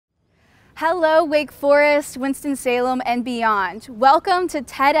Hello, Wake Forest, Winston-Salem, and beyond. Welcome to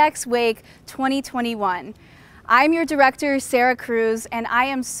TEDxWake 2021. I'm your director, Sarah Cruz, and I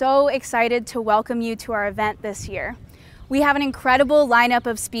am so excited to welcome you to our event this year. We have an incredible lineup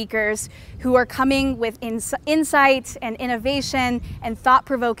of speakers who are coming with insight and innovation and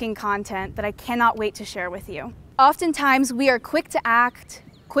thought-provoking content that I cannot wait to share with you. Oftentimes, we are quick to act,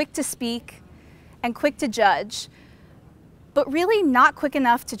 quick to speak, and quick to judge, but really not quick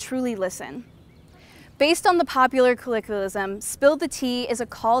enough to truly listen. Based on the popular colloquialism, Spill the Tea is a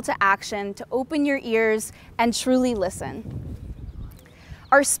call to action to open your ears and truly listen.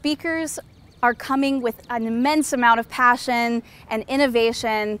 Our speakers are coming with an immense amount of passion and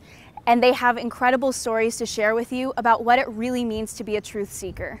innovation, and they have incredible stories to share with you about what it really means to be a truth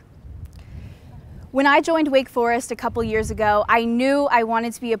seeker. When I joined Wake Forest a couple years ago, I knew I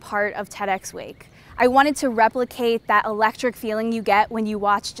wanted to be a part of TEDxWake. I wanted to replicate that electric feeling you get when you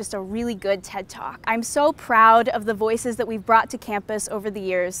watch just a really good TED Talk. I'm so proud of the voices that we've brought to campus over the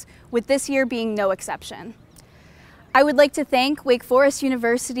years, with this year being no exception. I would like to thank Wake Forest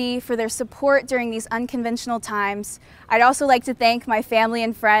University for their support during these unconventional times. I'd also like to thank my family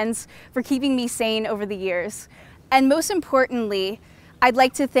and friends for keeping me sane over the years. And most importantly, I'd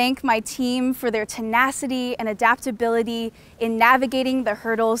like to thank my team for their tenacity and adaptability in navigating the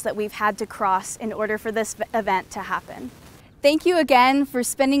hurdles that we've had to cross in order for this event to happen. Thank you again for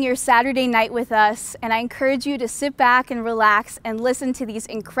spending your Saturday night with us, and I encourage you to sit back and relax and listen to these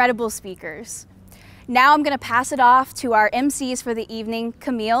incredible speakers. Now I'm going to pass it off to our MCs for the evening,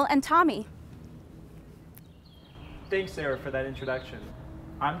 Camille and Tommy. Thanks, Sarah, for that introduction.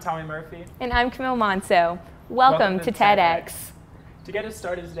 I'm Tommy Murphy. And I'm Camille Monso. Welcome to TEDx. To get us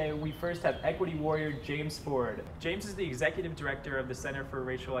started today, we first have equity warrior James Ford. James is the executive director of the Center for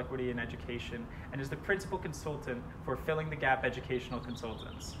Racial Equity in Education and is the principal consultant for Filling the Gap Educational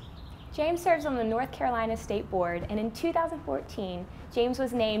Consultants. James serves on the North Carolina State Board, and in 2014, James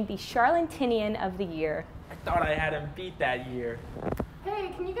was named the Charlantinian of the Year. I thought I had him beat that year.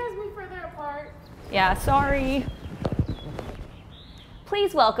 Hey, can you guys move further apart? Yeah, sorry.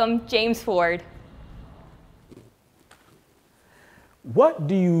 Please welcome James Ford. What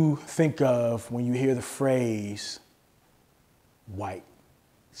do you think of when you hear the phrase white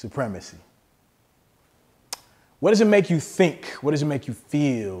supremacy? What does it make you think? What does it make you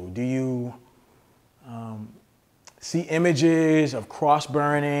feel? Do you see images of cross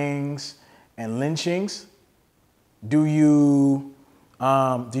burnings and lynchings? Do you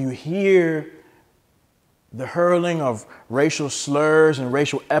hear the hurling of racial slurs and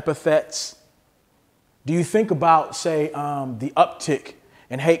racial epithets? Do you think about, say, the uptick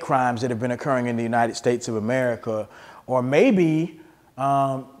in hate crimes that have been occurring in the United States of America? Or maybe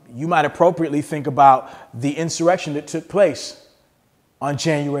you might appropriately think about the insurrection that took place on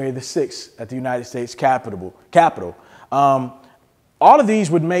January the 6th at the United States Capitol. All of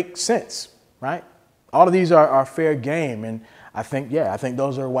these would make sense, right? All of these are fair game. And I think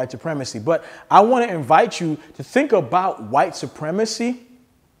those are white supremacy. But I want to invite you to think about white supremacy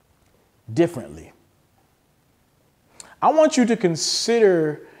differently. I want you to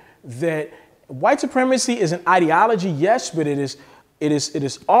consider that white supremacy is an ideology, yes, but it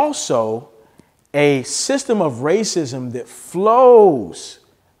is also a system of racism that flows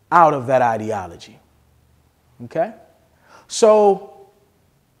out of that ideology. Okay? So,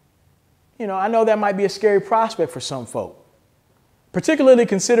 I know that might be a scary prospect for some folk, particularly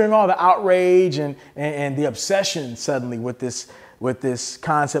considering all the outrage and the obsession suddenly with this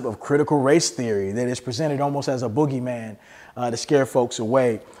concept of critical race theory that is presented almost as a boogeyman to scare folks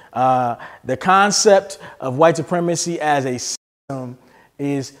away. The concept of white supremacy as a system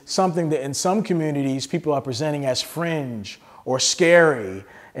is something that in some communities people are presenting as fringe or scary.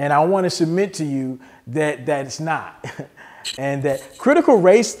 And I want to submit to you that it's not. And that critical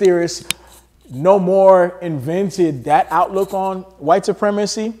race theorists no more invented that outlook on white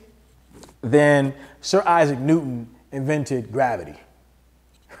supremacy than Sir Isaac Newton invented gravity,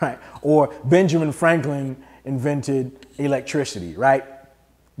 right? Or Benjamin Franklin invented electricity, right?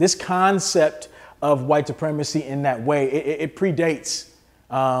 This concept of white supremacy in that way, it predates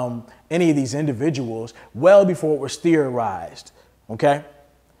any of these individuals well before it was theorized, okay?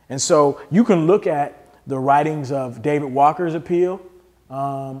 And so you can look at the writings of David Walker's appeal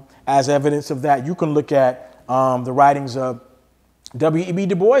as evidence of that. You can look at the writings of W.E.B.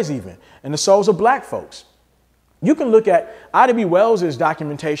 Du Bois even, and the souls of black folks. You can look at Ida B. Wells's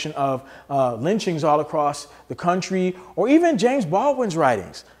documentation of lynchings all across the country, or even James Baldwin's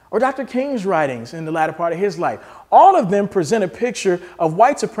writings, or Dr. King's writings in the latter part of his life. All of them present a picture of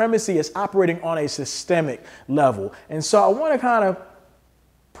white supremacy as operating on a systemic level. And so I want to kind of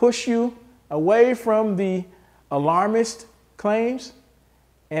push you away from the alarmist claims,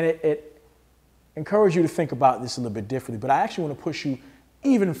 and it encourages you to think about this a little bit differently. But I actually want to push you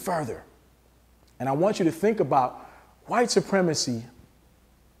even further. And I want you to think about white supremacy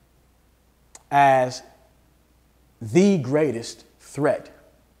as the greatest threat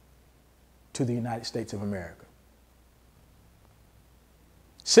to the United States of America.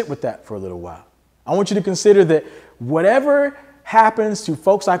 Sit with that for a little while. I want you to consider that whatever happens to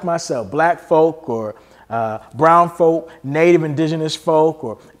folks like myself, black folk or brown folk, native indigenous folk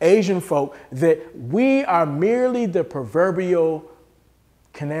or Asian folk, that we are merely the proverbial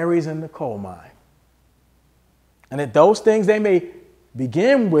canaries in the coal mine. And that those things, they may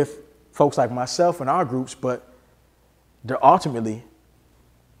begin with folks like myself and our groups, but they're ultimately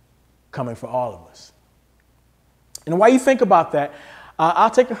coming for all of us. And while you think about that,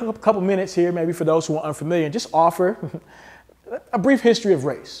 I'll take a couple minutes here, maybe for those who are unfamiliar, and just offer a brief history of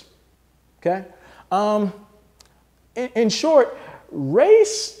race. Okay? In short,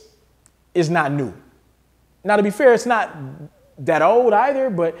 race is not new. Now, to be fair, it's not that old either,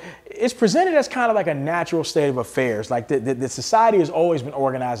 but it's presented as kind of like a natural state of affairs. Like the society has always been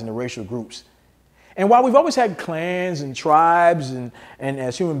organized into racial groups. And while we've always had clans and tribes and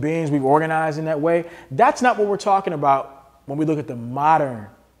as human beings we've organized in that way, that's not what we're talking about when we look at the modern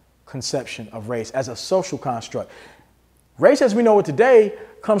conception of race as a social construct. Race as we know it today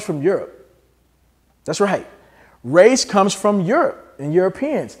comes from Europe. That's right. Race comes from Europe and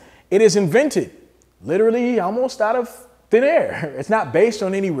Europeans. It is invented literally almost out of thin air. It's not based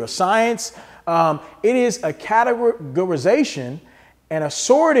on any real science. It is a categorization and a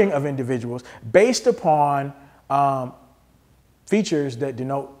sorting of individuals based upon features that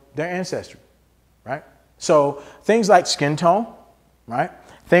denote their ancestry, right? So things like skin tone, right?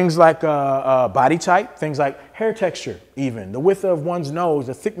 Things like body type, things like hair texture even, the width of one's nose,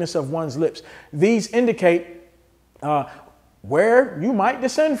 the thickness of one's lips. These indicate where you might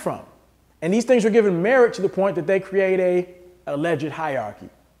descend from. And these things are given merit to the point that they create a alleged hierarchy,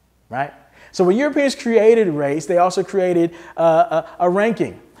 right? So when Europeans created race, they also created a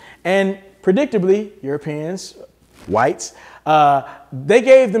ranking. And predictably, Europeans, whites, they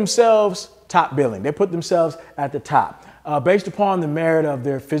gave themselves top billing. They put themselves at the top based upon the merit of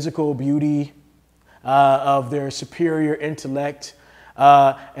their physical beauty, of their superior intellect,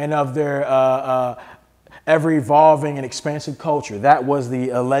 and of their ever-evolving and expansive culture. That was the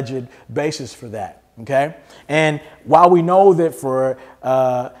alleged basis for that, okay? And while we know that for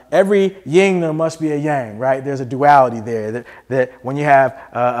every yin, there must be a yang, right? There's a duality there, that when you have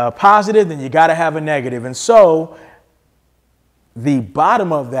a positive, then you got to have a negative. And so the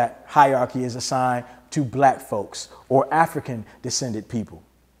bottom of that hierarchy is assigned to black folks or African descended people,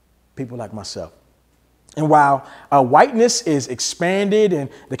 people like myself. And while whiteness is expanded and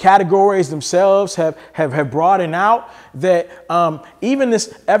the categories themselves have broadened out, that even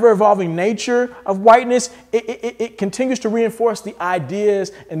this ever-evolving nature of whiteness, it continues to reinforce the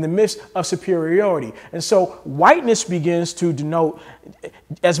ideas and the myths of superiority. And so whiteness begins to denote,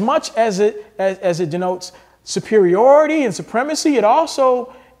 as much as it denotes superiority and supremacy, it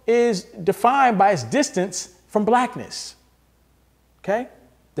also is defined by its distance from blackness. Okay?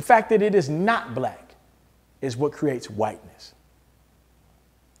 The fact that it is not black is what creates whiteness.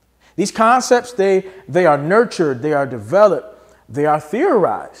 These concepts, they are nurtured, they are developed, they are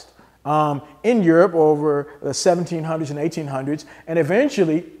theorized in Europe over the 1700s and 1800s, and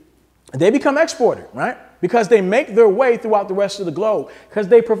eventually they become exported, right? Because they make their way throughout the rest of the globe, because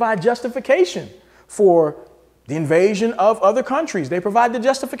they provide justification for the invasion of other countries. They provide the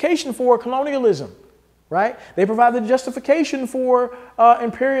justification for colonialism, right? They provide the justification for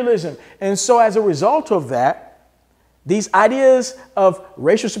imperialism. And so as a result of that, these ideas of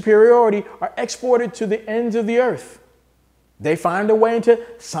racial superiority are exported to the ends of the earth. They find their way into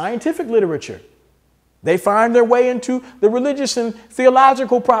scientific literature. They find their way into the religious and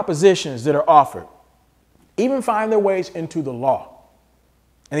theological propositions that are offered, even find their ways into the law.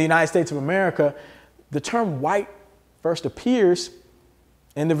 In the United States of America, the term white first appears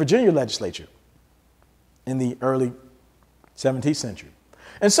in the Virginia legislature in the early 17th century.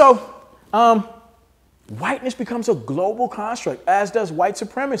 And so whiteness becomes a global construct, as does white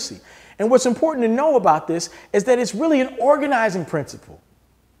supremacy. And what's important to know about this is that it's really an organizing principle,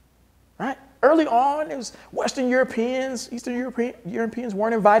 right? Early on, it was Western Europeans, Eastern Europeans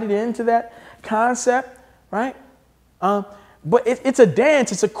weren't invited into that concept, right? But it's a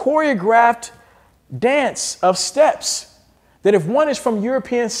dance, it's a choreographed dance of steps that if one is from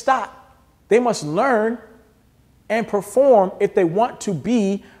European stock, they must learn and perform if they want to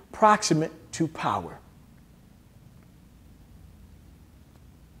be proximate to power.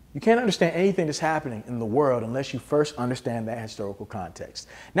 You can't understand anything that's happening in the world unless you first understand that historical context.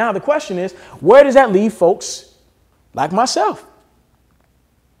 Now, the question is, where does that leave folks like myself?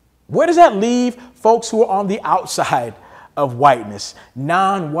 Where does that leave folks who are on the outside of whiteness,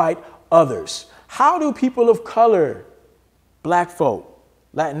 non-white others? How do people of color, black folk,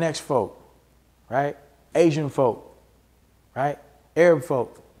 Latinx folk, right? Asian folk, right? Arab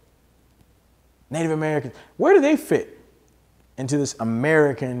folk, Native Americans, where do they fit into this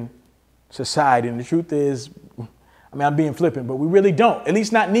American society? And the truth is, I mean, I'm being flippant, but we really don't, at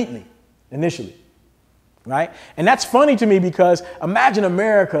least not neatly, initially, right? And that's funny to me because imagine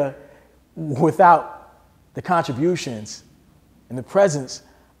America without the contributions and the presence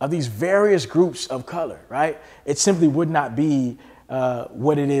of these various groups of color, right? It simply would not be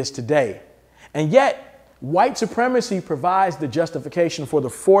what it is today. And yet, white supremacy provides the justification for the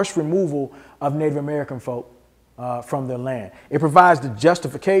forced removal of Native American folk from their land. It provides the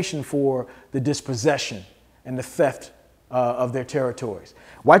justification for the dispossession and the theft of their territories.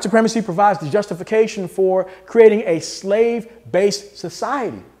 White supremacy provides the justification for creating a slave-based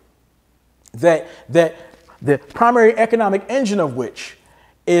society that the primary economic engine of which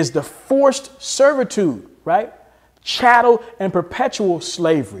is the forced servitude, right? Chattel and perpetual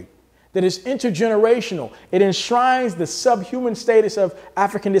slavery that is intergenerational. It enshrines the subhuman status of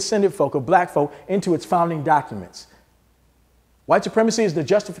African descendant folk, of black folk, into its founding documents. White supremacy is the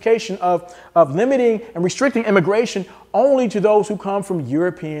justification of limiting and restricting immigration only to those who come from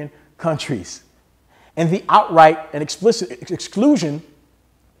European countries, and the outright and explicit exclusion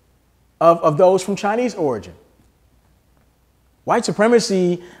of those from Chinese origin. White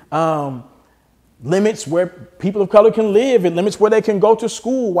supremacy limits where people of color can live. It limits where they can go to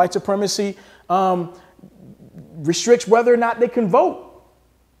school. White supremacy restricts whether or not they can vote.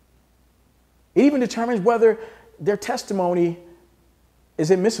 It even determines whether their testimony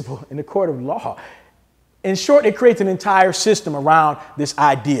is admissible in the court of law. In short, it creates an entire system around this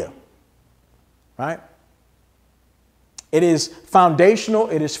idea, right? It is foundational,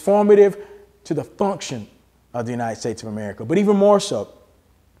 it is formative to the function of the United States of America, but even more so.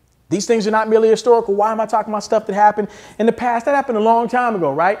 These things are not merely historical. Why am I talking about stuff that happened in the past? That happened a long time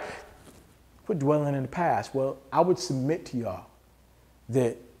ago, right? We're dwelling in the past. Well, I would submit to y'all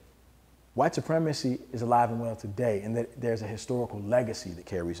that white supremacy is alive and well today, and that there's a historical legacy that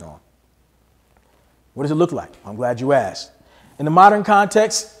carries on. What does it look like? I'm glad you asked. In the modern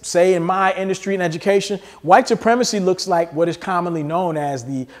context, say in my industry and education, white supremacy looks like what is commonly known as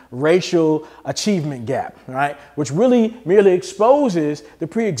the racial achievement gap, right? Which really merely exposes the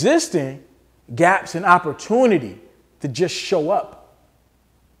pre-existing gaps in opportunity to just show up,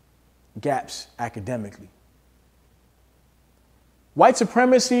 gaps academically. White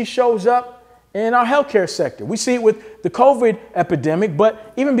supremacy shows up in our healthcare sector. We see it with the COVID epidemic,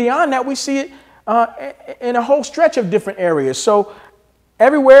 but even beyond that, we see it in a whole stretch of different areas. So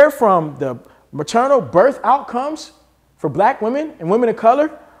everywhere from the maternal birth outcomes for black women and women of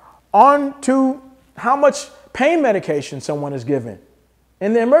color on to how much pain medication someone is given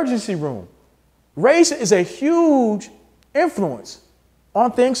in the emergency room. Race is a huge influence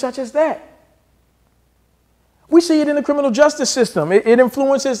on things such as that. We see it in the criminal justice system. It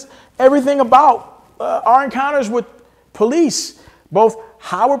influences everything about our encounters with police, both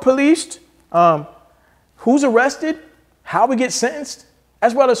how we're policed, who's arrested, how we get sentenced,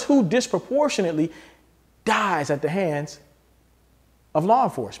 as well as who disproportionately dies at the hands of law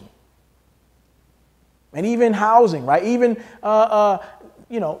enforcement. And even housing, right? Even,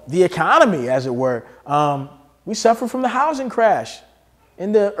 the economy, as it were. We suffered from the housing crash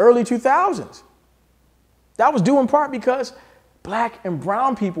in the early 2000s. That was due in part because black and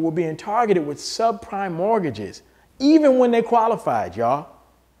brown people were being targeted with subprime mortgages, even when they qualified, y'all,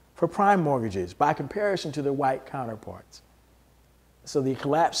 for prime mortgages by comparison to their white counterparts. So the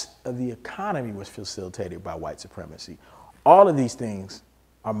collapse of the economy was facilitated by white supremacy. All of these things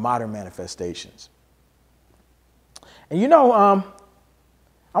are modern manifestations. And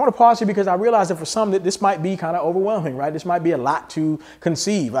I want to pause here because I realize that for some that this might be kind of overwhelming, right? This might be a lot to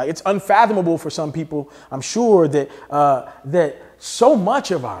conceive. Right? It's unfathomable for some people, I'm sure, that that so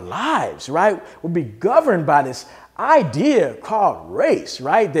much of our lives, right, would be governed by this idea called race,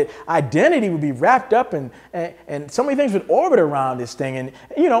 right? That identity would be wrapped up and so many things would orbit around this thing. And,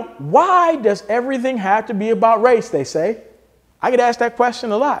 why does everything have to be about race, they say? I get asked that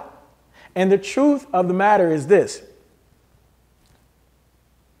question a lot. And the truth of the matter is this.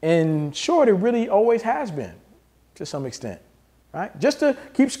 In short, it really always has been, to some extent, right? Just to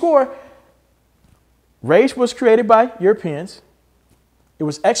keep score, race was created by Europeans. It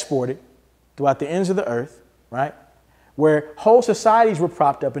was exported throughout the ends of the earth, right? where whole societies were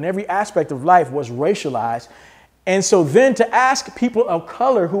propped up and every aspect of life was racialized. And so then to ask people of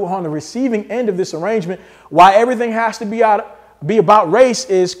color who are on the receiving end of this arrangement why everything has to be about race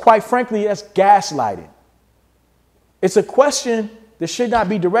is, quite frankly, that's gaslighting. It's a question that should not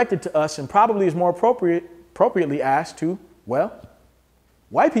be directed to us and probably is more appropriately asked to, well,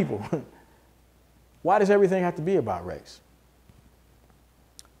 white people. Why does everything have to be about race?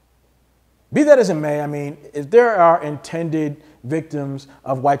 Be that as it may, I mean, if there are intended victims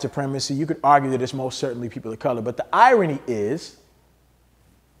of white supremacy, you could argue that it's most certainly people of color. But the irony is,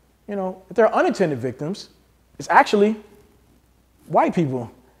 you know, if there are unintended victims, it's actually white people.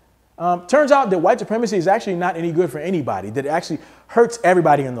 Turns out that white supremacy is actually not any good for anybody, that it actually hurts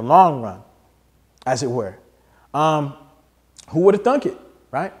everybody in the long run, as it were. Who would have thunk it,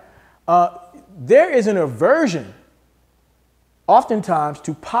 right? There is an aversion, oftentimes,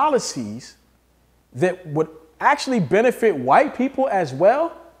 to policies that would actually benefit white people as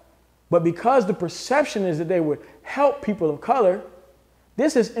well, but because the perception is that they would help people of color,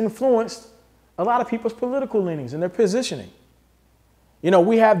 this has influenced a lot of people's political leanings and their positioning. You know,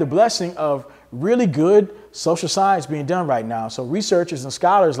 we have the blessing of really good social science being done right now. So researchers and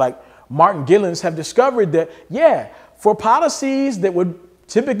scholars like Martin Gillens have discovered that, yeah, for policies that would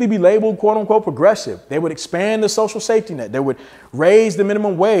typically be labeled, quote unquote, progressive, they would expand the social safety net. They would raise the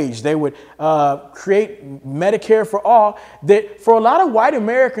minimum wage. They would create Medicare for all. That for a lot of white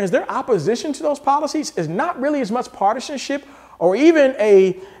Americans, their opposition to those policies is not really as much partisanship or even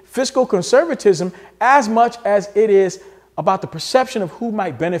a fiscal conservatism as much as it is about the perception of who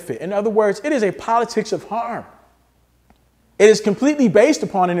might benefit. In other words, it is a politics of harm. It is completely based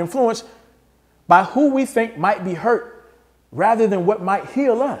upon and influenced by who we think might be hurt rather than what might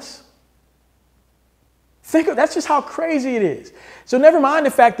heal us. That's just how crazy it is. So never mind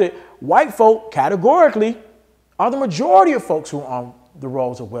the fact that white folk categorically are the majority of folks who are on the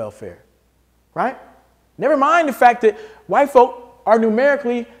rolls of welfare, right? Never mind the fact that white folk are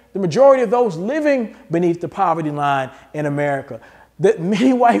numerically the majority of those living beneath the poverty line in America, that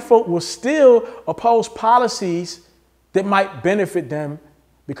many white folk will still oppose policies that might benefit them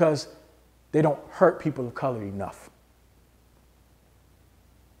because they don't hurt people of color enough.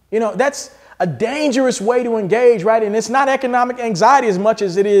 You know, that's a dangerous way to engage, right? And it's not economic anxiety as much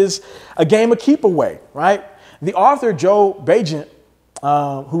as it is a game of keep away, right? The author, Joe Bagent,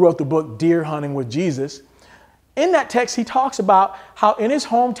 who wrote the book Deer Hunting with Jesus, in that text, he talks about how in his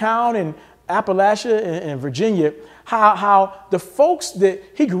hometown in Appalachia and Virginia, how the folks that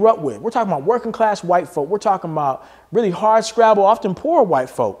he grew up with, we're talking about working class white folk, we're talking about really hard scrabble, often poor white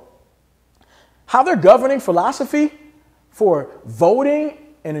folk, how their governing philosophy for voting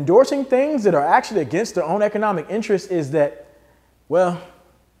and endorsing things that are actually against their own economic interests is that, well,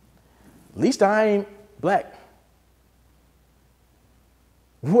 at least I ain't black.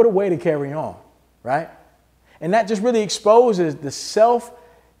 What a way to carry on, right? And that just really exposes the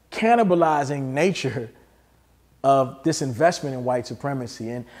self-cannibalizing nature of this investment in white supremacy.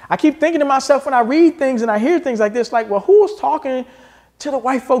 And I keep thinking to myself when I read things and I hear things like this, like, well, who's talking to the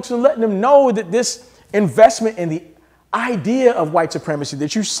white folks and letting them know that this investment in the idea of white supremacy,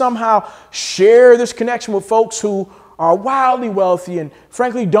 that you somehow share this connection with folks who are wildly wealthy and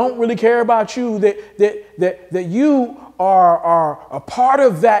frankly don't really care about you, that you are a part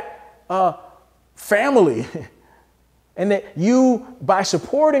of that family, and that you, by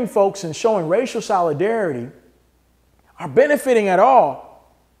supporting folks and showing racial solidarity, are benefiting at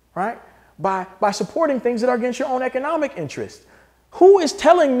all, right? By supporting things that are against your own economic interests. Who is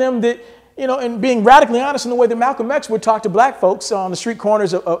telling them that, you know, and being radically honest in the way that Malcolm X would talk to black folks on the street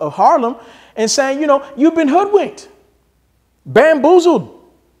corners of Harlem and saying, you know, you've been hoodwinked, bamboozled,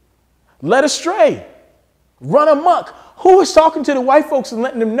 led astray, run amok. Who is talking to the white folks and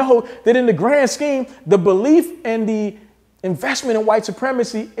letting them know that in the grand scheme, the belief and the investment in white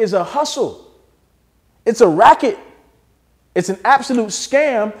supremacy is a hustle? It's a racket. It's an absolute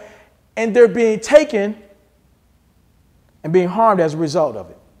scam, and they're being taken and being harmed as a result of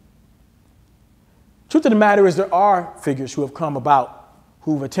it. Truth of the matter is there are figures who have come about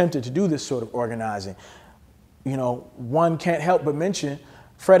who've attempted to do this sort of organizing. You know, one can't help but mention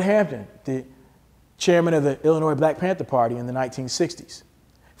Fred Hampton, the chairman of the Illinois Black Panther Party in the 1960s.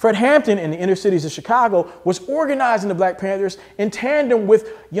 Fred Hampton in the inner cities of Chicago was organizing the Black Panthers in tandem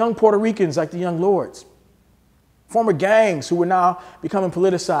with young Puerto Ricans like the Young Lords, former gangs who were now becoming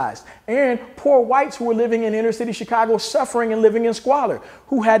politicized, and poor whites who were living in inner city Chicago, suffering and living in squalor,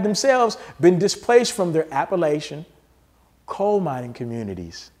 who had themselves been displaced from their Appalachian coal mining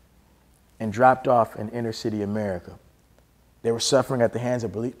communities and dropped off in inner city America. They were suffering at the hands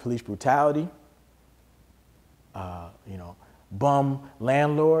of police brutality, bum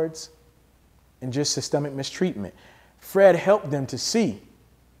landlords, and just systemic mistreatment. Fred helped them to see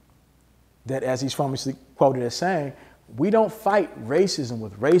that, as he's famously quoted as saying, we don't fight racism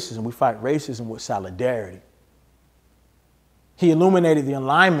with racism, we fight racism with solidarity. He illuminated the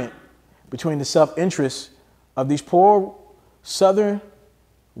alignment between the self-interest of these poor Southern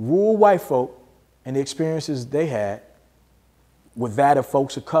rural white folk and the experiences they had with that of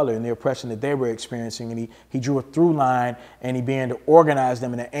folks of color and the oppression that they were experiencing. And he drew a through line, and he began to organize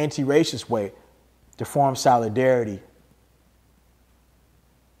them in an anti-racist way to form solidarity.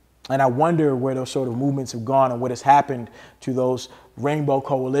 And I wonder where those sort of movements have gone and what has happened to those rainbow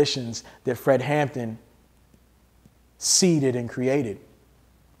coalitions that Fred Hampton seeded and created.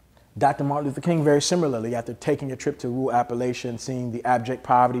 Dr. Martin Luther King, very similarly, after taking a trip to rural Appalachia and seeing the abject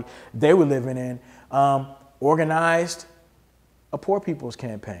poverty they were living in, organized a poor people's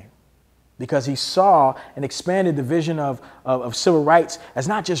campaign, because he saw and expanded the vision of civil rights as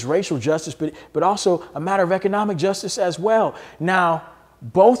not just racial justice, but also a matter of economic justice as well. Now,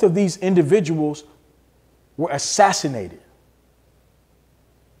 both of these individuals were assassinated.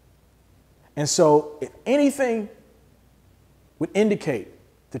 And so if anything would indicate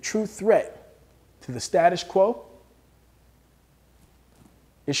the true threat to the status quo,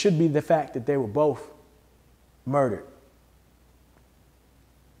 it should be the fact that they were both murdered.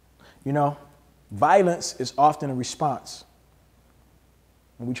 You know, violence is often a response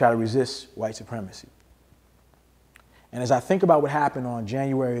when we try to resist white supremacy. And as I think about what happened on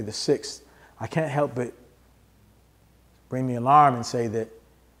January the 6th, I can't help but bring the alarm and say that,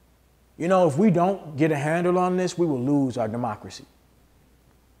 you know, if we don't get a handle on this, we will lose our democracy.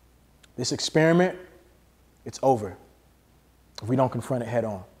 This experiment, it's over if we don't confront it head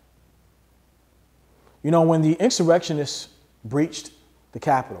on. You know, when the insurrectionists breached the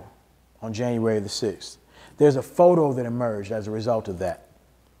Capitol on January the 6th, there's a photo that emerged as a result of that.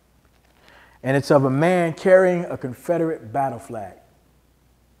 And it's of a man carrying a Confederate battle flag.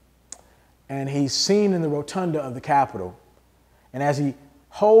 And he's seen in the rotunda of the Capitol. And as he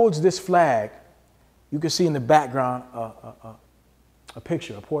holds this flag, you can see in the background a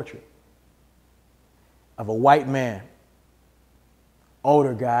picture, a portrait of a white man,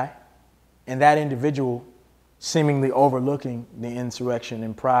 older guy, and that individual seemingly overlooking the insurrection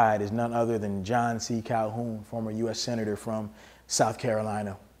in pride is none other than John C. Calhoun, former U.S. Senator from South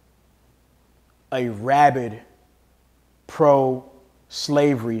Carolina, a rabid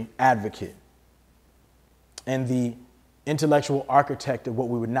pro-slavery advocate and the intellectual architect of what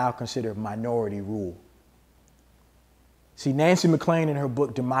we would now consider minority rule. See, Nancy McLean in her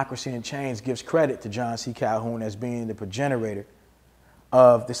book, Democracy in Chains, gives credit to John C. Calhoun as being the progenitor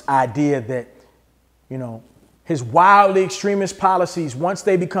of this idea that, you know, his wildly extremist policies, once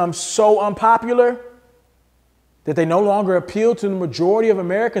they become so unpopular that they no longer appeal to the majority of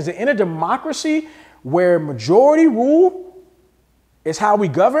Americans, that in a democracy where majority rule is how we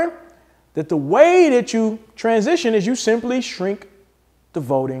govern, that the way that you transition is you simply shrink the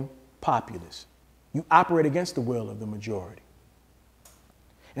voting populace. You operate against the will of the majority.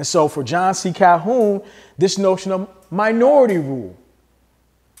 And so for John C. Calhoun, this notion of minority rule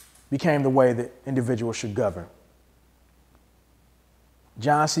became the way that individuals should govern.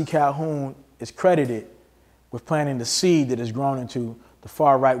 John C. Calhoun is credited with planting the seed that has grown into the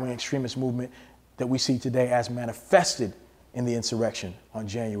far right-wing extremist movement that we see today as manifested in the insurrection on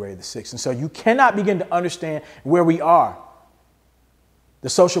January the 6th. And so you cannot begin to understand where we are, the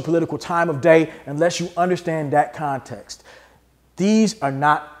social political time of day, unless you understand that context. These are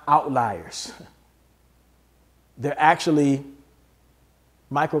not outliers. They're actually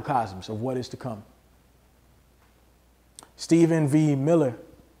microcosms of what is to come. Stephen V. Miller,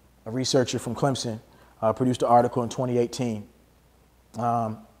 a researcher from Clemson, produced an article in 2018.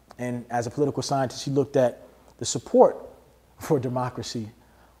 And as a political scientist, he looked at the support for democracy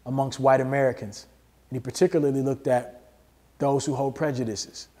amongst white Americans. And he particularly looked at those who hold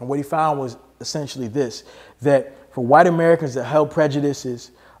prejudices. And what he found was essentially this, that for white Americans that held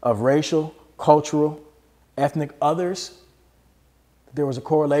prejudices of racial, cultural, ethnic others, there was a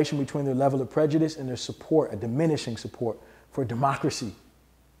correlation between their level of prejudice and their support, a diminishing support for democracy.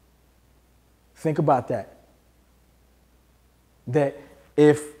 Think about that. That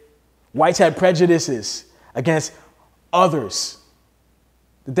if whites had prejudices against others,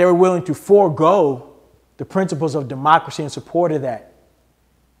 that they were willing to forego the principles of democracy in support of that.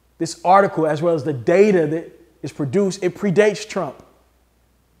 This article, as well as the data that is produced, it predates Trump.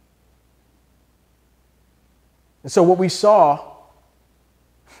 And so what we saw,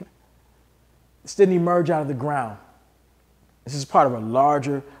 this didn't emerge out of the ground. This is part of a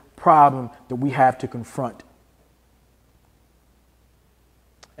larger problem that we have to confront.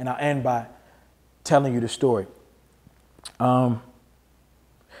 and I'll end by telling you the story. I'm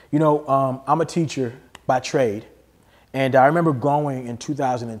a teacher by trade, and I remember going in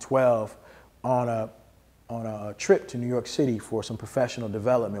 2012 on a trip to New York City for some professional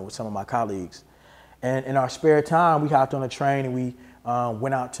development with some of my colleagues. And in our spare time, we hopped on a train and we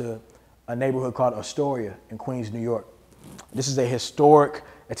went out to a neighborhood called Astoria in Queens, New York. This is a historic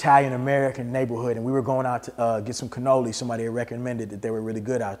Italian-American neighborhood, and we were going out to get some cannoli. Somebody had recommended that they were really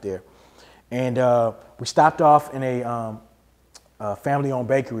good out there. And we stopped off in a family-owned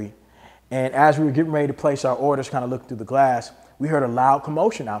bakery, and as we were getting ready to place our orders, kind of looking through the glass, we heard a loud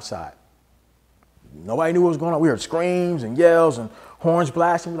commotion outside. Nobody knew what was going on. We heard screams and yells and horns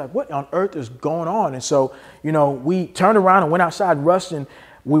blasting. We're like, what on earth is going on? And so, we turned around and went outside and rushed, and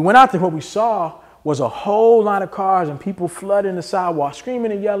we went out there. What we saw was a whole line of cars and people flooding the sidewalk,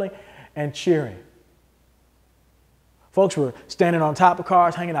 screaming and yelling and cheering. Folks were standing on top of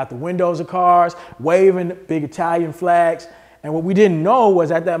cars, hanging out the windows of cars, waving big Italian flags. And what we didn't know was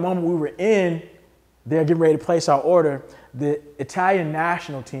at that moment we were in there getting ready to place our order, the Italian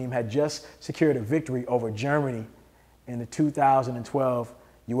national team had just secured a victory over Germany in the 2012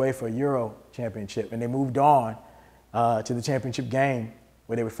 UEFA Euro Championship. And they moved on to the championship game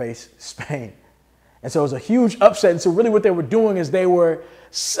where they would face Spain. And so it was a huge upset. And so really what they were doing is they were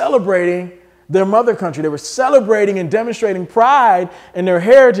celebrating their mother country. They were celebrating and demonstrating pride in their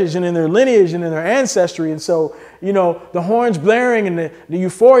heritage and in their lineage and in their ancestry. And so, the horns blaring and the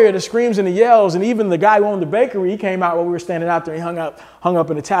euphoria, the screams and the yells, and even the guy who owned the bakery, he came out while we were standing out there and hung up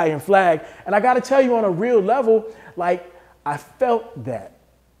an Italian flag. And I got to tell you, on a real level, I felt that.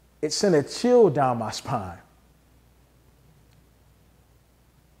 It sent a chill down my spine.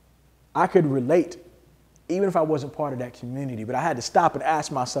 I could relate, even if I wasn't part of that community, but I had to stop and ask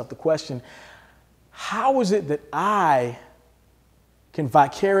myself the question, how is it that I can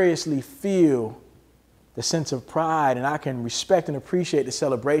vicariously feel the sense of pride and I can respect and appreciate the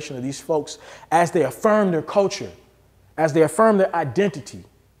celebration of these folks as they affirm their culture, as they affirm their identity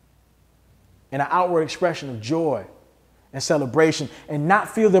in an outward expression of joy and celebration, and not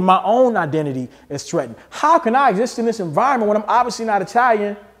feel that my own identity is threatened? How can I exist in this environment when I'm obviously not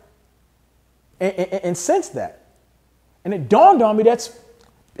Italian and sense that? And it dawned on me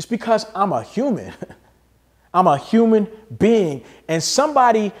it's because I'm a human. I'm a human being. And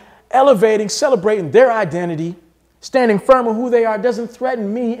somebody elevating, celebrating their identity, standing firm on who they are, doesn't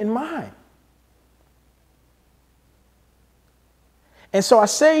threaten me and mine. And so I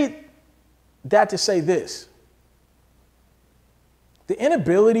say that to say this. The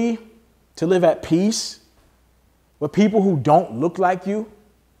inability to live at peace with people who don't look like you,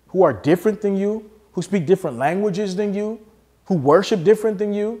 who are different than you, who speak different languages than you, who worship different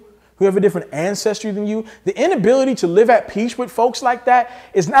than you, who have a different ancestry than you, the inability to live at peace with folks like that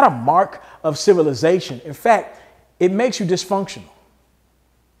is not a mark of civilization. In fact, it makes you dysfunctional.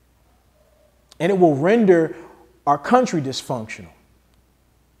 And it will render our country dysfunctional.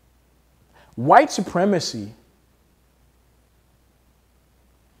 White supremacy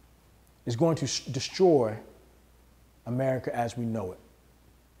is going to destroy America as we know it.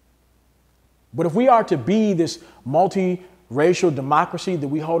 But if we are to be this multiracial democracy that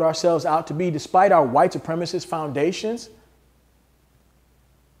we hold ourselves out to be, despite our white supremacist foundations,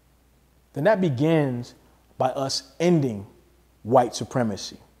 then that begins by us ending white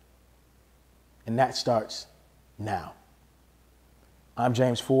supremacy. And that starts now. I'm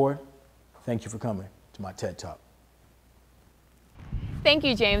James Ford. Thank you for coming to my TED Talk. Thank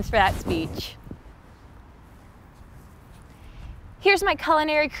you, James, for that speech. Here's my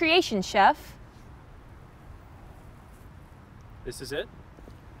culinary creation, chef. This is it?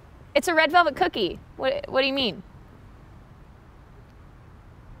 It's a red velvet cookie. What do you mean?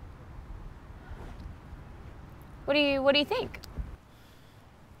 What do you think?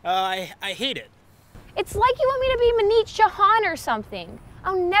 I hate it. It's like you want me to be Maneet Chauhan or something.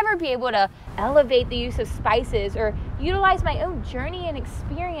 I'll never be able to elevate the use of spices or utilize my own journey and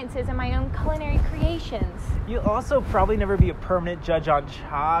experiences in my own culinary creations. You'll also probably never be a permanent judge on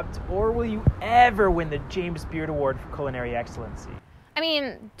Chopped, or will you ever win the James Beard Award for Culinary Excellency? I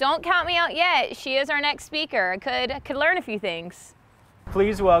mean, don't count me out yet. She is our next speaker. I could learn a few things.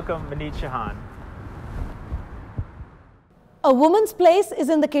 Please welcome Maneet Chauhan. A woman's place is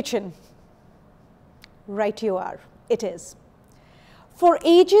in the kitchen. Right you are. It is. For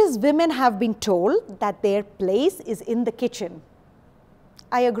ages, women have been told that their place is in the kitchen.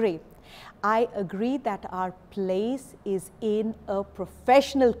 I agree. I agree that our place is in a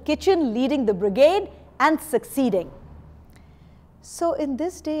professional kitchen, leading the brigade and succeeding. So in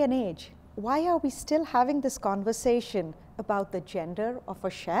this day and age, why are we still having this conversation about the gender of a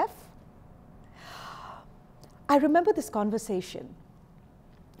chef? I remember this conversation.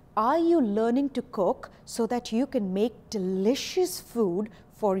 Are you learning to cook so that you can make delicious food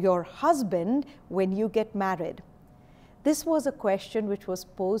for your husband when you get married? This was a question which was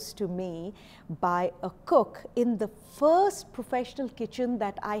posed to me by a cook in the first professional kitchen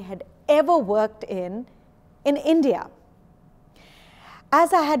that I had ever worked in India.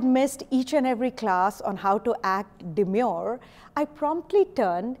 As I had missed each and every class on how to act demure, I promptly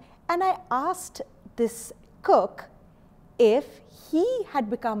turned and I asked this cook if he had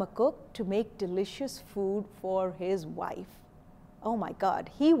become a cook to make delicious food for his wife. Oh my God,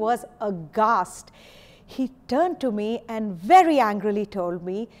 he was aghast. He turned to me and very angrily told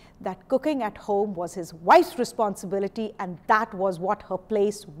me that cooking at home was his wife's responsibility and that was what her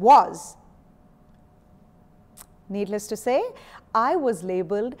place was. Needless to say, I was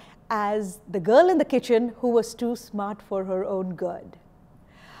labeled as the girl in the kitchen who was too smart for her own good.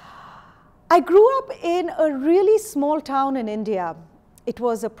 I grew up in a really small town in India. It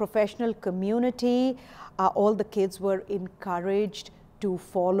was a professional community. All the kids were encouraged to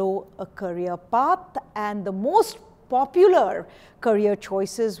follow a career path, and the most popular career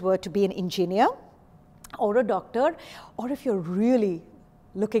choices were to be an engineer or a doctor, or if you're really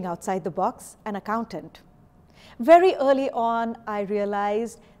looking outside the box, an accountant. Very early on, I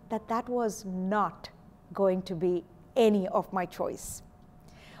realized that that was not going to be any of my choice.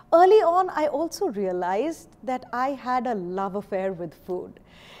 Early on, I also realized that I had a love affair with food.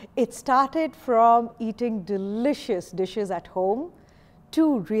 It started from eating delicious dishes at home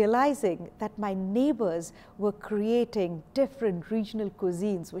to realizing that my neighbors were creating different regional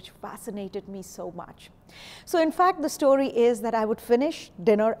cuisines, which fascinated me so much. So in fact, the story is that I would finish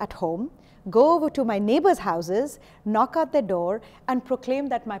dinner at home, go over to my neighbors' houses, knock at their door, and proclaim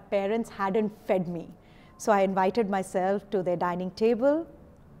that my parents hadn't fed me. So I invited myself to their dining table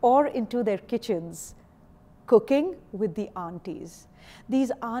or into their kitchens, cooking with the aunties.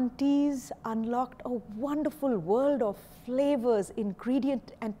 These aunties unlocked a wonderful world of flavors,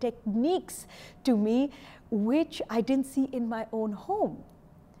 ingredients, and techniques to me, which I didn't see in my own home.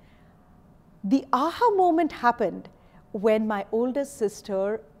 The aha moment happened when my older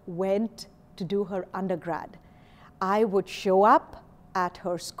sister went to do her undergrad. I would show up at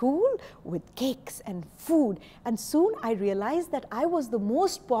her school with cakes and food, and soon I realized that I was the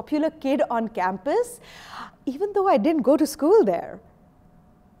most popular kid on campus, even though I didn't go to school there.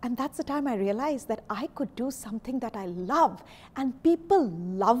 And that's the time I realized that I could do something that I love, and people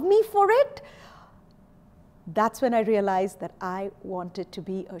love me for it. That's when I realized that I wanted to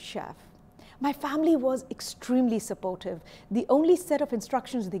be a chef. My family was extremely supportive. The only set of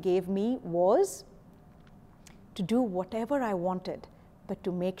instructions they gave me was to do whatever I wanted, but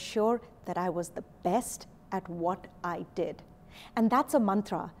to make sure that I was the best at what I did. And that's a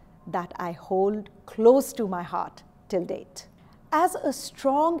mantra that I hold close to my heart till date. As a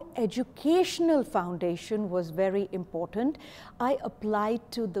strong educational foundation was very important, I applied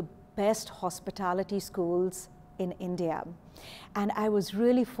to the best hospitality schools in India. And I was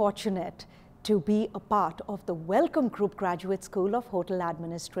really fortunate to be a part of the Welcome Group Graduate School of Hotel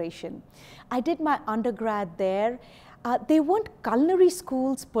Administration. I did my undergrad there. They weren't culinary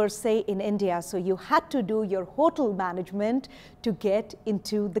schools per se in India, so you had to do your hotel management to get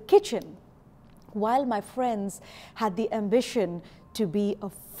into the kitchen. While my friends had the ambition to be a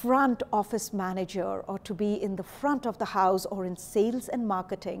front office manager or to be in the front of the house or in sales and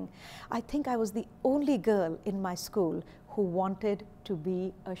marketing, I think I was the only girl in my school who wanted to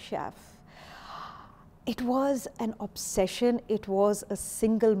be a chef. It was an obsession. It was a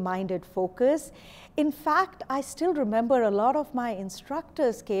single-minded focus. In fact, I still remember a lot of my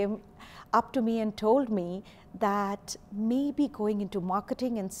instructors came up to me and told me that maybe going into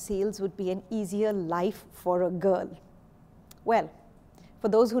marketing and sales would be an easier life for a girl. Well, for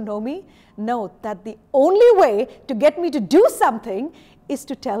those who know me, know that the only way to get me to do something is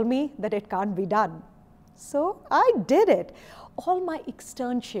to tell me that it can't be done. So I did it. All my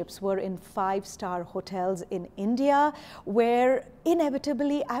externships were in 5-star hotels in India, where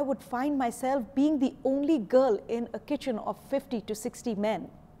inevitably I would find myself being the only girl in a kitchen of 50 to 60 men.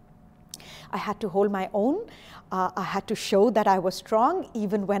 I had to hold my own. I had to show that I was strong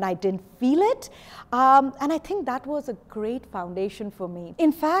even when I didn't feel it. And I think that was a great foundation for me.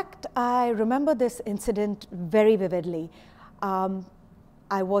 In fact, I remember this incident very vividly.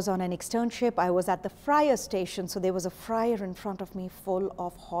 I was on an externship. I was at the fryer station, so there was a fryer in front of me full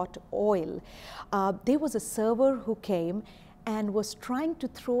of hot oil. There was a server who came and was trying to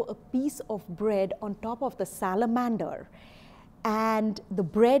throw a piece of bread on top of the salamander. and the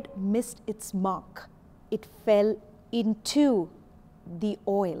bread missed its mark. It fell into the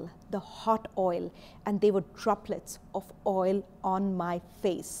oil, the hot oil, and they were droplets of oil on my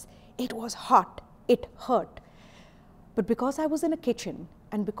face. It was hot, it hurt. But because I was in a kitchen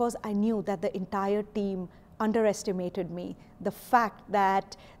and because I knew that the entire team underestimated me, the fact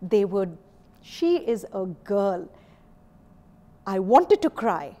that she is a girl, I wanted to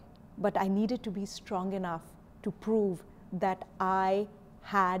cry, but I needed to be strong enough to prove that I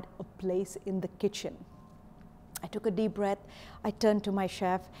had a place in the kitchen. I took a deep breath, I turned to my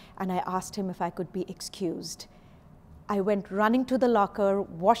chef and I asked him if I could be excused. I went running to the locker,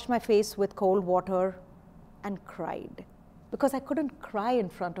 washed my face with cold water and cried. Because I couldn't cry in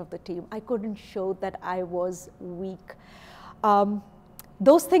front of the team. I couldn't show that I was weak.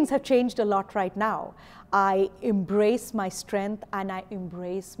 Those things have changed a lot right now. I embrace my strength and I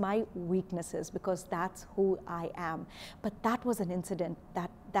embrace my weaknesses because that's who I am. But that was an incident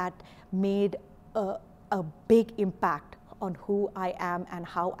that made a big impact on who I am and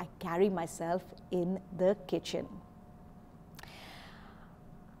how I carry myself in the kitchen.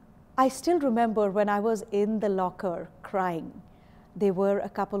 I still remember when I was in the locker crying, there were a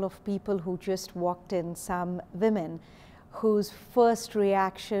couple of people who just walked in, some women, whose first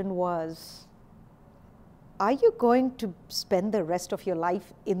reaction was, "Are you going to spend the rest of your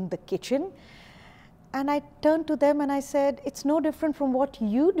life in the kitchen?" And I turned to them and I said, "It's no different from what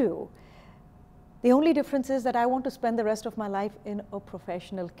you do. The only difference is that I want to spend the rest of my life in a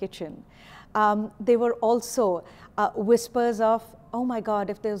professional kitchen." There were also whispers of, "Oh my God,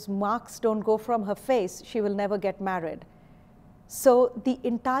 if those marks don't go from her face, she will never get married." So the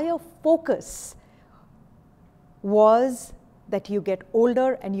entire focus was that you get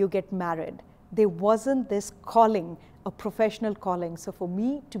older and you get married. There wasn't this calling, a professional calling. So for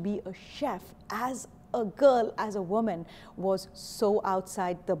me to be a chef as a girl, as a woman, was so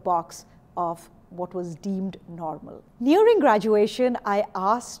outside the box of what was deemed normal. Nearing graduation, I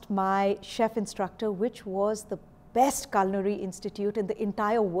asked my chef instructor which was the best culinary institute in the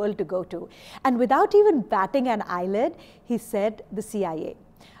entire world to go to. And without even batting an eyelid, he said the CIA.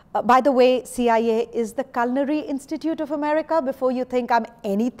 By the way, CIA is the Culinary Institute of America, before you think I'm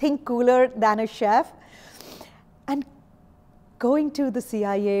anything cooler than a chef. And going to the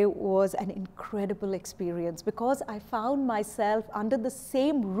CIA was an incredible experience because I found myself under the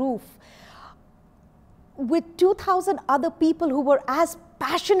same roof with 2,000 other people who were as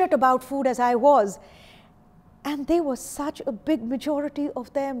passionate about food as I was. And there was such a big majority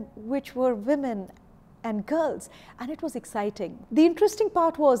of them which were women and girls, and it was exciting. The interesting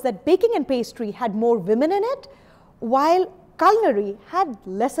part was that baking and pastry had more women in it, while culinary had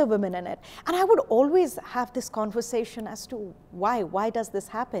lesser women in it. And I would always have this conversation as to why does this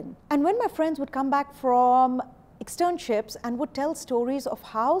happen? And when my friends would come back from externships and would tell stories of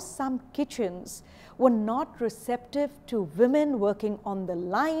how some kitchens were not receptive to women working on the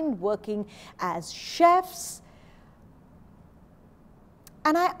line, working as chefs.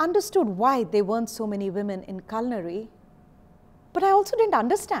 And I understood why there weren't so many women in culinary, but I also didn't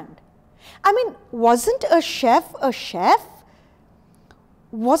understand. I mean, wasn't a chef a chef?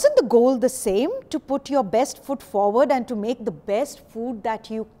 Wasn't the goal the same, to put your best foot forward and to make the best food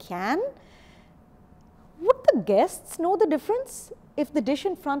that you can? Would the guests know the difference if the dish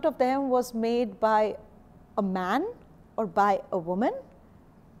in front of them was made by a man or by a woman?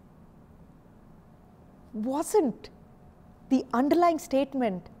 Wasn't the underlying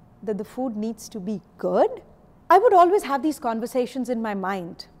statement that the food needs to be good? I would always have these conversations in my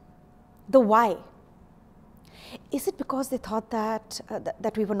mind. The why. Is it because they thought that,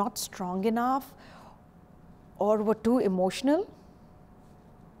 that we were not strong enough or were too emotional?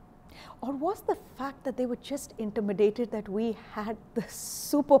 Or was the fact that they were just intimidated that we had the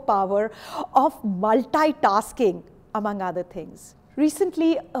superpower of multitasking, among other things?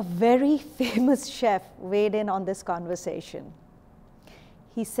 Recently, a very famous chef weighed in on this conversation.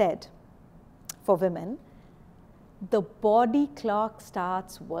 He said, for women, the body clock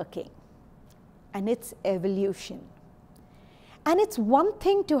starts working, and it's evolution. And it's one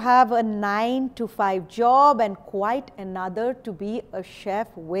thing to have a 9-to-5 job and quite another to be a chef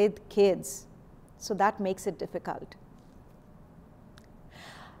with kids. So that makes it difficult.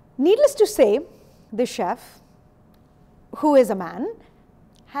 Needless to say, the chef, who is a man,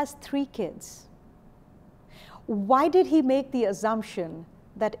 has 3 kids. Why did he make the assumption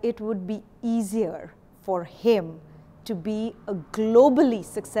that it would be easier for him to be a globally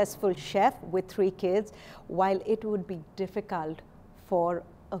successful chef with 3 kids, while it would be difficult for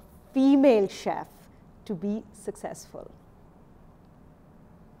a female chef to be successful?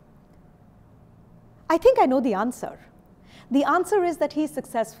 I think I know the answer. The answer is that he's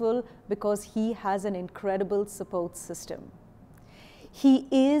successful because he has an incredible support system. He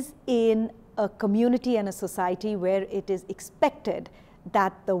is in a community and a society where it is expected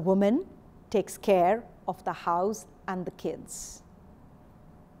that the woman takes care of the house and the kids.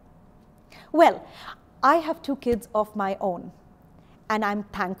 Well, I have 2 kids of my own, and I'm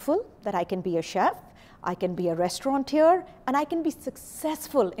thankful that I can be a chef, I can be a restaurateur, and I can be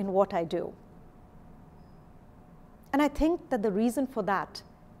successful in what I do. And I think that the reason for that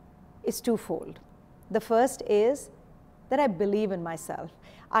is twofold. The first is that I believe in myself.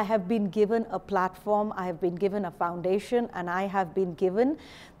 I have been given a platform, I have been given a foundation, and I have been given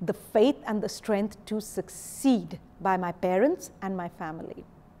the faith and the strength to succeed by my parents and my family.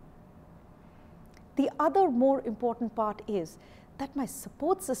 The other more important part is that my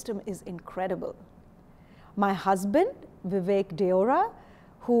support system is incredible. My husband, Vivek Deora,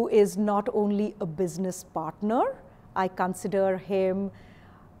 who is not only a business partner, I consider him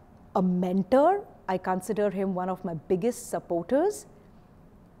a mentor, I consider him one of my biggest supporters.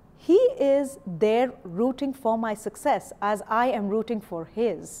 He is there rooting for my success as I am rooting for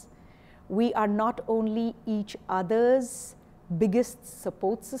his. We are not only each other's biggest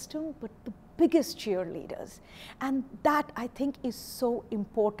support system, but the biggest cheerleaders. And that, I think, is so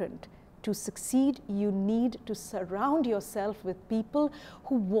important. To succeed, you need to surround yourself with people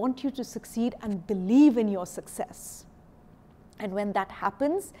who want you to succeed and believe in your success. And when that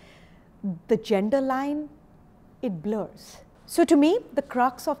happens, the gender line, it blurs. So to me, the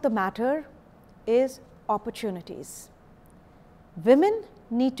crux of the matter is opportunities. Women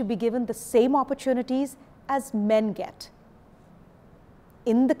need to be given the same opportunities as men get,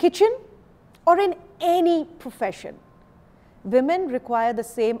 in the kitchen or in any profession. Women require the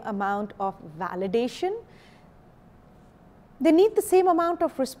same amount of validation. They need the same amount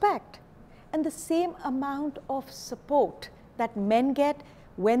of respect and the same amount of support that men get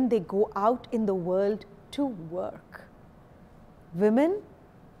when they go out in the world to work. Women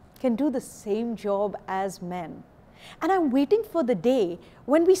can do the same job as men. And I'm waiting for the day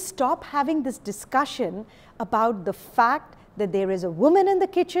when we stop having this discussion about the fact that there is a woman in the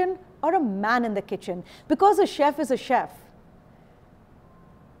kitchen or a man in the kitchen, because a chef is a chef.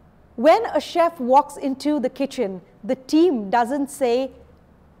 When a chef walks into the kitchen, the team doesn't say,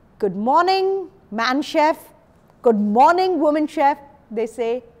 "Good morning, man chef," "Good morning, woman chef." They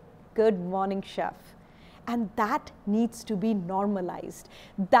say, "Good morning, chef." And that needs to be normalized.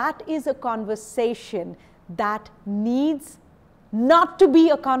 That is a conversation that needs not to be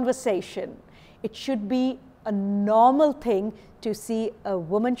a conversation. It should be a normal thing to see a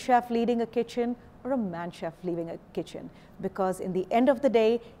woman chef leading a kitchen or a man chef leading a kitchen, because in the end of the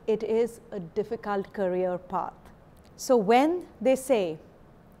day, it is a difficult career path. So when they say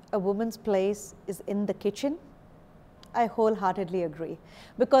a woman's place is in the kitchen, I wholeheartedly agree,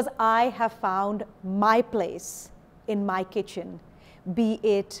 because I have found my place in my kitchen, be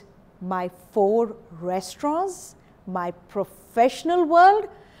it my 4 restaurants, my professional world,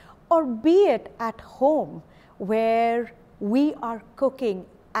 or be it at home where we are cooking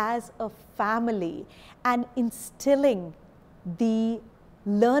as a family and instilling the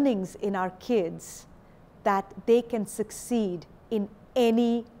learnings in our kids that they can succeed in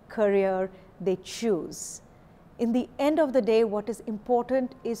any career they choose. In the end of the day, what is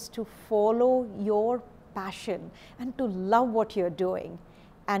important is to follow your passion and to love what you're doing.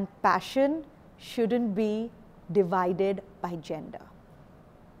 And passion shouldn't be divided by gender.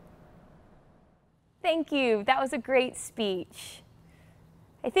 Thank you. That was a great speech.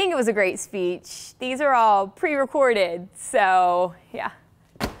 I think it was a great speech. These are all pre-recorded, so yeah.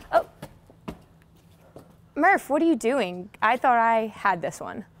 Oh, Murph, what are you doing? I thought I had this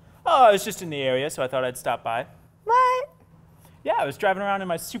one. Oh, I was just in the area, so I thought I'd stop by. What? Yeah, I was driving around in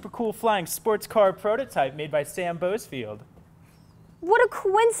my super cool flying sports car prototype made by Sam Bousfield. What a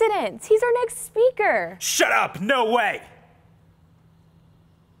coincidence. He's our next speaker. Shut up! No way!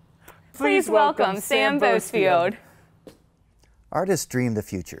 Please welcome Sam Bousfield. Artists dream the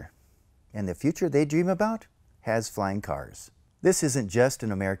future, and the future they dream about has flying cars. This isn't just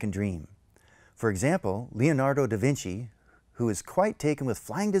an American dream. For example, Leonardo da Vinci, who is quite taken with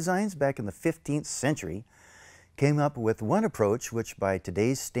flying designs back in the 15th century, came up with one approach which by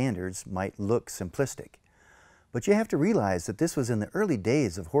today's standards might look simplistic. But you have to realize that this was in the early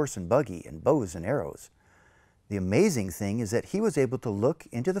days of horse and buggy and bows and arrows. The amazing thing is that he was able to look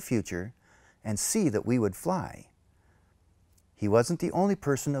into the future and see that we would fly. He wasn't the only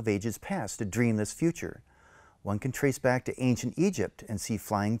person of ages past to dream this future. One can trace back to ancient Egypt and see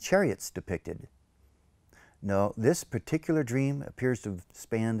flying chariots depicted. No, this particular dream appears to have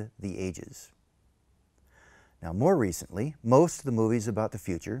spanned the ages. Now, more recently, most of the movies about the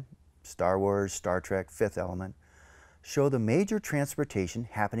future, Star Wars, Star Trek, Fifth Element, show the major transportation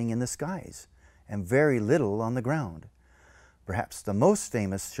happening in the skies and very little on the ground. Perhaps the most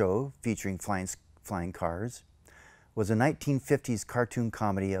famous show featuring flying cars was a 1950s cartoon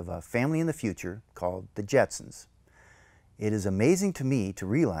comedy of a family in the future called The Jetsons. It is amazing to me to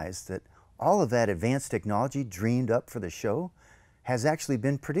realize that all of that advanced technology dreamed up for the show has actually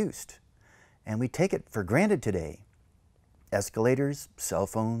been produced, and we take it for granted today. Escalators, cell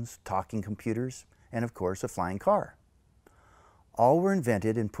phones, talking computers, and of course a flying car. All were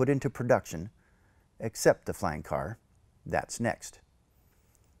invented and put into production, except the flying car. That's next.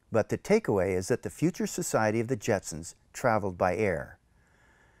 But the takeaway is that the future society of the Jetsons traveled by air.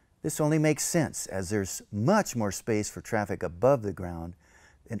 This only makes sense as there's much more space for traffic above the ground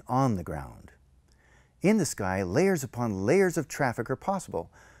than on the ground. In the sky, layers upon layers of traffic are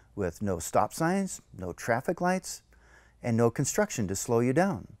possible, with no stop signs, no traffic lights, and no construction to slow you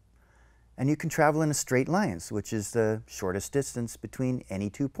down. And you can travel in straight lines, which is the shortest distance between any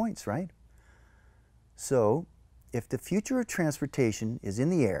 2 points, right? So, if the future of transportation is in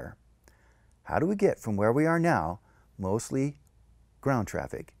the air, how do we get from where we are now, mostly ground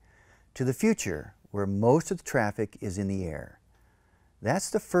traffic, to the future where most of the traffic is in the air? That's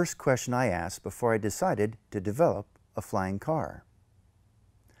the first question I asked before I decided to develop a flying car.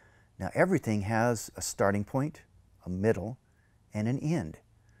 Now, everything has a starting point, a middle, and an end.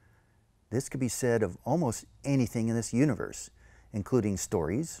 This could be said of almost anything in this universe, including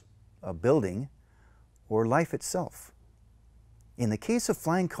stories, a building, or life itself. In the case of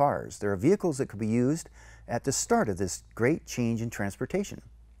flying cars, there are vehicles that could be used at the start of this great change in transportation.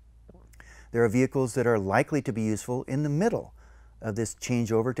 There are vehicles that are likely to be useful in the middle of this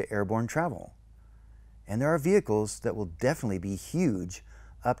changeover to airborne travel. And there are vehicles that will definitely be huge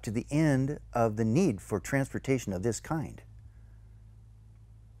up to the end of the need for transportation of this kind.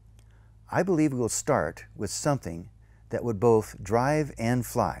 I believe we will start with something that would both drive and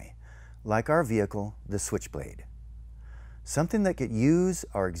fly, like our vehicle, the Switchblade. Something that could use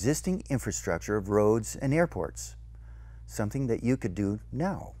our existing infrastructure of roads and airports. Something that you could do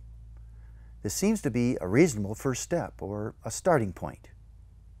now. This seems to be a reasonable first step or a starting point.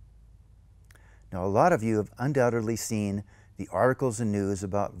 Now, a lot of you have undoubtedly seen the articles and news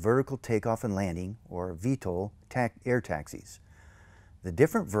about vertical takeoff and landing, or VTOL, air taxis. The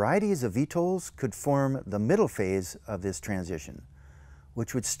different varieties of VTOLs could form the middle phase of this transition,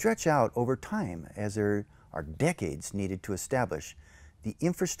 which would stretch out over time as there are decades needed to establish the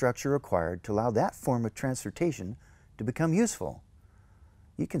infrastructure required to allow that form of transportation to become useful.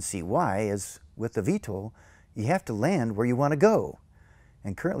 You can see why, as with the VTOL, you have to land where you want to go.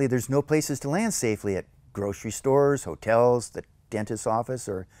 And currently there's no places to land safely at grocery stores, hotels, the dentist's office,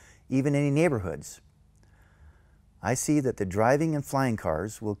 or even any neighborhoods. I see that the driving and flying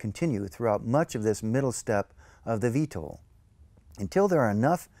cars will continue throughout much of this middle step of the VTOL until there are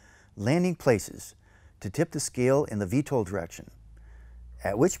enough landing places to tip the scale in the VTOL direction,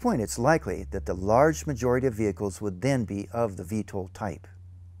 at which point it's likely that the large majority of vehicles would then be of the VTOL type.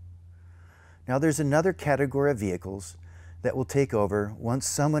 Now, there's another category of vehicles that will take over once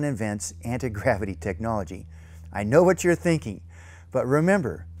someone invents anti-gravity technology. I know what you're thinking, but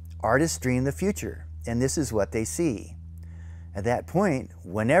remember, artists dream the future, and this is what they see. At that point,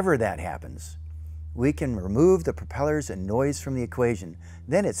 whenever that happens, we can remove the propellers and noise from the equation.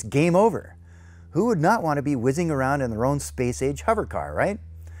 Then it's game over. Who would not want to be whizzing around in their own space-age hover car, right?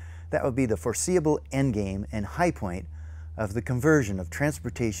 That would be the foreseeable endgame and high point of the conversion of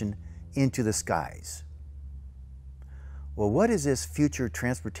transportation into the skies. Well, what is this future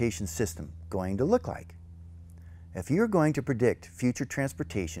transportation system going to look like? If you're going to predict future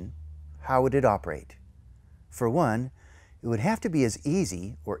transportation, how would it operate? For one, it would have to be as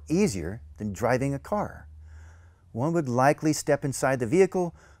easy or easier than driving a car. One would likely step inside the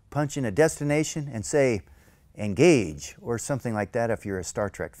vehicle, punch in a destination, and say, "Engage," or something like that if you're a Star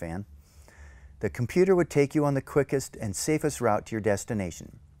Trek fan. The computer would take you on the quickest and safest route to your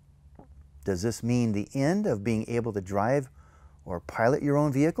destination. Does this mean the end of being able to drive or pilot your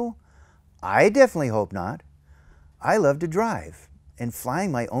own vehicle? I definitely hope not. I love to drive, and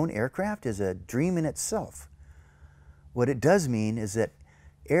flying my own aircraft is a dream in itself. What it does mean is that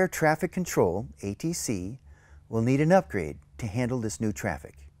air traffic control, ATC, will need an upgrade to handle this new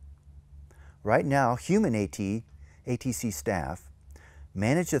traffic. Right now, human ATC staff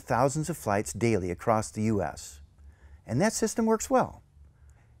manage the thousands of flights daily across the U.S., and that system works well.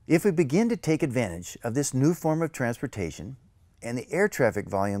 If we begin to take advantage of this new form of transportation and the air traffic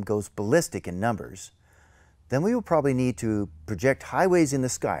volume goes ballistic in numbers, then we will probably need to project highways in the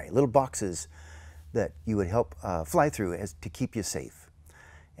sky, little boxes that you would help fly through to keep you safe,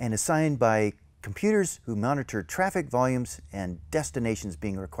 and assigned by computers who monitor traffic volumes and destinations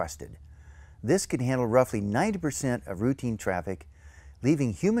being requested. This can handle roughly 90% of routine traffic,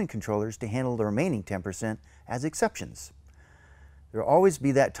 leaving human controllers to handle the remaining 10% as exceptions. There will always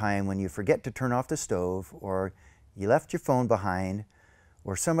be that time when you forget to turn off the stove, or you left your phone behind,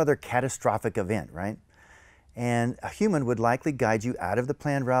 or some other catastrophic event, right? And a human would likely guide you out of the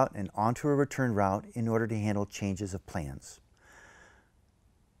planned route and onto a return route in order to handle changes of plans.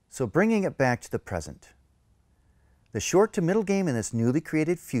 So bringing it back to the present, the short to middle game in this newly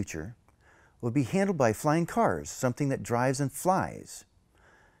created future will be handled by flying cars, something that drives and flies.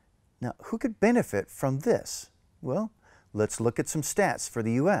 Now, who could benefit from this? Well, let's look at some stats for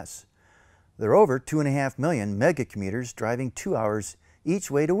the US. There are over 2.5 million mega commuters driving 2 hours each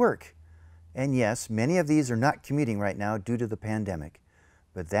way to work. And yes, many of these are not commuting right now due to the pandemic,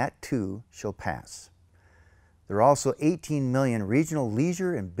 but that too shall pass. There are also 18 million regional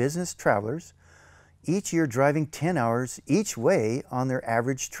leisure and business travelers, each year driving 10 hours each way on their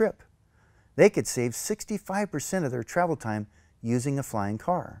average trip. They could save 65% of their travel time using a flying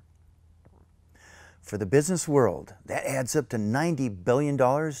car. For the business world, that adds up to $90 billion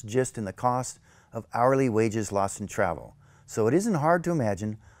just in the cost of hourly wages lost in travel. So it isn't hard to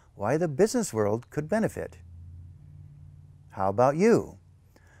imagine why the business world could benefit. How about you?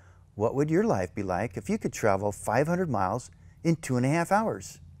 What would your life be like if you could travel 500 miles in 2.5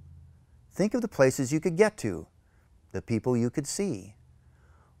 hours? Think of the places you could get to, the people you could see.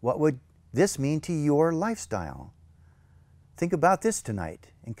 What would this mean to your lifestyle? Think about this tonight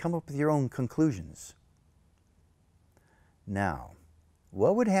and come up with your own conclusions. Now,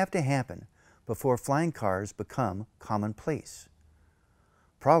 what would have to happen before flying cars become commonplace?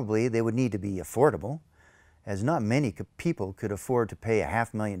 Probably they would need to be affordable, as not many people could afford to pay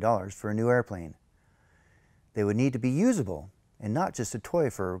 $500,000 for a new airplane. They would need to be usable and not just a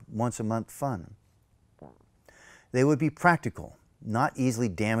toy for once-a-month fun. They would be practical, not easily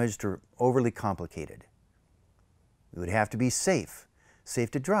damaged or overly complicated. It would have to be safe,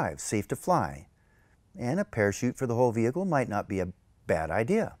 safe to drive, safe to fly, and a parachute for the whole vehicle might not be a bad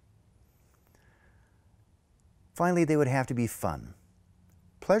idea. Finally, they would have to be fun.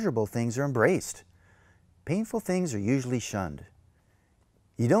 Pleasurable things are embraced. Painful things are usually shunned.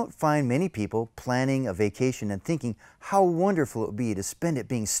 You don't find many people planning a vacation and thinking how wonderful it would be to spend it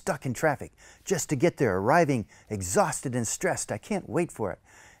being stuck in traffic just to get there, arriving exhausted and stressed. I can't wait for it.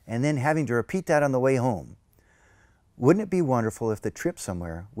 And then having to repeat that on the way home. Wouldn't it be wonderful if the trip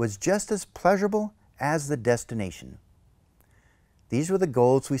somewhere was just as pleasurable as the destination? These were the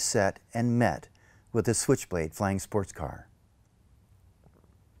goals we set and met with the Switchblade flying sports car.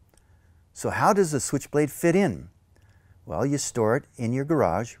 So how does the Switchblade fit in? Well, you store it in your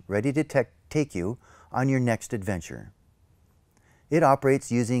garage, ready to take you on your next adventure. It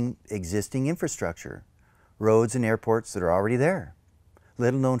operates using existing infrastructure, roads and airports that are already there.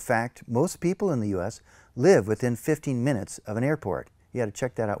 Little known fact, most people in the US live within 15 minutes of an airport. You got to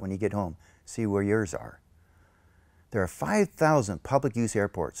check that out when you get home, see where yours are. There are 5,000 public use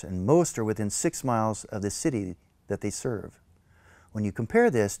airports, and most are within 6 miles of the city that they serve. When you compare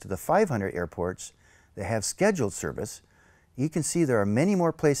this to the 500 airports that have scheduled service, you can see there are many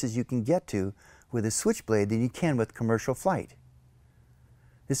more places you can get to with a Switchblade than you can with commercial flight.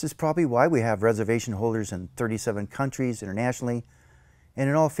 This is probably why we have reservation holders in 37 countries internationally and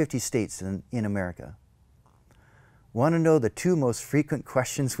in all 50 states in America. Want to know the 2 most frequent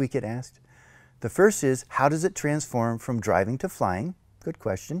questions we get asked? The first is, how does it transform from driving to flying? Good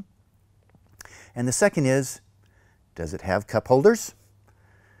question. And the second is, does it have cup holders?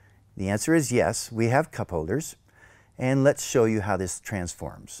 The answer is yes, we have cup holders, and let's show you how this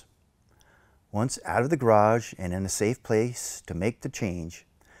transforms. Once out of the garage and in a safe place to make the change,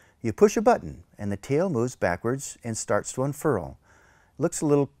 you push a button and the tail moves backwards and starts to unfurl. It looks a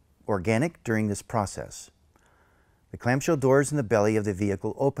little organic during this process. The clamshell doors in the belly of the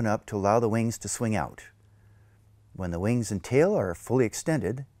vehicle open up to allow the wings to swing out. When the wings and tail are fully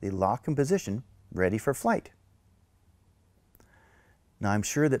extended, they lock in position, ready for flight. Now, I'm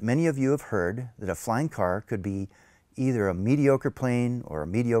sure that many of you have heard that a flying car could be either a mediocre plane or a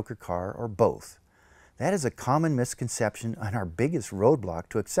mediocre car or both. That is a common misconception and our biggest roadblock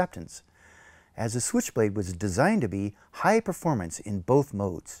to acceptance, as the Switchblade was designed to be high performance in both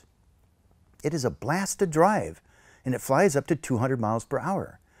modes. It is a blast to drive, and it flies up to 200 miles per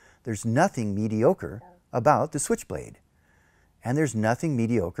hour. There's nothing mediocre about the Switchblade. And there's nothing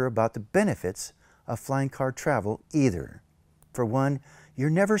mediocre about the benefits of flying car travel either. For one, you're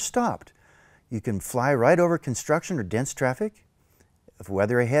never stopped. You can fly right over construction or dense traffic. If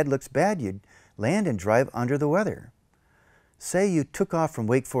weather ahead looks bad, you'd land and drive under the weather. Say you took off from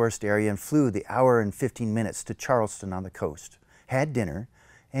Wake Forest area and flew the hour and 15 minutes to Charleston on the coast, had dinner,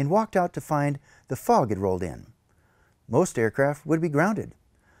 and walked out to find the fog had rolled in. Most aircraft would be grounded,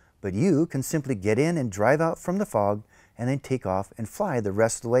 but you can simply get in and drive out from the fog and then take off and fly the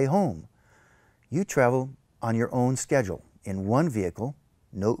rest of the way home. You travel on your own schedule in one vehicle,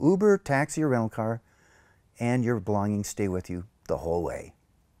 no Uber, taxi, or rental car, and your belongings stay with you the whole way.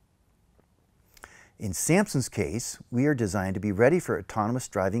 In Samson's case, we are designed to be ready for autonomous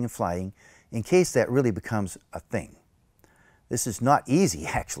driving and flying in case that really becomes a thing. This is not easy,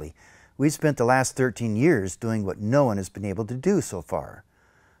 actually. We've spent the last 13 years doing what no one has been able to do so far.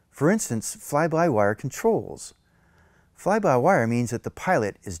 For instance, fly-by-wire controls. Fly-by-wire means that the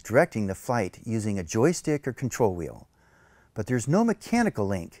pilot is directing the flight using a joystick or control wheel, but there's no mechanical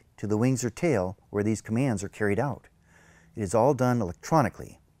link to the wings or tail where these commands are carried out. It is all done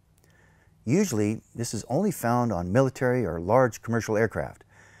electronically. Usually, this is only found on military or large commercial aircraft.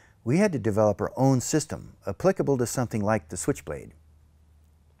 We had to develop our own system, applicable to something like the Switchblade.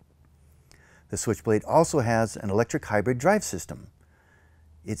 The Switchblade also has an electric hybrid drive system.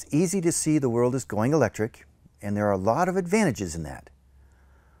 It's easy to see the world is going electric, and there are a lot of advantages in that.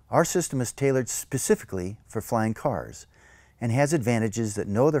 Our system is tailored specifically for flying cars and has advantages that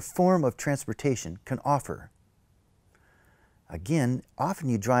no other form of transportation can offer. Again, often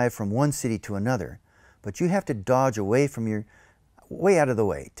you drive from one city to another, but you have to dodge away out of the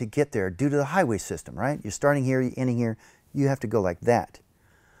way to get there due to the highway system, right? You're starting here, you're ending here, you have to go like that.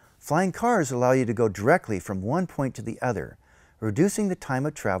 Flying cars allow you to go directly from one point to the other, reducing the time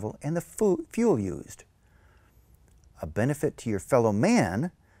of travel and the fuel used. A benefit to your fellow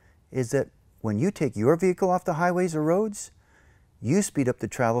man is that when you take your vehicle off the highways or roads, you speed up the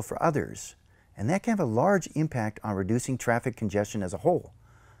travel for others, and that can have a large impact on reducing traffic congestion as a whole.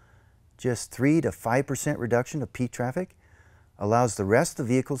 Just 3 to 5% reduction of peak traffic allows the rest of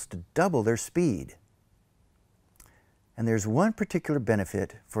the vehicles to double their speed. And there's one particular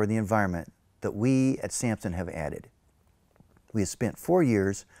benefit for the environment that we at Samson have added. We have spent 4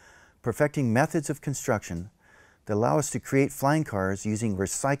 years perfecting methods of construction that allow us to create flying cars using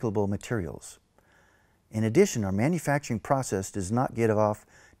recyclable materials. In addition, our manufacturing process does not give off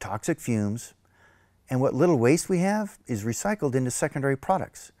toxic fumes, and what little waste we have is recycled into secondary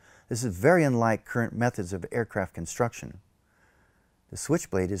products. This is very unlike current methods of aircraft construction. The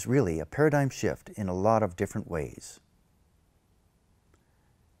Switchblade is really a paradigm shift in a lot of different ways.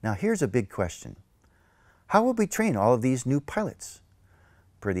 Now here's a big question. How will we train all of these new pilots?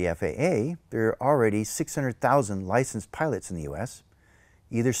 Per the FAA, there are already 600,000 licensed pilots in the U.S.,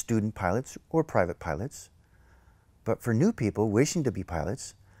 either student pilots or private pilots. But for new people wishing to be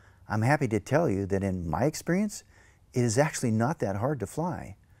pilots, I'm happy to tell you that in my experience, it is actually not that hard to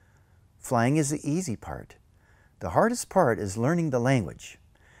fly. Flying is the easy part. The hardest part is learning the language.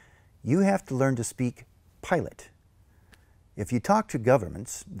 You have to learn to speak pilot. If you talk to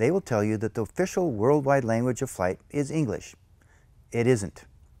governments, they will tell you that the official worldwide language of flight is English. It isn't.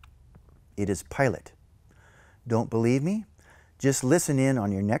 It is pilot. Don't believe me? Just listen in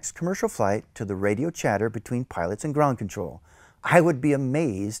on your next commercial flight to the radio chatter between pilots and ground control. I would be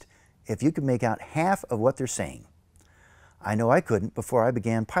amazed if you could make out half of what they're saying. I know I couldn't before I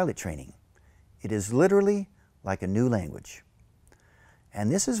began pilot training. It is literally like a new language.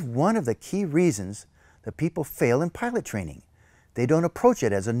 And this is one of the key reasons that people fail in pilot training. They don't approach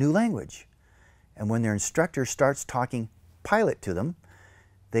it as a new language. And when their instructor starts talking pilot to them,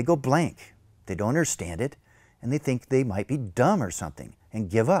 they go blank. They don't understand it, and they think they might be dumb or something and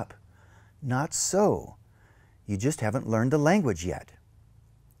give up. Not so. You just haven't learned the language yet.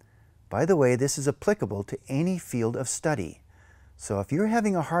 By the way, this is applicable to any field of study. So if you're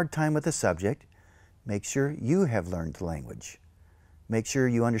having a hard time with a subject, make sure you have learned the language. Make sure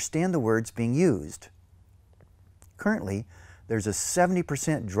you understand the words being used. Currently, there's a 70%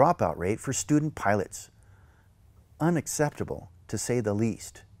 dropout rate for student pilots. Unacceptable, to say the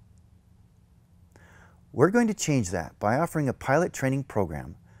least. We're going to change that by offering a pilot training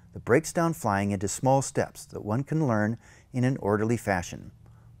program that breaks down flying into small steps that one can learn in an orderly fashion,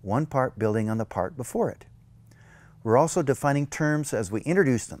 one part building on the part before it. We're also defining terms as we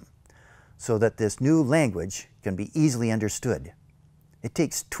introduce them so that this new language can be easily understood. It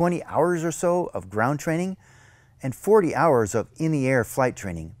takes 20 hours or so of ground training and 40 hours of in-the-air flight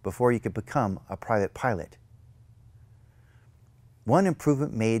training before you can become a private pilot. One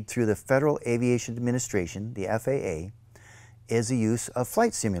improvement made through the Federal Aviation Administration, the FAA, is the use of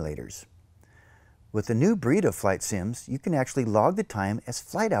flight simulators. With the new breed of flight sims, you can actually log the time as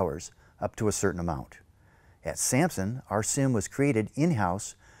flight hours up to a certain amount. At Samson, our sim was created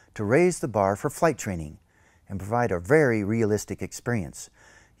in-house to raise the bar for flight training and provide a very realistic experience.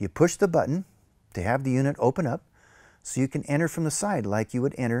 You push the button to have the unit open up so you can enter from the side like you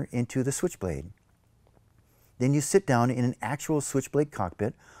would enter into the Switchblade. Then you sit down in an actual Switchblade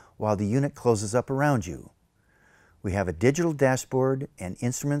cockpit while the unit closes up around you. We have a digital dashboard and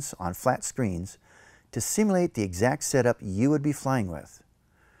instruments on flat screens to simulate the exact setup you would be flying with.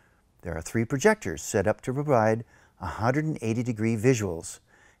 There are 3 projectors set up to provide 180-degree visuals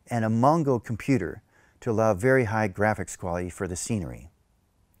and a Mongo computer to allow very high graphics quality for the scenery.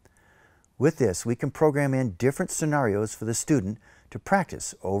 With this, we can program in different scenarios for the student to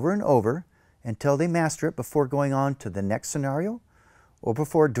practice over and over until they master it before going on to the next scenario or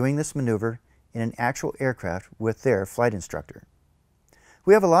before doing this maneuver in an actual aircraft with their flight instructor.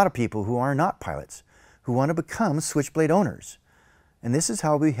 We have a lot of people who are not pilots who want to become Switchblade owners, and this is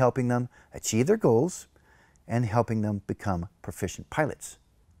how we'll be helping them achieve their goals and helping them become proficient pilots.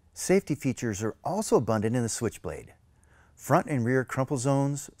 Safety features are also abundant in the Switchblade. Front and rear crumple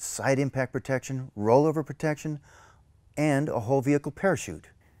zones, side impact protection, rollover protection, and a whole vehicle parachute.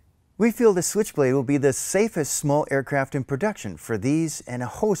 We feel the Switchblade will be the safest small aircraft in production for these and a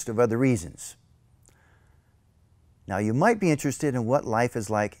host of other reasons. Now you might be interested in what life is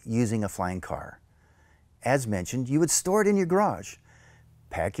like using a flying car. As mentioned, you would store it in your garage,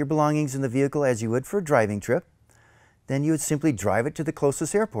 pack your belongings in the vehicle as you would for a driving trip, then you would simply drive it to the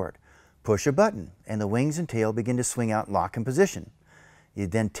closest airport, push a button, and the wings and tail begin to swing out and lock in position.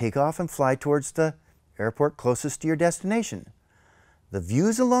 You'd then take off and fly towards the airport closest to your destination. The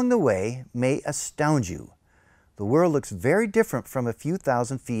views along the way may astound you. The world looks very different from a few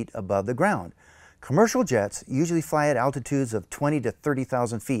thousand feet above the ground. Commercial jets usually fly at altitudes of 20 to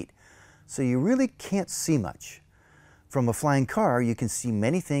 30,000 feet, so you really can't see much. From a flying car, you can see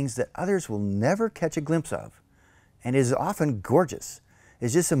many things that others will never catch a glimpse of, and it is often gorgeous.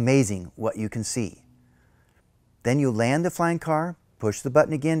 It's just amazing what you can see. Then you land the flying car, push the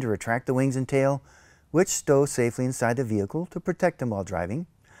button again to retract the wings and tail, which stow safely inside the vehicle to protect them while driving,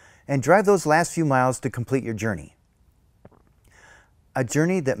 and drive those last few miles to complete your journey. A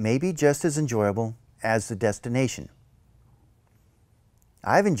journey that may be just as enjoyable as the destination.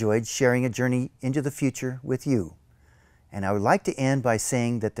 I've enjoyed sharing a journey into the future with you, and I would like to end by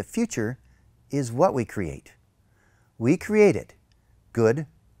saying that the future is what we create. We create it, good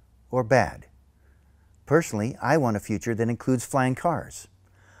or bad. Personally, I want a future that includes flying cars.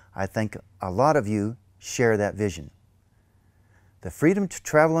 I think a lot of you share that vision. The freedom to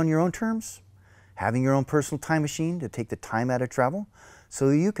travel on your own terms, having your own personal time machine to take the time out of travel so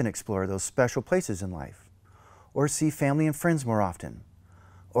you can explore those special places in life, or see family and friends more often,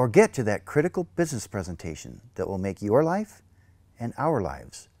 or get to that critical business presentation that will make your life and our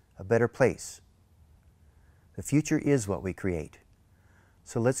lives a better place. The future is what we create.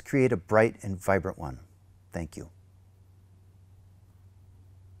 So let's create a bright and vibrant one. Thank you.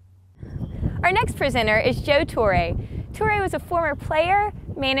 Our next presenter is Joe Torre. Torre was a former player,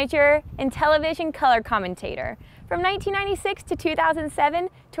 manager, and television color commentator. From 1996 to 2007,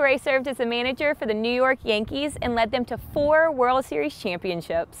 Torre served as a manager for the New York Yankees and led them to 4 World Series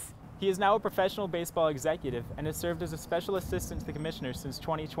championships. He is now a professional baseball executive and has served as a special assistant to the commissioner since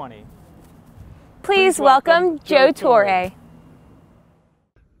 2020. Please welcome Joe Torre.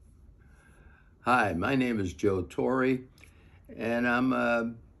 Hi, my name is Joe Torre, and I'm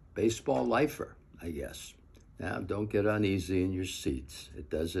a baseball lifer, I guess. Now, don't get uneasy in your seats. It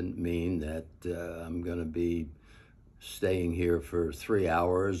doesn't mean that I'm going to be staying here for 3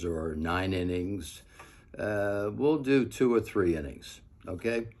 hours or 9 innings. We'll do 2 or 3 innings,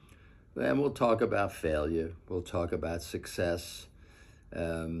 okay? Then we'll talk about failure. We'll talk about success.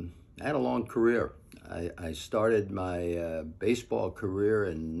 I had a long career. I started my baseball career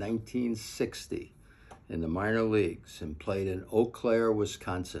in 1960 in the minor leagues and played in Eau Claire,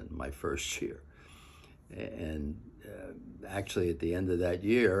 Wisconsin, my first year. And actually, at the end of that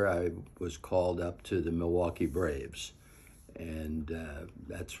year, I was called up to the Milwaukee Braves. And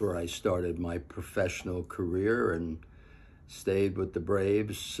that's where I started my professional career and stayed with the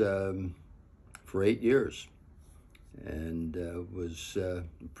Braves for 8 years. And was a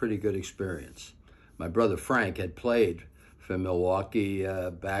pretty good experience. My brother Frank had played for Milwaukee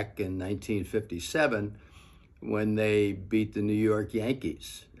back in 1957 when they beat the New York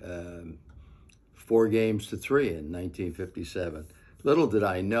Yankees 4-3 in 1957. Little did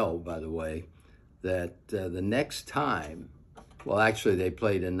I know, by the way, that the next time, well, actually they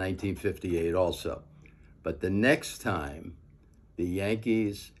played in 1958 also, but the next time the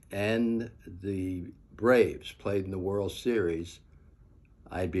Yankees and the Braves played in the World Series,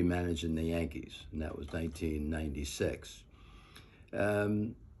 I'd be managing the Yankees, and that was 1996.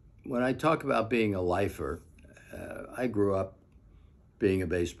 when I talk about being a lifer, I grew up being a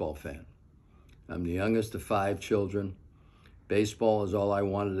baseball fan. I'm the youngest of 5 children. Baseball is all I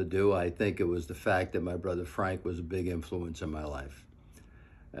wanted to do. I think it was the fact that my brother Frank was a big influence in my life.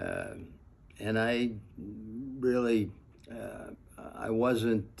 And I really, I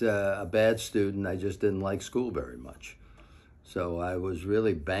wasn't a bad student. I just didn't like school very much. So I was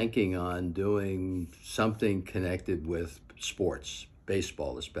really banking on doing something connected with sports,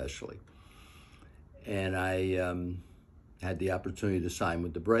 baseball especially. And I had the opportunity to sign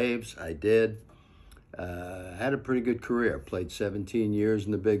with the Braves. I did. Had a pretty good career. Played 17 years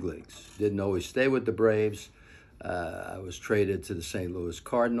in the big leagues. Didn't always stay with the Braves. I was traded to the St. Louis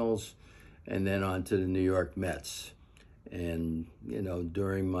Cardinals and then on to the New York Mets. And, you know,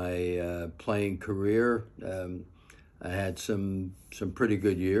 during my playing career, I had some pretty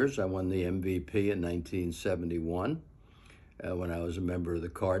good years. I won the MVP in 1971 when I was a member of the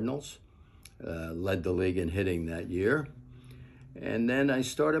Cardinals. Led the league in hitting that year. And then I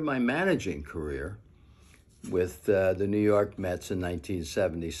started my managing career with the New York Mets in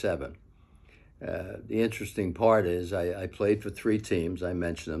 1977. The interesting part is I played for 3 teams. I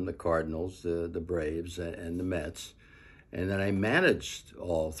mentioned them, the Cardinals, the Braves, and the Mets. And then I managed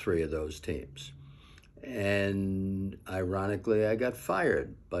all 3 of those teams. And ironically, I got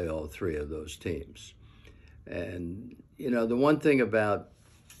fired by all 3 of those teams. And, you know, the one thing about,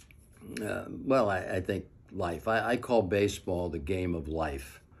 I think life, I call baseball the game of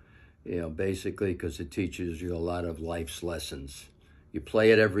life, you know, basically because it teaches you a lot of life's lessons. You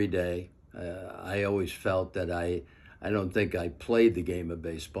play it every day. I always felt that I don't think I played the game of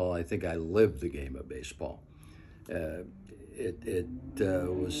baseball. I think I lived the game of baseball. It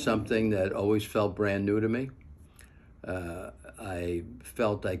was something that always felt brand new to me. I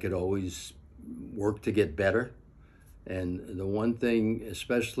felt I could always work to get better. And the one thing,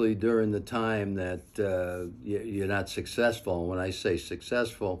 especially during the time that you're not successful, and when I say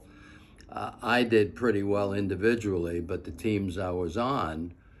successful, I did pretty well individually, but the teams I was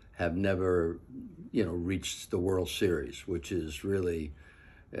on have never, you know, reached the World Series, which is really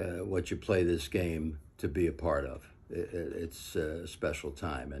what you play this game to be a part of. It's a special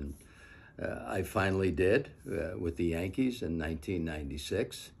time. And I finally did with the Yankees in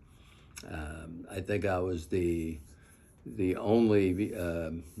 1996. I think I was the only,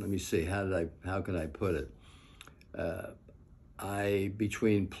 let me see, how can I put it?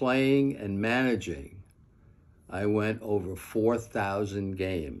 Between playing and managing, I went over 4,000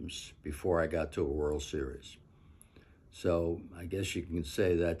 games before I got to a World Series. So I guess you can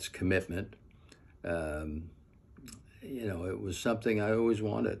say that's commitment. You know, it was something I always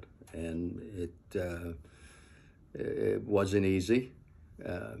wanted, and it wasn't easy.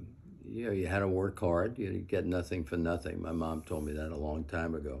 You know, you had to work hard. You get nothing for nothing. My mom told me that a long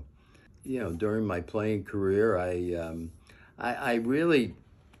time ago. You know, during my playing career, I really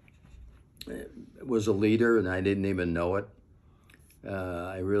was a leader, and I didn't even know it.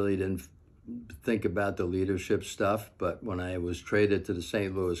 I really didn't think about the leadership stuff, but when I was traded to the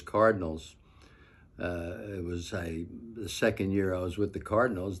St. Louis Cardinals, it was the second year I was with the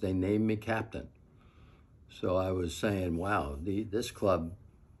Cardinals, they named me captain. So I was saying, wow, this club,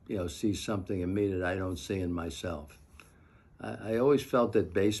 you know, sees something in me that I don't see in myself. I always felt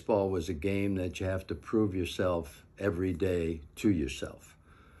that baseball was a game that you have to prove yourself every day to yourself.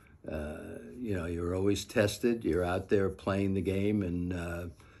 You know, you're always tested. You're out there playing the game,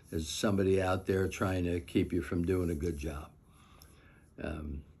 and there's somebody out there trying to keep you from doing a good job.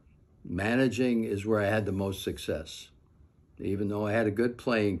 Managing is where I had the most success. Even though I had a good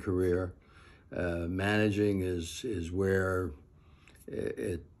playing career, managing is where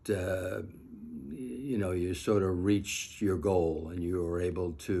you know, you sort of reached your goal and you were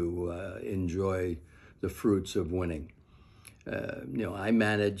able to enjoy the fruits of winning. You know, I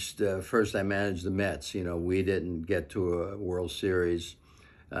managed, first I managed the Mets. You know, we didn't get to a World Series.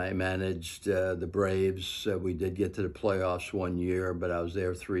 I managed the Braves. We did get to the playoffs one year, but I was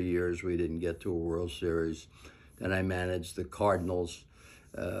there 3 years. We didn't get to a World Series. Then I managed the Cardinals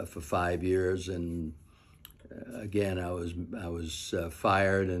for 5 years, and again, I was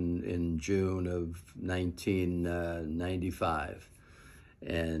fired in June of 1995.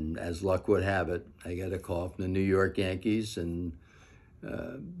 And as luck would have it, I got a call from the New York Yankees, and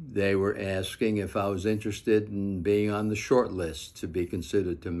they were asking if I was interested in being on the short list to be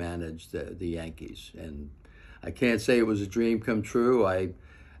considered to manage the Yankees. And I can't say it was a dream come true. I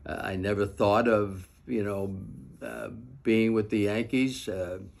never thought of, you know, being with the Yankees.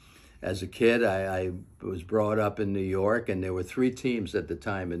 As a kid, I was brought up in New York, and there were 3 teams at the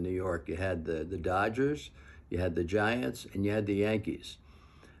time in New York. You had the Dodgers, you had the Giants, and you had the Yankees.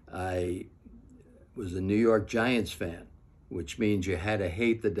 I was a New York Giants fan, which means you had to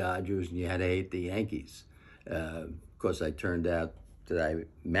hate the Dodgers and you had to hate the Yankees. Of course, I turned out that I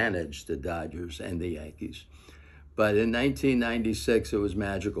managed the Dodgers and the Yankees. But in 1996, it was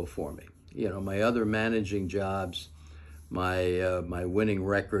magical for me. You know, my other managing jobs, my winning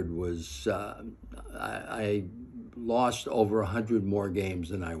record was, I lost over 100 more games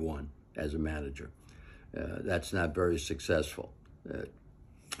than I won as a manager. That's not very successful.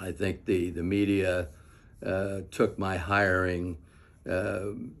 I think the media took my hiring,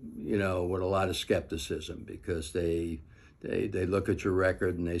 you know, with a lot of skepticism, because they look at your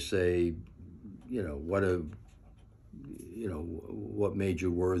record and they say, you know, what made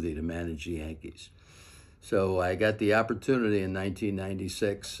you worthy to manage the Yankees. So I got the opportunity in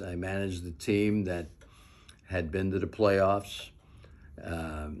 1996. I managed the team that had been to the playoffs,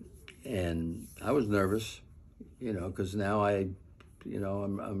 and I was nervous, you know, because now I'm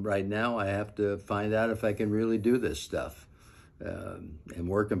right now I have to find out if I can really do this stuff. And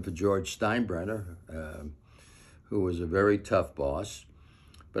working for George Steinbrenner, who was a very tough boss,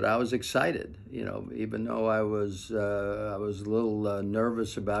 but I was excited, you know, even though I was a little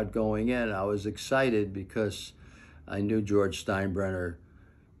nervous about going in. I was excited because I knew George Steinbrenner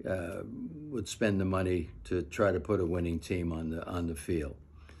would spend the money to try to put a winning team on the field.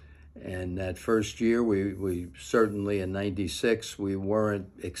 And that first year, we certainly in '96 we weren't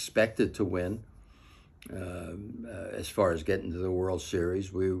expected to win. As far as getting to the World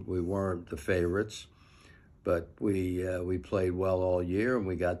Series, we weren't the favorites. But we played well all year, and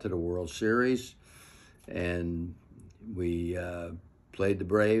we got to the World Series, and we played the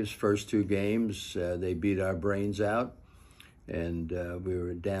Braves first 2 games. They beat our brains out, and we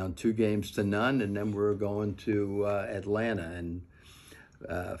were down 2-0, and then we were going to Atlanta. And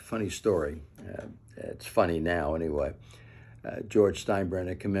funny story, it's funny now anyway. George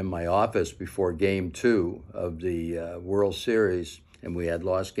Steinbrenner came in my office before Game 2 of the World Series, and we had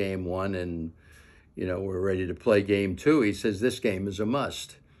lost Game 1, and you know, we're ready to play Game 2. He says, this game is a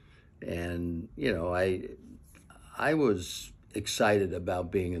must. And, you know, I was excited about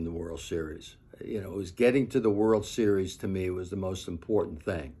being in the World Series. You know, it was getting to the World Series to me was the most important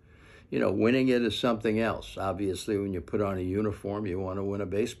thing. You know, winning it is something else. Obviously, when you put on a uniform, you want to win a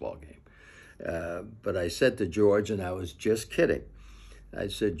baseball game. But I said to George, and I was just kidding, I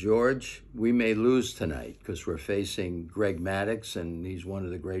said, George, we may lose tonight because we're facing Greg Maddux, and he's one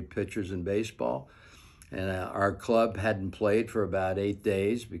of the great pitchers in baseball. And our club hadn't played for about 8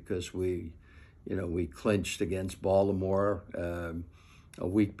 days because we clinched against Baltimore a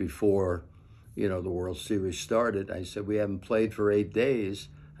week before, you know, the World Series started. I said, we haven't played for 8 days.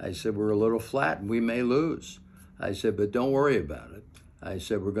 I said, we're a little flat and we may lose. I said, but don't worry about it. I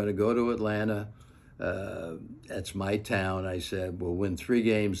said, we're going to go to Atlanta. That's my town. I said, we'll win 3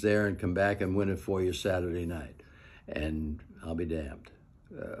 games there and come back and win it for you Saturday night. And I'll be damned.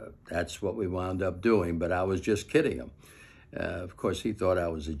 That's what we wound up doing, but I was just kidding him. Of course, he thought I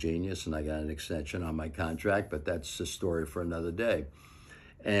was a genius, and I got an extension on my contract, but that's a story for another day.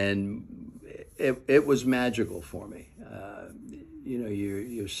 And it was magical for me. You know,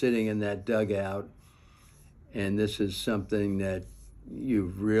 you're sitting in that dugout, and this is something that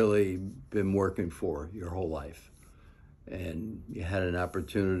you've really been working for your whole life. And you had an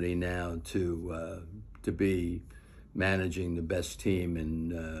opportunity now to be managing the best team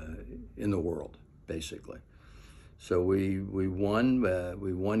in the world, basically. So we won.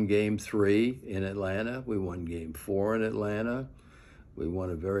 We won Game 3 in Atlanta. We won Game 4 in Atlanta. We won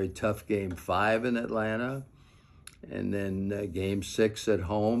a very tough Game 5 in Atlanta, and then Game 6 at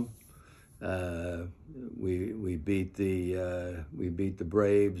home. We beat the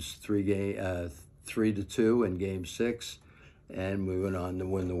Braves 3-2 in Game 6, and we went on to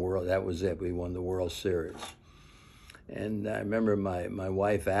win the World. That was it. We won the World Series. And I remember my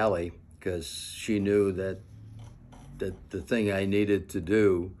wife, Allie, because she knew that the thing I needed to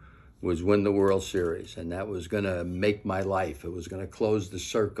do was win the World Series, and that was going to make my life. It was going to close the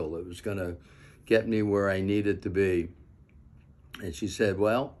circle. It was going to get me where I needed to be. And she said,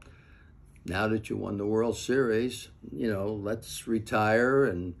 well, now that you won the World Series, you know, let's retire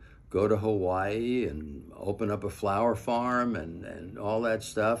and go to Hawaii and open up a flower farm and all that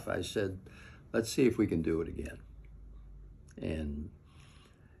stuff. I said, let's see if we can do it again. And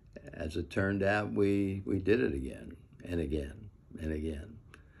as it turned out, we did it again and again and again.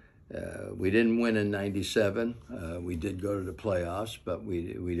 We didn't win in '97. We did go to the playoffs, but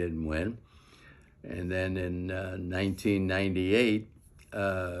we didn't win. And then in 1998,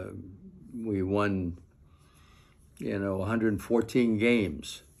 we won, 114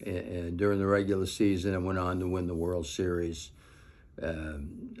 games during the regular season and went on to win the World Series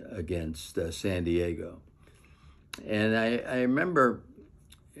against San Diego. And I remember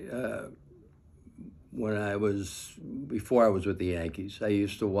before I was with the Yankees, I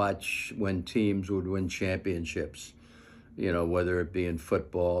used to watch when teams would win championships, whether it be in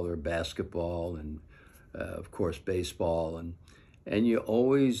football or basketball and, of course, baseball. And you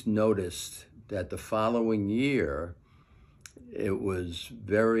always noticed that the following year, it was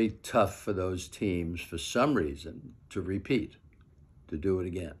very tough for those teams, for some reason, to repeat, to do it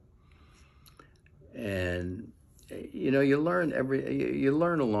again. And you learn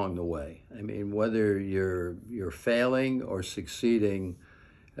along the way. I mean, whether you're failing or succeeding,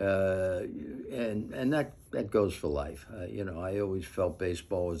 and that goes for life. I always felt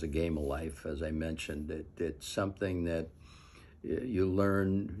baseball was a game of life. As I mentioned, it's something that you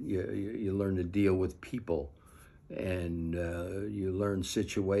learn. You learn to deal with people, and you learn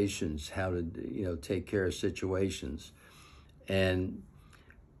situations, how to take care of situations, and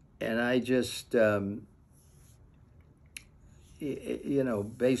I just.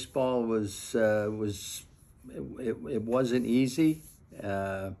 Baseball it wasn't easy.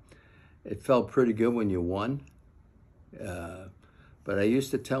 It felt pretty good when you won. But I used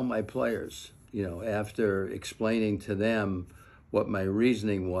to tell my players, after explaining to them what my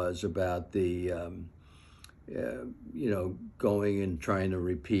reasoning was about the, going and trying to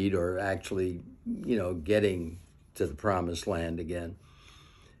repeat or actually, getting to the promised land again.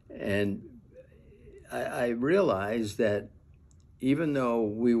 And I realized that even though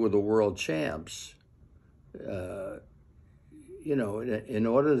we were the world champs, in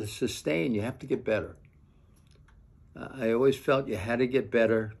order to sustain, you have to get better. I always felt you had to get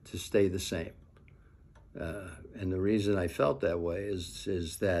better to stay the same. And the reason I felt that way is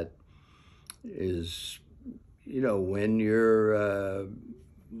when you're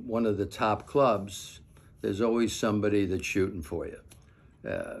one of the top clubs, there's always somebody that's shooting for you.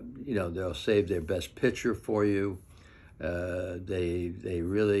 They'll save their best pitcher for you. They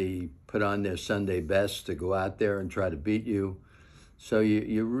really put on their Sunday best to go out there and try to beat you. So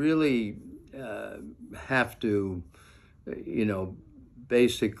you really have to,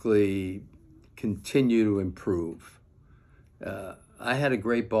 basically continue to improve. I had a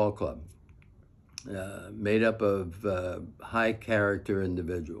great ball club made up of high character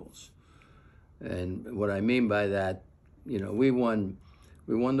individuals. And what I mean by that, we won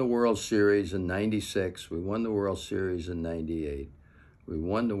the World Series in '96. We won the World Series in '98. We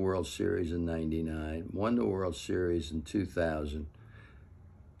won the World Series in '99. Won the World Series in 2000.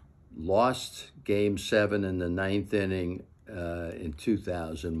 Lost Game 7 in the ninth inning in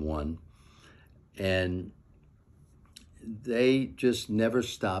 2001. And they just never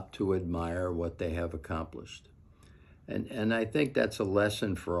stop to admire what they have accomplished. And I think that's a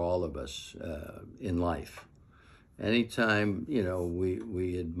lesson for all of us in life. Anytime,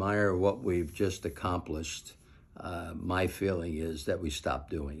 we admire what we've just accomplished, my feeling is that we stop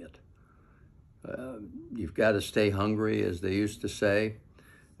doing it. You've got to stay hungry, as they used to say,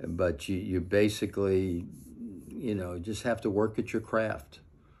 but you basically, just have to work at your craft.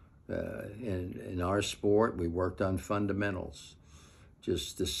 In our sport, we worked on fundamentals,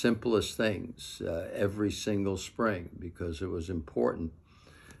 just the simplest things every single spring, because it was important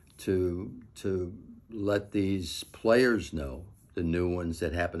to let these players know, the new ones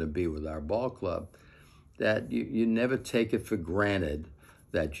that happen to be with our ball club, that you never take it for granted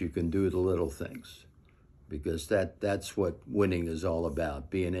that you can do the little things, because that's what winning is all about,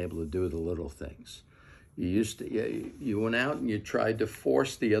 being able to do the little things. You went out and you tried to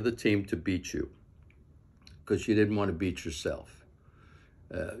force the other team to beat you because you didn't want to beat yourself.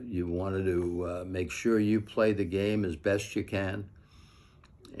 You wanted to make sure you play the game as best you can.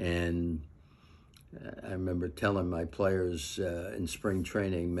 And I remember telling my players in spring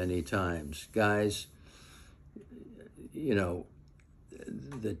training many times, guys, the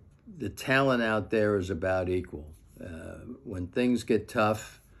talent out there is about equal. When things get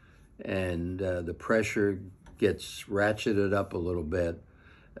tough and the pressure gets ratcheted up a little bit,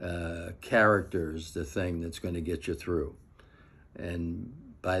 character is the thing that's going to get you through. And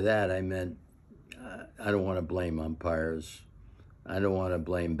by that, I meant I don't want to blame umpires. I don't want to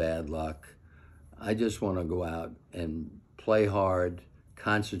blame bad luck. I just want to go out and play hard,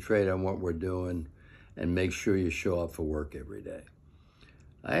 concentrate on what we're doing, and make sure you show up for work every day.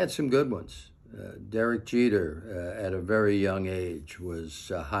 I had some good ones. Derek Jeter, at a very young age,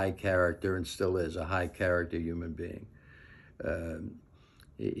 was a high character and still is a high character human being.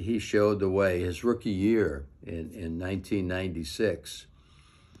 He showed the way. His rookie year in 1996,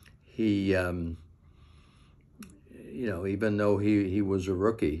 he, even though he was a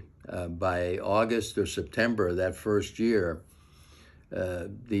rookie, by August or September of that first year,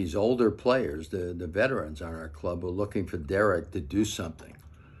 these older players, the veterans on our club, were looking for Derek to do something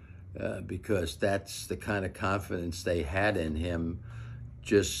because that's the kind of confidence they had in him,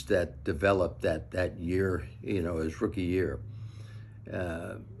 just that developed that year, his rookie year.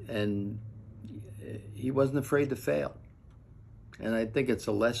 And he wasn't afraid to fail. And I think it's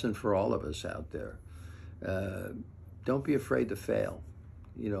a lesson for all of us out there. Don't be afraid to fail.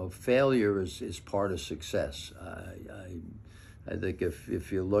 Failure is part of success. I think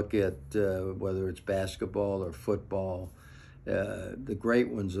if you look at whether it's basketball or football, the great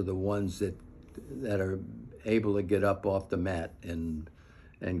ones are the ones that are able to get up off the mat and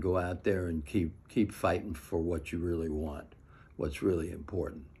go out there and keep fighting for what you really want, what's really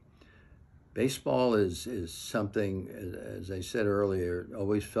important. Baseball is something, as I said earlier,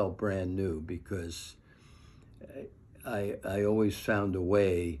 always felt brand new because I always found a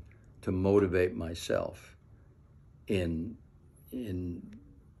way to motivate myself in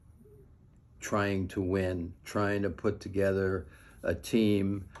trying to win, trying to put together a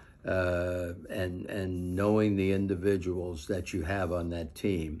team, and knowing the individuals that you have on that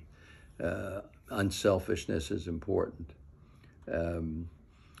team. Unselfishness is important.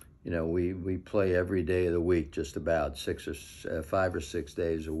 We play every day of the week, just about 5 or 6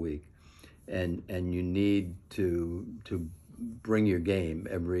 days a week, and you need to bring your game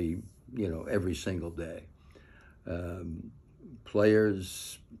every single day.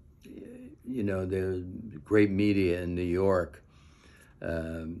 Players, there's great media in New York,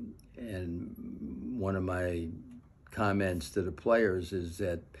 and one of my comments to the players is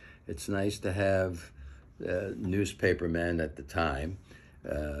that it's nice to have newspapermen at the time,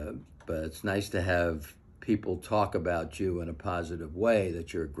 but it's nice to have people talk about you in a positive way,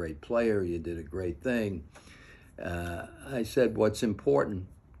 that you're a great player, you did a great thing. I said, what's important,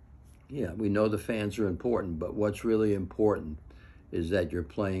 we know the fans are important, but what's really important is that you're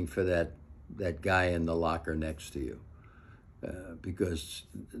playing for that guy in the locker next to you. Because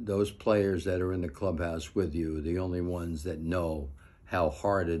those players that are in the clubhouse with you are the only ones that know how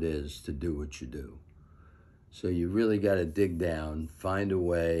hard it is to do what you do. So you really got to dig down, find a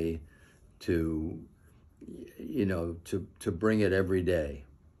way to bring it every day.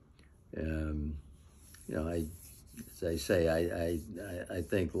 As I say, I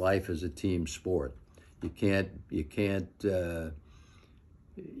think life is a team sport. You can't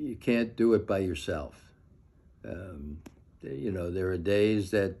do it by yourself. There are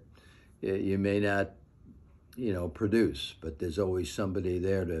days that you may not, produce, but there's always somebody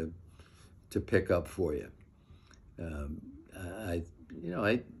there to pick up for you.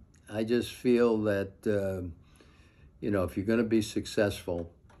 I just feel that, if you're going to be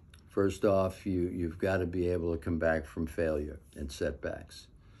successful, first off, you've got to be able to come back from failure and setbacks.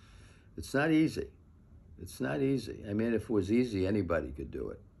 It's not easy. It's not easy. I mean, if it was easy, anybody could do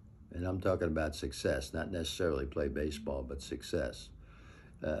it. And I'm talking about success, not necessarily play baseball, but success.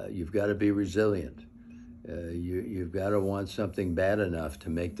 You've got to be resilient. You've got to want something bad enough to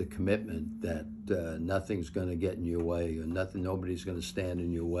make the commitment that nothing's going to get in your way, or nobody's going to stand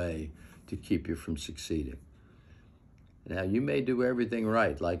in your way to keep you from succeeding. Now, you may do everything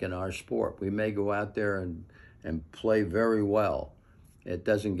right, like in our sport. We may go out there and play very well. It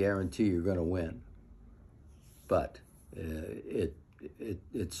doesn't guarantee you're going to win, but it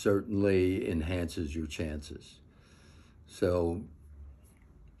certainly enhances your chances. So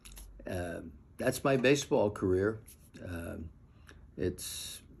that's my baseball career.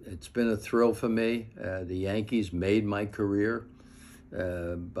 It's been a thrill for me. The Yankees made my career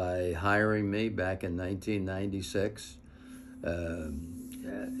by hiring me back in 1996.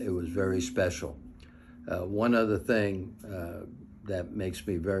 It was very special. One other thing that makes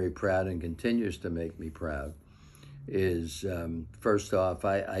me very proud and continues to make me proud is, first off,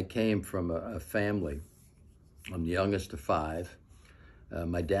 I came from a family. I'm the youngest of 5.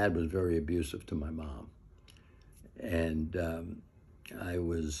 My dad was very abusive to my mom. And I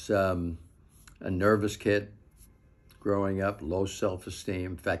was a nervous kid growing up, low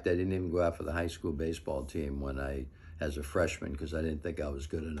self-esteem. In fact, I didn't even go out for the high school baseball team as a freshman, because I didn't think I was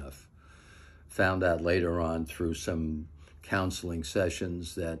good enough. Found out later on through some counseling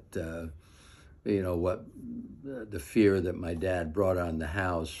sessions that, the fear that my dad brought on the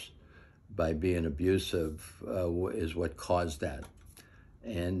house by being abusive is what caused that.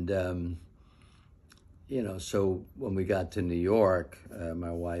 And, so when we got to New York,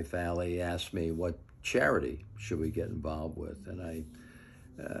 my wife, Allie, asked me, what charity should we get involved with? And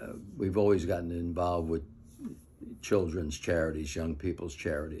we've always gotten involved with children's charities, young people's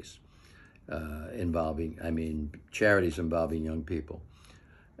charities, charities involving young people.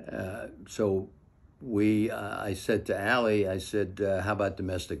 So I said to Allie, I said, how about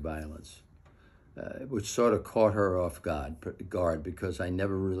domestic violence? Which sort of caught her off guard because I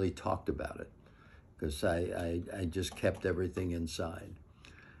never really talked about it, because I just kept everything inside.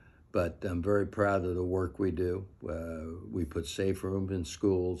 But I'm very proud of the work we do. We put safe rooms in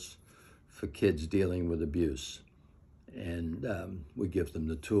schools for kids dealing with abuse. And we give them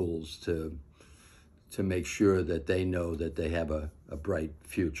the tools to make sure that they know that they have a bright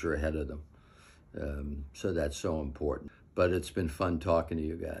future ahead of them. So that's so important. But it's been fun talking to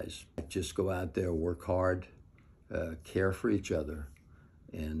you guys. Just go out there, work hard, care for each other,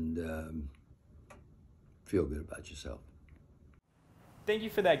 and feel good about yourself. Thank you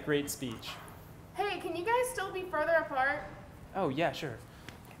for that great speech. Hey, can you guys still be further apart? Oh, yeah, sure.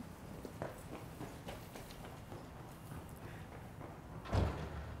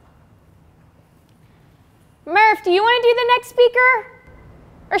 Murph, do you want to do the next speaker?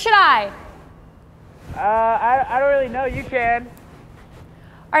 Or should I? I don't really know. You can.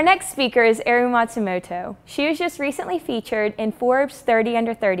 Our next speaker is Eru Matsumoto. She was just recently featured in Forbes 30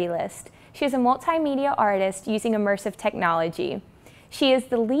 Under 30 list. She is a multimedia artist using immersive technology. She is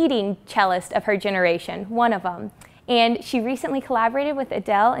the leading cellist of her generation, one of them. And she recently collaborated with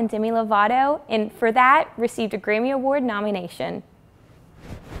Adele and Demi Lovato, and for that, received a Grammy Award nomination.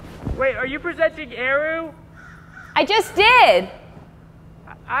 Wait, are you presenting Eru? I just did!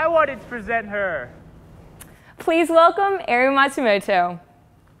 I wanted to present her. Please welcome Eru Matsumoto.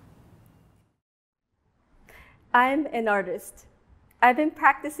 I'm an artist. I've been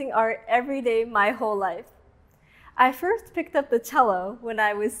practicing art every day my whole life. I first picked up the cello when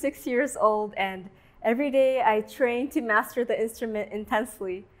I was 6 years old, and every day I trained to master the instrument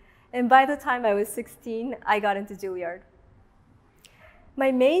intensely. And by the time I was 16, I got into Juilliard.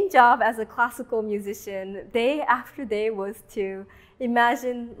 My main job as a classical musician, day after day, was to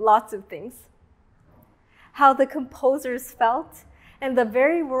imagine lots of things. How the composers felt, and the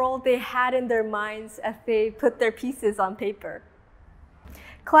very world they had in their minds as they put their pieces on paper.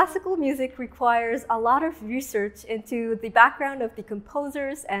 Classical music requires a lot of research into the background of the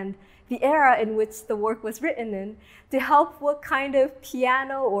composers and the era in which the work was written in to help what kind of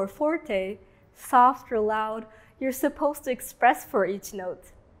piano or forte, soft or loud, you're supposed to express for each note.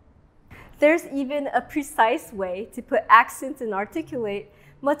 There's even a precise way to put accents and articulate,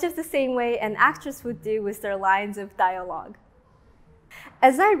 much of the same way an actress would do with their lines of dialogue.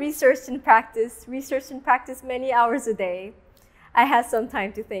 As I researched and practiced many hours a day, I had some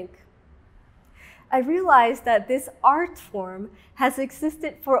time to think. I realized that this art form has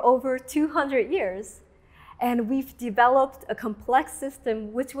existed for over 200 years, and we've developed a complex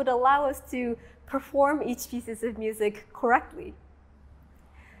system which would allow us to perform each piece of music correctly.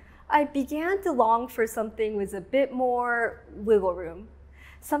 I began to long for something with a bit more wiggle room,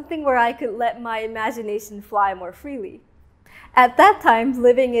 something where I could let my imagination fly more freely. At that time,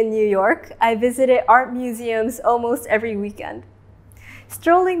 living in New York, I visited art museums almost every weekend.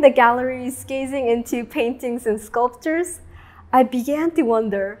 Strolling the galleries, gazing into paintings and sculptures, I began to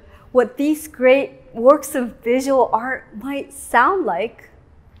wonder what these great works of visual art might sound like.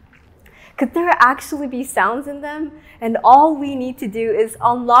 Could there actually be sounds in them, and all we need to do is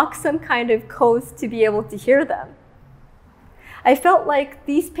unlock some kind of codes to be able to hear them? I felt like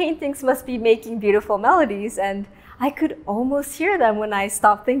these paintings must be making beautiful melodies, and I could almost hear them when I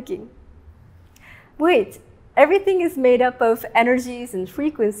stopped thinking. Wait, everything is made up of energies and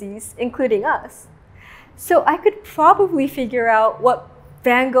frequencies, including us. So I could probably figure out what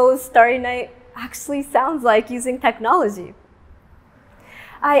Van Gogh's Starry Night actually sounds like using technology.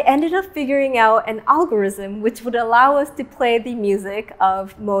 I ended up figuring out an algorithm which would allow us to play the music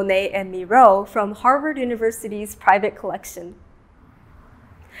of Monet and Miro from Harvard University's private collection.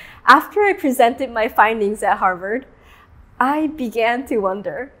 After I presented my findings at Harvard, I began to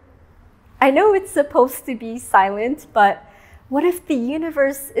wonder. I know it's supposed to be silent, but what if the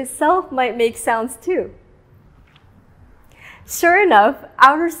universe itself might make sounds too? Sure enough,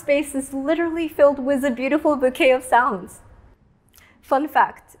 outer space is literally filled with a beautiful bouquet of sounds. Fun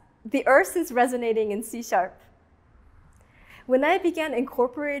fact, the Earth is resonating in C#. When I began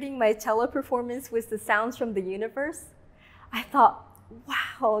incorporating my cello performance with the sounds from the universe, I thought,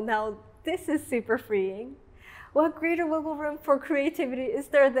 wow, now this is super freeing. What greater wiggle room for creativity is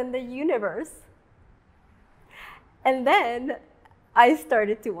there than the universe? And then I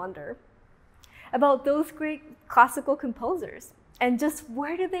started to wonder about those great classical composers and just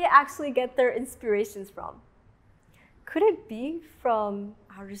where do they actually get their inspirations from? Could it be from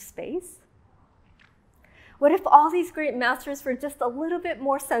outer space? What if all these great masters were just a little bit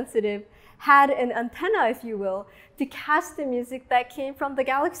more sensitive, had an antenna, if you will, to catch the music that came from the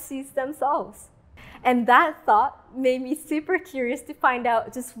galaxies themselves? And that thought made me super curious to find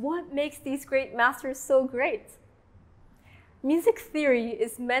out just what makes these great masters so great. Music theory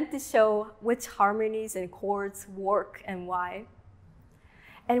is meant to show which harmonies and chords work and why.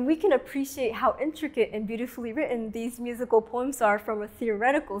 And we can appreciate how intricate and beautifully written these musical poems are from a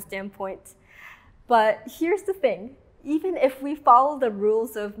theoretical standpoint. But here's the thing, even if we follow the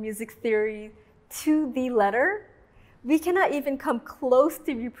rules of music theory to the letter, we cannot even come close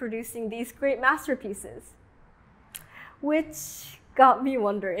to reproducing these great masterpieces. Which got me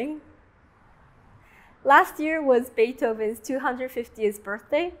wondering. Last year was Beethoven's 250th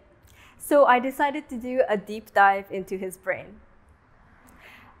birthday, so I decided to do a deep dive into his brain.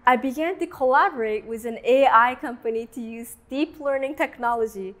 I began to collaborate with an AI company to use deep learning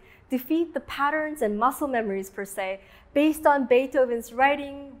technology to feed the patterns and muscle memories, per se, based on Beethoven's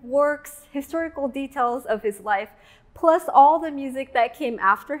writing, works, historical details of his life, plus all the music that came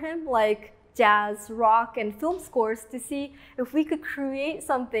after him, like jazz, rock, and film scores, to see if we could create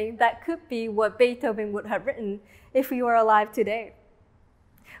something that could be what Beethoven would have written if he were alive today,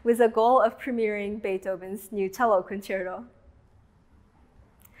 with the goal of premiering Beethoven's new cello concerto.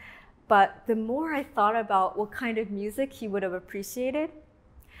 But the more I thought about what kind of music he would have appreciated,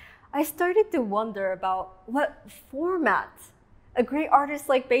 I started to wonder about what format a great artist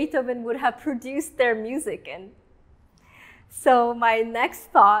like Beethoven would have produced their music in. So my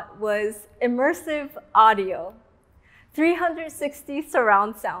next thought was immersive audio, 360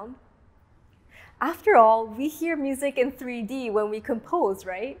 surround sound. After all, we hear music in 3D when we compose,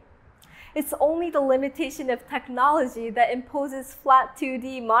 right? It's only the limitation of technology that imposes flat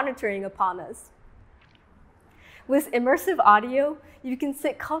 2D monitoring upon us. With immersive audio, you can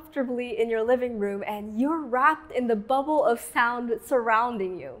sit comfortably in your living room and you're wrapped in the bubble of sound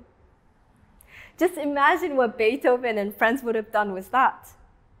surrounding you. Just imagine what Beethoven and friends would have done with that.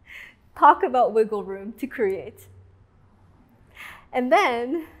 Talk about wiggle room to create. And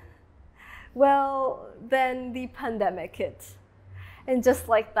then, well, then the pandemic hit. And just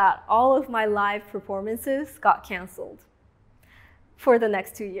like that, all of my live performances got canceled for the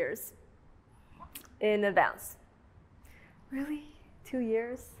next 2 years in advance. Really? 2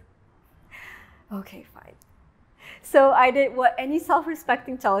 years? Okay, fine. So I did what any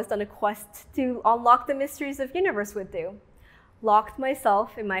self-respecting cellist on a quest to unlock the mysteries of the universe would do. Locked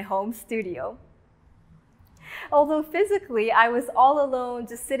myself in my home studio. Although physically I was all alone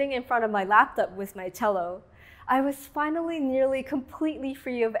just sitting in front of my laptop with my cello, I was finally nearly completely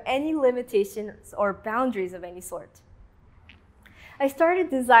free of any limitations or boundaries of any sort. I started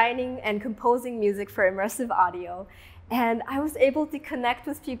designing and composing music for immersive audio, and I was able to connect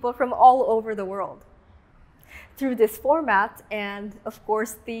with people from all over the world through this format and, of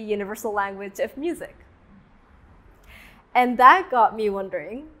course, the universal language of music. And that got me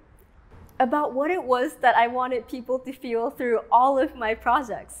wondering about what it was that I wanted people to feel through all of my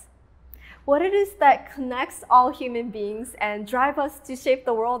projects. What it is that connects all human beings and drive us to shape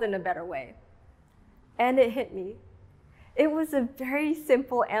the world in a better way. And it hit me. It was a very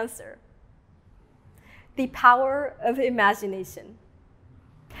simple answer. The power of imagination.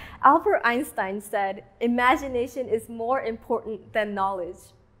 Albert Einstein said, imagination is more important than knowledge.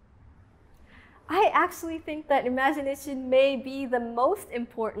 I actually think that imagination may be the most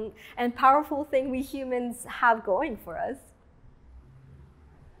important and powerful thing we humans have going for us.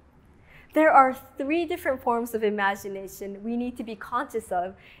 There are 3 different forms of imagination we need to be conscious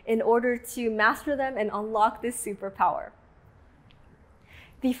of in order to master them and unlock this superpower.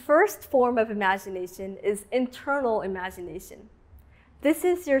 The first form of imagination is internal imagination. This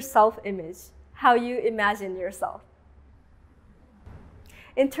is your self-image, how you imagine yourself.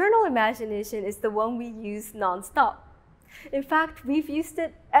 Internal imagination is the one we use nonstop. In fact, we've used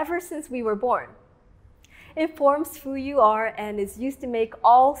it ever since we were born. It forms who you are and is used to make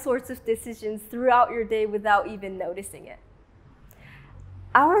all sorts of decisions throughout your day without even noticing it.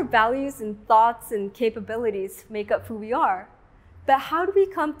 Our values and thoughts and capabilities make up who we are, but how do we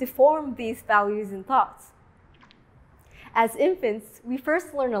come to form these values and thoughts? As infants, we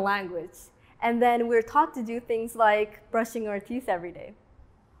first learn a language, and then we're taught to do things like brushing our teeth every day.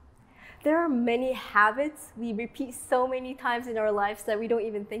 There are many habits we repeat so many times in our lives that we don't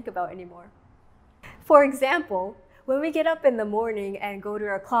even think about anymore. For example, when we get up in the morning and go to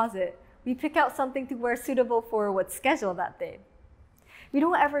our closet, we pick out something to wear suitable for what's scheduled that day. We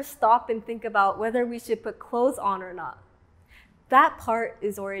don't ever stop and think about whether we should put clothes on or not. That part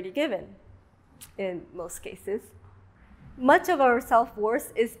is already given, in most cases. Much of our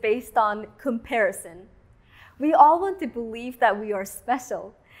self-worth is based on comparison. We all want to believe that we are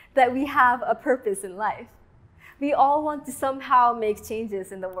special, that we have a purpose in life. We all want to somehow make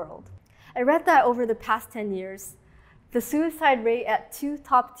changes in the world. I read that over the past 10 years, the suicide rate at 2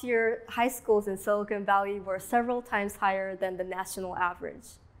 top-tier high schools in Silicon Valley were several times higher than the national average.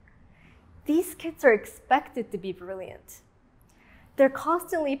 These kids are expected to be brilliant. They're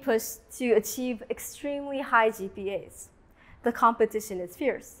constantly pushed to achieve extremely high GPAs. The competition is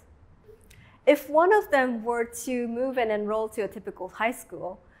fierce. If one of them were to move and enroll to a typical high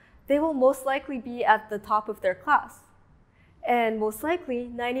school, they will most likely be at the top of their class. And most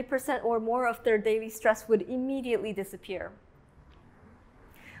likely, 90% or more of their daily stress would immediately disappear.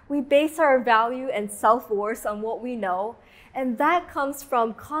 We base our value and self-worth on what we know, and that comes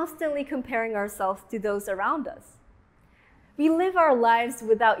from constantly comparing ourselves to those around us. We live our lives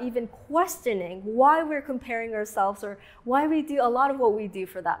without even questioning why we're comparing ourselves or why we do a lot of what we do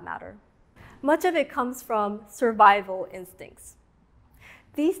for that matter. Much of it comes from survival instincts.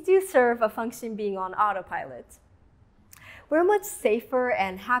 These do serve a function being on autopilot. We're much safer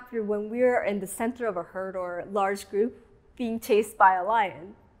and happier when we're in the center of a herd or large group being chased by a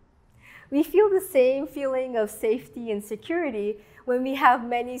lion. We feel the same feeling of safety and security when we have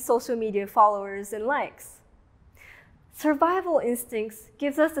many social media followers and likes. Survival instincts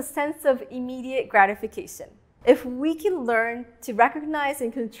gives us a sense of immediate gratification. If we can learn to recognize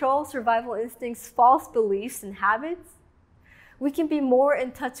and control survival instincts' false beliefs and habits, we can be more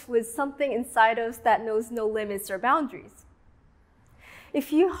in touch with something inside us that knows no limits or boundaries.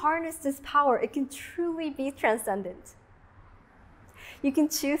 If you harness this power, it can truly be transcendent. You can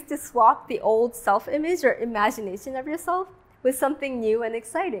choose to swap the old self-image or imagination of yourself with something new and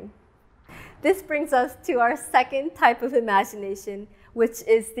exciting. This brings us to our second type of imagination, which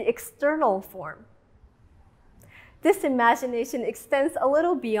is the external form. This imagination extends a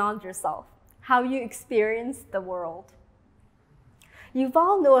little beyond yourself, how you experience the world.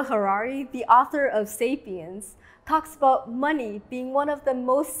 Yuval Noah Harari, the author of *Sapiens*, talks about money being one of the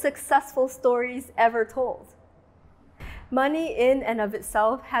most successful stories ever told. Money in and of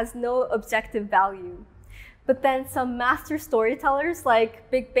itself has no objective value. But then some master storytellers like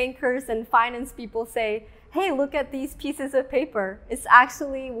big bankers and finance people say, hey, look at these pieces of paper. It's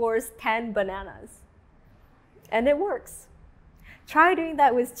actually worth 10 bananas. And it works. Try doing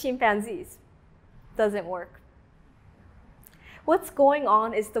that with chimpanzees. Doesn't work. What's going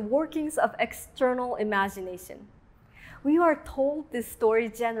on is the workings of external imagination. We are told this story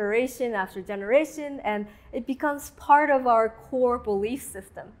generation after generation, and it becomes part of our core belief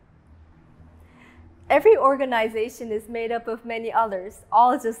system. Every organization is made up of many others,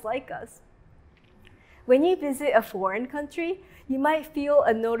 all just like us. When you visit a foreign country, you might feel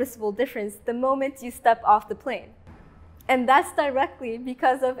a noticeable difference the moment you step off the plane. And that's directly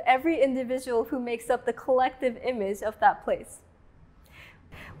because of every individual who makes up the collective image of that place.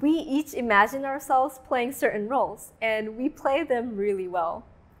 We each imagine ourselves playing certain roles, and we play them really well.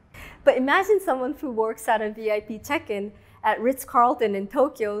 But imagine someone who works at a VIP check-in at Ritz-Carlton in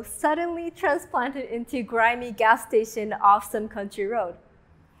Tokyo suddenly transplanted into grimy gas station off some country road.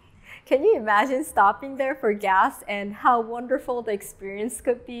 Can you imagine stopping there for gas and how wonderful the experience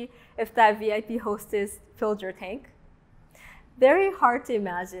could be if that VIP hostess filled your tank? Very hard to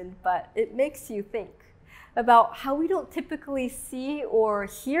imagine, but it makes you think about how we don't typically see or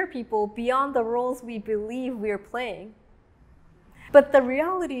hear people beyond the roles we believe we're playing. But the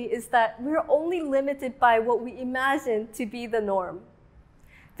reality is that we're only limited by what we imagine to be the norm.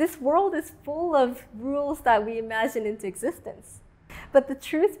 This world is full of rules that we imagine into existence. But the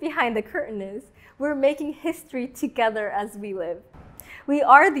truth behind the curtain is we're making history together as we live. We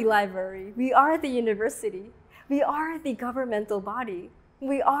are the library. We are the university. We are the governmental body.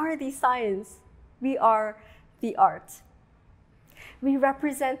 We are the science. We are the art. We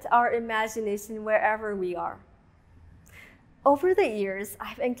represent our imagination wherever we are. Over the years,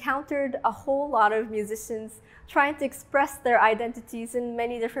 I've encountered a whole lot of musicians trying to express their identities in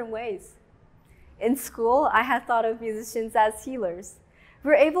many different ways. In school, I had thought of musicians as healers.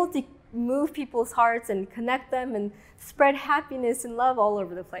 We're able to move people's hearts and connect them and spread happiness and love all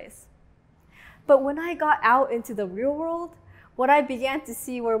over the place. But when I got out into the real world, what I began to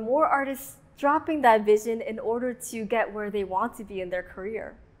see were more artists dropping that vision in order to get where they want to be in their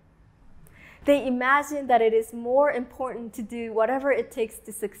career. They imagine that it is more important to do whatever it takes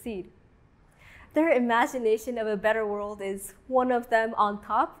to succeed. Their imagination of a better world is one of them on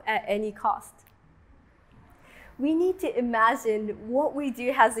top at any cost. We need to imagine what we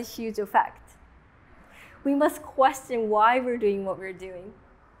do has a huge effect. We must question why we're doing what we're doing,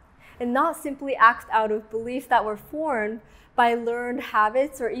 and not simply act out of beliefs that were formed by learned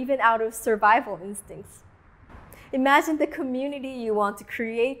habits or even out of survival instincts. Imagine the community you want to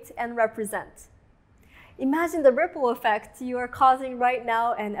create and represent. Imagine the ripple effect you are causing right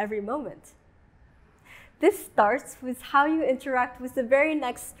now and every moment. This starts with how you interact with the very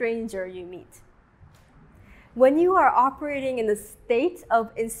next stranger you meet. When you are operating in a state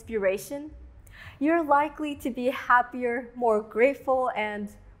of inspiration, you're likely to be happier, more grateful, and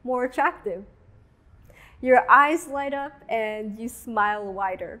more attractive. Your eyes light up and you smile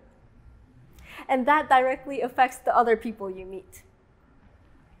wider. And that directly affects the other people you meet.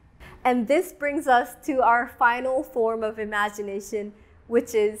 And this brings us to our final form of imagination,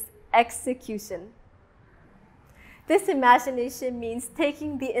 which is execution. This imagination means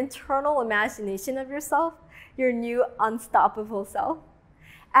taking the internal imagination of yourself, your new unstoppable self,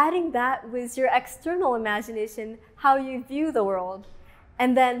 adding that with your external imagination, how you view the world,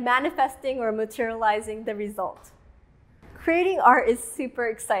 and then manifesting or materializing the result. Creating art is super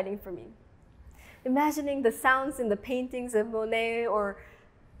exciting for me. Imagining the sounds in the paintings of Monet, or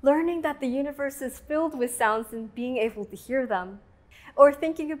learning that the universe is filled with sounds and being able to hear them. Or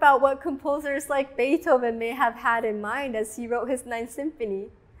thinking about what composers like Beethoven may have had in mind as he wrote his Ninth Symphony.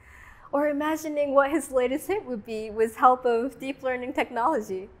 Or imagining what his latest hit would be with help of deep learning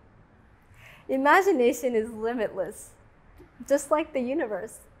technology. Imagination is limitless, just like the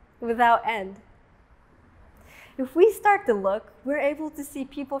universe, without end. If we start to look, we're able to see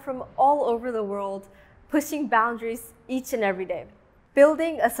people from all over the world pushing boundaries each and every day.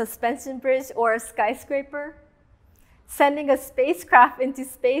 Building a suspension bridge or a skyscraper, sending a spacecraft into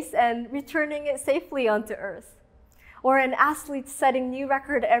space and returning it safely onto Earth, or an athlete setting new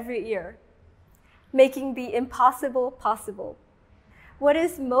record every year, making the impossible possible. What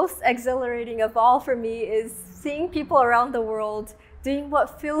is most exhilarating of all for me is seeing people around the world doing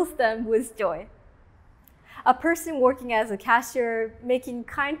what fills them with joy. A person working as a cashier, making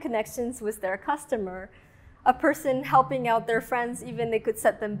kind connections with their customer, a person helping out their friends even they could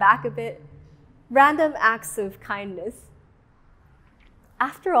set them back a bit, random acts of kindness.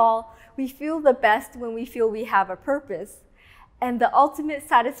 After all, we feel the best when we feel we have a purpose, and the ultimate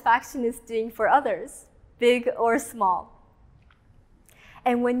satisfaction is doing for others, big or small.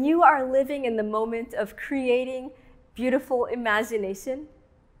 And when you are living in the moment of creating beautiful imagination,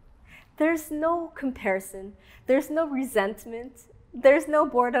 there's no comparison, there's no resentment, there's no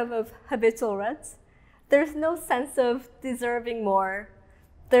boredom of habitual ruts, there's no sense of deserving more,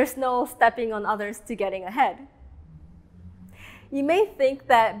 there's no stepping on others to getting ahead. You may think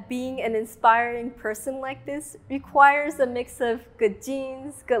that being an inspiring person like this requires a mix of good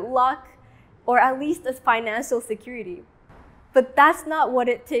genes, good luck, or at least a financial security. But that's not what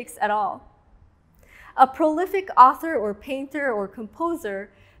it takes at all. A prolific author or painter or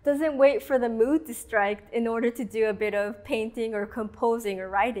composer doesn't wait for the mood to strike in order to do a bit of painting or composing or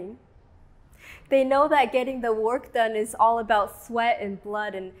writing. They know that getting the work done is all about sweat and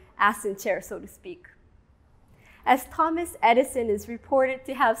blood and ass in chair, so to speak. As Thomas Edison is reported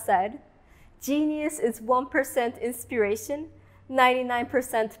to have said, genius is 1% inspiration,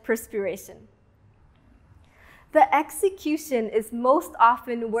 99% perspiration. The execution is most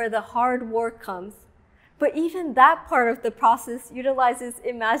often where the hard work comes, but even that part of the process utilizes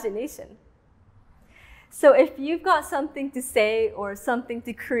imagination. So if you've got something to say or something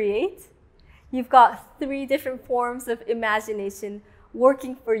to create, you've got 3 different forms of imagination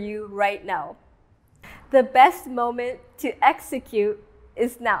working for you right now. The best moment to execute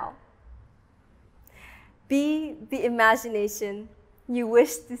is now. Be the imagination you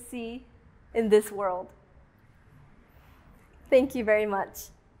wish to see in this world. Thank you very much.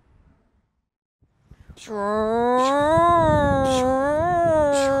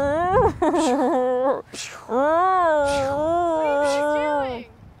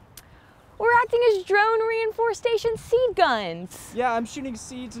 We're acting as drone reforestation seed guns. Yeah, I'm shooting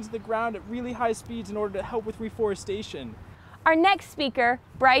seeds into the ground at really high speeds in order to help with reforestation. Our next speaker,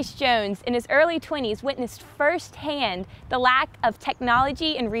 Bryce Jones, in his early 20s, witnessed firsthand the lack of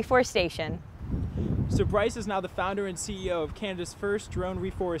technology in reforestation. So Bryce is now the founder and CEO of Canada's first drone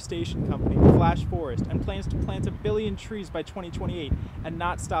reforestation company, Flash Forest, and plans to plant 1 billion trees by 2028 and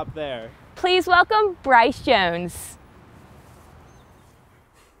not stop there. Please welcome Bryce Jones.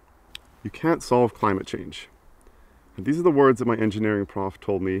 You can't solve climate change. And these are the words that my engineering prof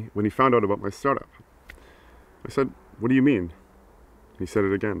told me when he found out about my startup. I said, "What do you mean?" He said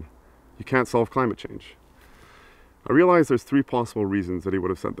it again. "You can't solve climate change." I realized there's 3 possible reasons that he would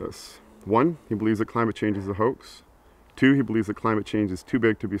have said this. 1, he believes that climate change is a hoax. 2, he believes that climate change is too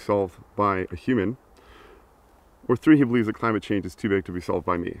big to be solved by a human. Or 3, he believes that climate change is too big to be solved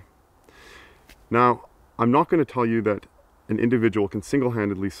by me. Now, I'm not going to tell you that an individual can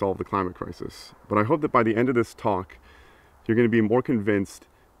single-handedly solve the climate crisis, but I hope that by the end of this talk, you're going to be more convinced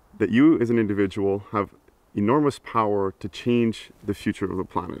that you as an individual have enormous power to change the future of the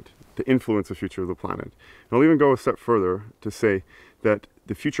planet, to influence the future of the planet. And I'll even go a step further to say that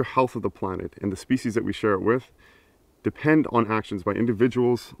the future health of the planet and the species that we share it with depend on actions by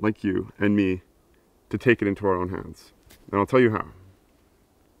individuals like you and me to take it into our own hands. And I'll tell you how.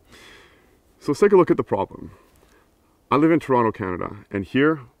 So let's take a look at the problem. I live in Toronto, Canada, and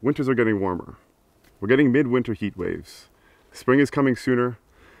here winters are getting warmer. We're getting midwinter heat waves. Spring is coming sooner,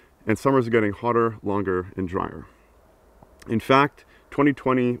 and summers are getting hotter, longer, and drier. In fact,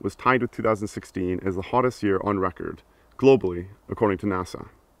 2020 was tied with 2016 as the hottest year on record, globally, according to NASA.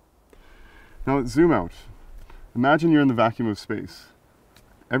 Now let's zoom out. Imagine you're in the vacuum of space.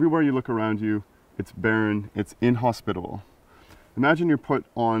 Everywhere you look around you, it's barren, it's inhospitable. Imagine you're put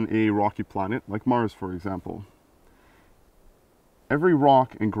on a rocky planet, like Mars, for example. Every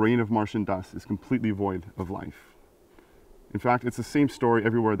rock and grain of Martian dust is completely void of life. In fact, it's the same story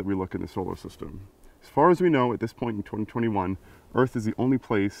everywhere that we look in the solar system. As far as we know, at this point in 2021, Earth is the only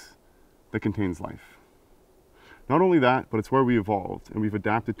place that contains life. Not only that, but it's where we evolved, and we've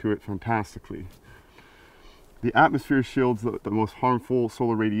adapted to it fantastically. The atmosphere shields the most harmful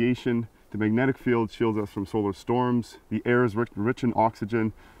solar radiation. The magnetic field shields us from solar storms. The air is rich in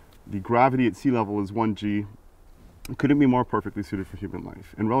oxygen. The gravity at sea level is 1G. It couldn't be more perfectly suited for human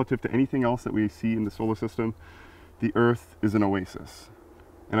life. And relative to anything else that we see in the solar system, the Earth is an oasis.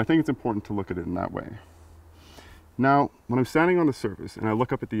 And I think it's important to look at it in that way. Now, when I'm standing on the surface and I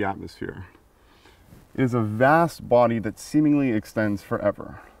look up at the atmosphere, it is a vast body that seemingly extends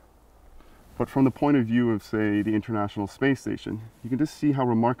forever. But from the point of view of, say, the International Space Station, you can just see how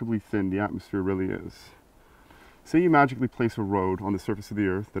remarkably thin the atmosphere really is. Say you magically place a road on the surface of the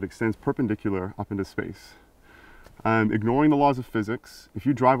Earth that extends perpendicular up into space. Ignoring the laws of physics, if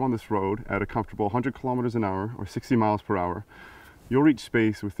you drive on this road at a comfortable 100 kilometers an hour or 60 miles per hour, you'll reach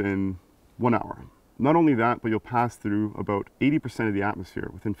space within 1 hour. Not only that, but you'll pass through about 80% of the atmosphere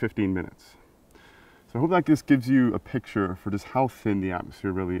within 15 minutes. So I hope that just gives you a picture for just how thin the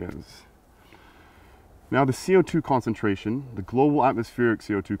atmosphere really is. Now the CO2 concentration, the global atmospheric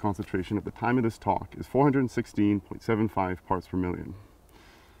CO2 concentration at the time of this talk is 416.75 parts per million.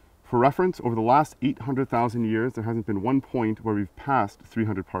 For reference, over the last 800,000 years, there hasn't been one point where we've passed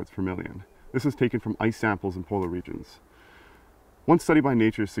 300 parts per million. This is taken from ice samples in polar regions. One study by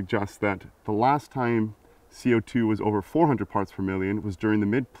Nature suggests that the last time CO2 was over 400 parts per million was during the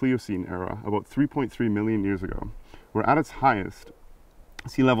mid-Pliocene era, about 3.3 million years ago, where at its highest,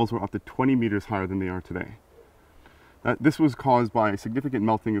 sea levels were up to 20 meters higher than they are today. This was caused by a significant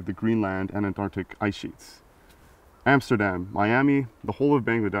melting of the Greenland and Antarctic ice sheets. Amsterdam, Miami, the whole of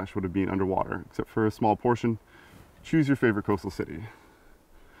Bangladesh would have been underwater, except for a small portion. Choose your favorite coastal city.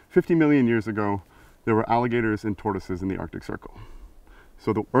 50 million years ago, there were alligators and tortoises in the Arctic Circle.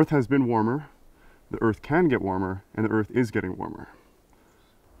 So the Earth has been warmer, the Earth can get warmer, and the Earth is getting warmer.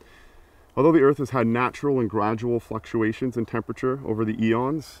 Although the Earth has had natural and gradual fluctuations in temperature over the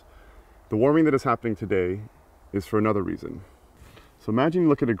eons, the warming that is happening today is for another reason. So imagine you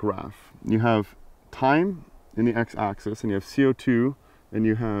look at a graph. You have time in the x-axis, and you have CO2, and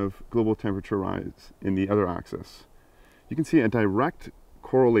you have global temperature rise in the other axis. You can see a direct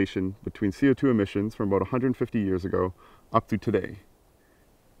correlation between CO2 emissions from about 150 years ago up to today.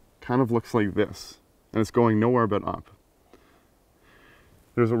 Kind of looks like this, and it's going nowhere but up.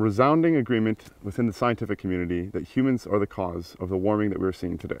 There's a resounding agreement within the scientific community that humans are the cause of the warming that we're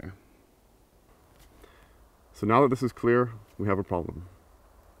seeing today. So now that this is clear, we have a problem.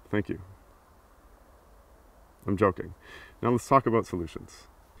 Thank you. I'm joking. Now let's talk about solutions.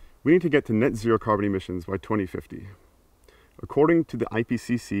 We need to get to net zero carbon emissions by 2050. According to the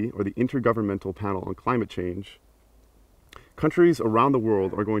IPCC, or the Intergovernmental Panel on Climate Change, countries around the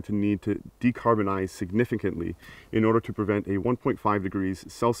world are going to need to decarbonize significantly in order to prevent a 1.5 degrees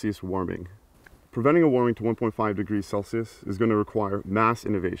Celsius warming. Preventing a warming to 1.5 degrees Celsius is going to require mass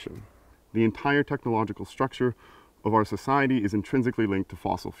innovation. The entire technological structure of our society is intrinsically linked to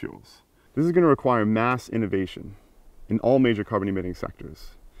fossil fuels. This is going to require mass innovation in all major carbon-emitting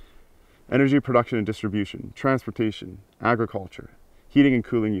sectors. Energy production and distribution, transportation, agriculture, heating and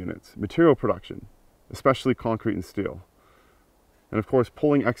cooling units, material production, especially concrete and steel, and of course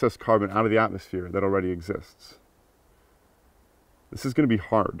pulling excess carbon out of the atmosphere that already exists. This is going to be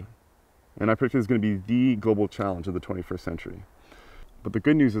hard, and I predict it's going to be the global challenge of the 21st century. But the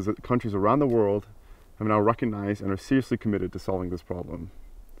good news is that countries around the world have now recognized and are seriously committed to solving this problem.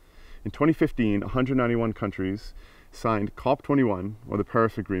 In 2015, 191 countries signed COP21, or the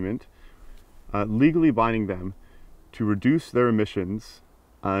Paris Agreement, legally binding them to reduce their emissions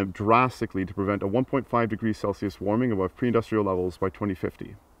drastically to prevent a 1.5 degrees Celsius warming above pre-industrial levels by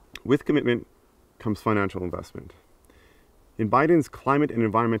 2050. With commitment comes financial investment. In Biden's climate and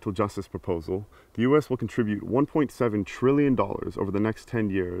environmental justice proposal, the US will contribute $1.7 trillion over the next 10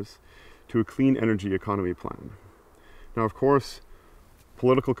 years to a clean energy economy plan. Now, of course,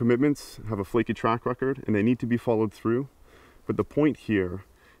 political commitments have a flaky track record and they need to be followed through, but the point here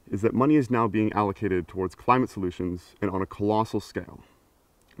is that money is now being allocated towards climate solutions and on a colossal scale.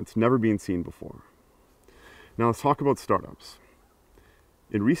 It's never been seen before. Now let's talk about startups.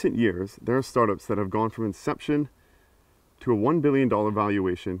 In recent years, there are startups that have gone from inception to a $1 billion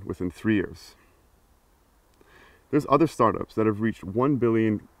valuation within 3 years. There's other startups that have reached 1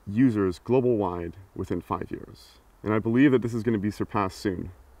 billion users global-wide within 5 years. And I believe that this is going to be surpassed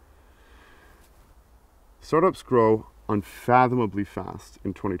soon. Startups grow unfathomably fast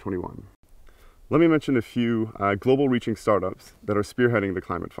in 2021. Let me mention a few global-reaching startups that are spearheading the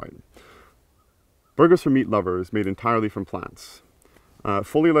climate fight. Burgers for meat lovers made entirely from plants.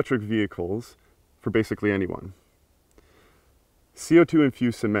 Fully electric vehicles for basically anyone.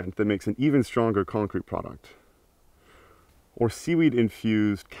 CO2-infused cement that makes an even stronger concrete product. Or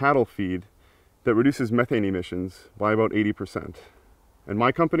seaweed-infused cattle feed that reduces methane emissions by about 80%. And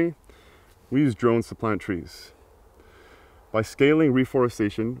my company, we use drones to plant trees. By scaling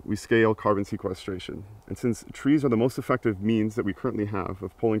reforestation, we scale carbon sequestration. And since trees are the most effective means that we currently have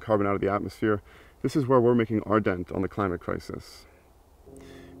of pulling carbon out of the atmosphere, this is where we're making our dent on the climate crisis.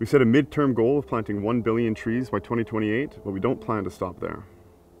 We set a midterm goal of planting 1 billion trees by 2028, but we don't plan to stop there.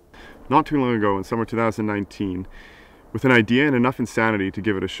 Not too long ago, in summer 2019, with an idea and enough insanity to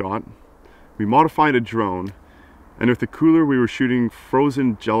give it a shot, we modified a drone, and with the cooler we were shooting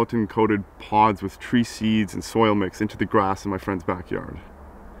frozen gelatin-coated pods with tree seeds and soil mix into the grass in my friend's backyard.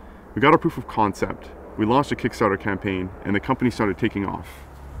 We got a proof of concept, we launched a Kickstarter campaign, and the company started taking off.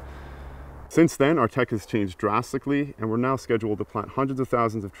 Since then, our tech has changed drastically, and we're now scheduled to plant hundreds of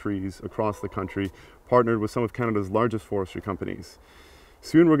thousands of trees across the country, partnered with some of Canada's largest forestry companies.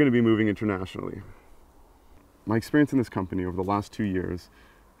 Soon we're going to be moving internationally. My experience in this company over the last 2 years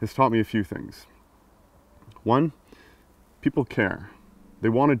has taught me a few things. One, people care. They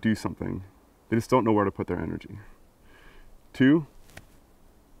want to do something. They just don't know where to put their energy. Two,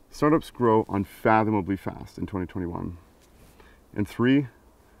 startups grow unfathomably fast in 2021. And three,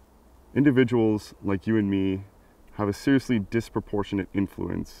 individuals like you and me have a seriously disproportionate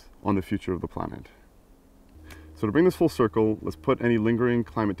influence on the future of the planet. So to bring this full circle, let's put any lingering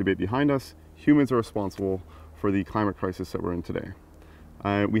climate debate behind us. Humans are responsible for the climate crisis that we're in today.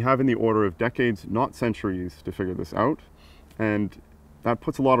 We have in the order of decades, not centuries, to figure this out. And that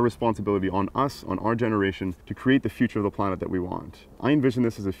puts a lot of responsibility on us, on our generation, to create the future of the planet that we want. I envision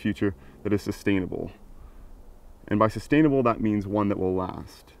this as a future that is sustainable. And by sustainable, that means one that will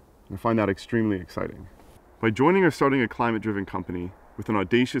last. I find that extremely exciting. By joining or starting a climate-driven company with an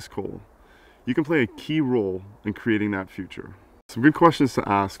audacious goal, you can play a key role in creating that future. Some good questions to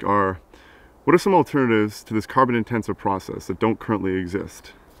ask are, what are some alternatives to this carbon-intensive process that don't currently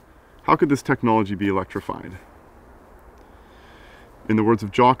exist? How could this technology be electrified? In the words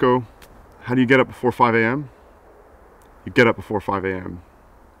of Jocko, how do you get up before 5 a.m.? You get up before 5 a.m.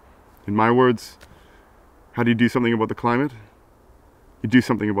 In my words, how do you do something about the climate? You do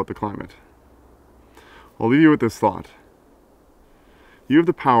something about the climate. I'll leave you with this thought. You have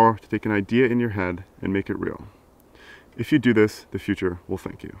the power to take an idea in your head and make it real. If you do this, the future will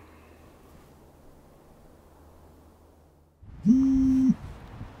thank you.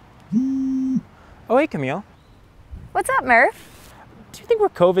 Oh, hey, Camille. What's up, Murph? Do you think we're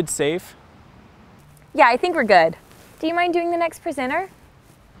COVID safe? Yeah, I think we're good. Do you mind doing the next presenter?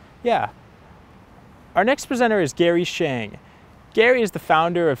 Yeah. Our next presenter is Gary Sheng. Gary is the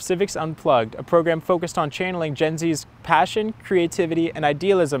founder of Civics Unplugged, a program focused on channeling Gen Z's passion, creativity, and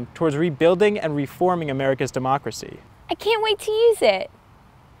idealism towards rebuilding and reforming America's democracy. I can't wait to use it.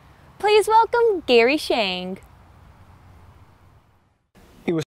 Please welcome Gary Sheng.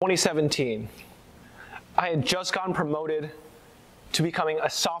 It was 2017. I had just gotten promoted to becoming a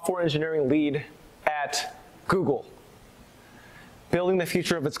software engineering lead at Google, building the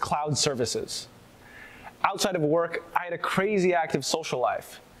future of its cloud services. Outside of work, I had a crazy active social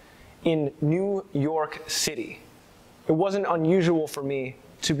life in New York City. It wasn't unusual for me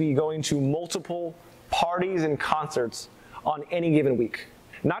to be going to multiple parties and concerts on any given week.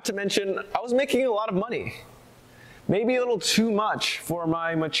 Not to mention, I was making a lot of money. Maybe a little too much for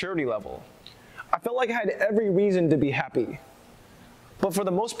my maturity level. I felt like I had every reason to be happy. But for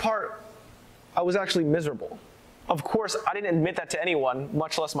the most part, I was actually miserable. Of course, I didn't admit that to anyone,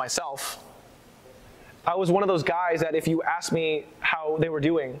 much less myself. I was one of those guys that if you asked me how they were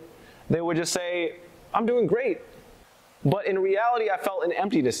doing, they would just say, I'm doing great. But in reality, I felt an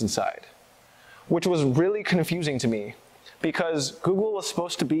emptiness inside. which was really confusing to me because Google was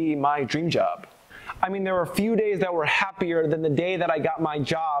supposed to be my dream job. I mean, there were a few days that were happier than the day that I got my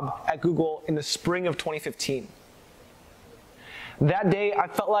job at Google in the spring of 2015. That day, I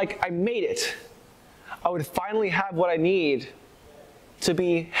felt like I made it. I would finally have what I need to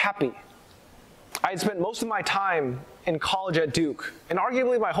be happy. I had spent most of my time in college at Duke, and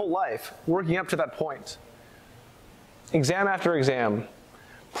arguably my whole life, working up to that point. Exam after exam,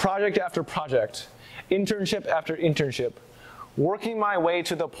 project after project, internship after internship, working my way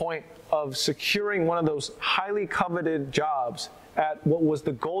to the point of securing one of those highly coveted jobs at what was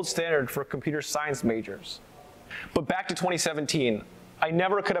the gold standard for computer science majors. But back to 2017, I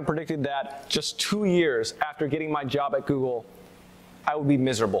never could have predicted that just 2 years after getting my job at Google, I would be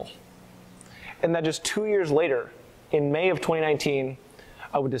miserable. And that just 2 years later, in May of 2019,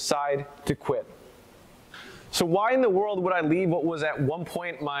 I would decide to quit. So why in the world would I leave what was at one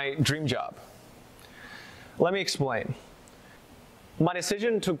point my dream job? Let me explain. My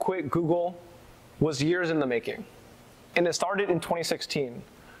decision to quit Google was years in the making. And it started in 2016,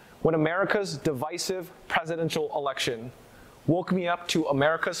 when America's divisive presidential election woke me up to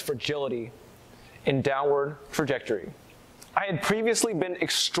America's fragility and downward trajectory. I had previously been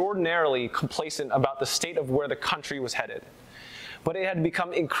extraordinarily complacent about the state of where the country was headed. But it had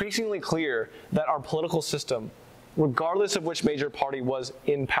become increasingly clear that our political system, regardless of which major party was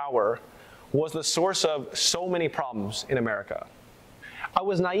in power, was the source of so many problems in America. I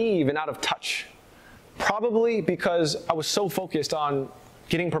was naive and out of touch, probably because I was so focused on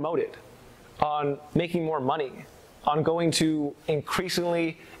getting promoted, on making more money, on going to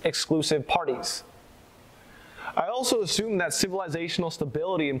increasingly exclusive parties. I also assumed that civilizational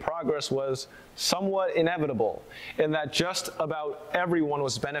stability and progress was somewhat inevitable, and that just about everyone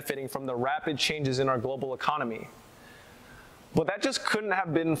was benefiting from the rapid changes in our global economy. But that just couldn't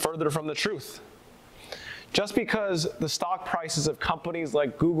have been further from the truth. Just because the stock prices of companies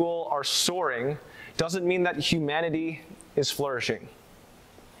like Google are soaring doesn't mean that humanity is flourishing.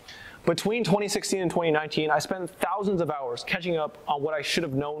 Between 2016 and 2019, I spent thousands of hours catching up on what I should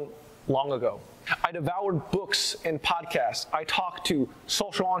have known long ago. I devoured books and podcasts. I talked to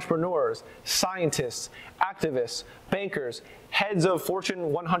social entrepreneurs, scientists, activists, bankers, heads of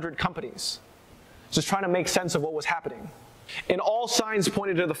Fortune 100 companies, just trying to make sense of what was happening. And all signs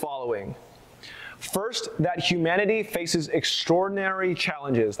pointed to the following. First, that humanity faces extraordinary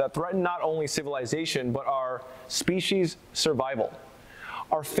challenges that threaten not only civilization, but our species' survival.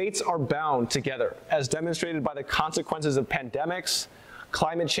 Our fates are bound together, as demonstrated by the consequences of pandemics,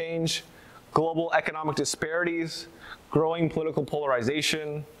 climate change, global economic disparities, growing political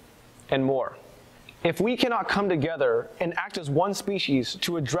polarization, and more. If we cannot come together and act as one species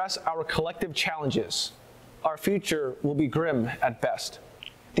to address our collective challenges, our future will be grim at best.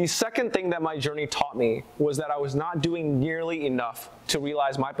 The second thing that my journey taught me was that I was not doing nearly enough to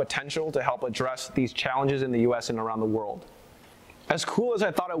realize my potential to help address these challenges in the US and around the world. As cool as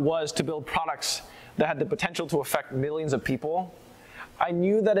I thought it was to build products that had the potential to affect millions of people, I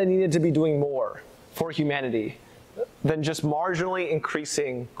knew that I needed to be doing more for humanity than just marginally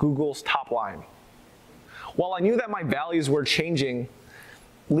increasing Google's top line. While I knew that my values were changing,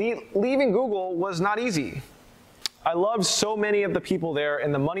 leaving Google was not easy. I loved so many of the people there,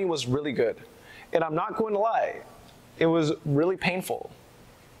 and the money was really good. And I'm not going to lie, it was really painful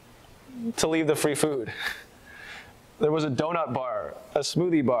to leave the free food. There was a donut bar, a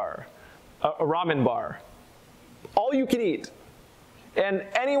smoothie bar, a ramen bar, all you can eat. And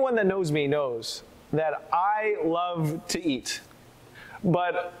anyone that knows me knows that I love to eat.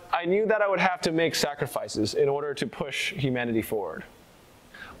 But I knew that I would have to make sacrifices in order to push humanity forward.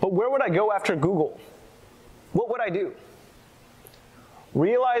 But where would I go after Google? What would I do?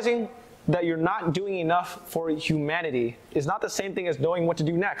 Realizing that you're not doing enough for humanity is not the same thing as knowing what to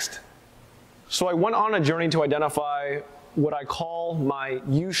do next. So I went on a journey to identify what I call my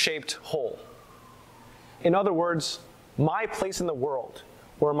U-shaped hole. In other words, my place in the world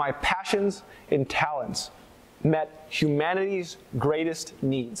where my passions and talents met humanity's greatest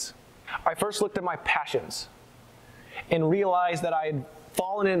needs. I first looked at my passions and realized that I had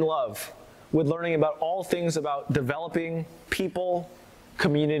fallen in love with learning about all things about developing people,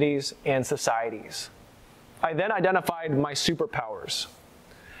 communities, and societies. I then identified my superpowers.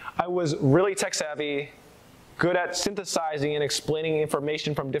 I was really tech savvy, good at synthesizing and explaining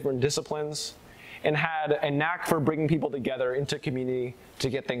information from different disciplines, and had a knack for bringing people together into community to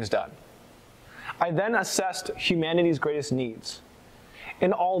get things done. I then assessed humanity's greatest needs.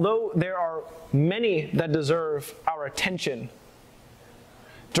 And although there are many that deserve our attention,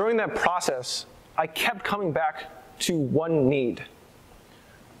 during that process, I kept coming back to one need: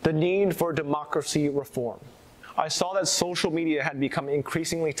 the need for democracy reform. I saw that social media had become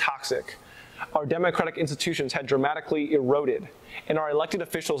increasingly toxic. Our democratic institutions had dramatically eroded, and our elected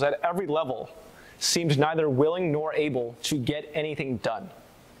officials at every level seemed neither willing nor able to get anything done.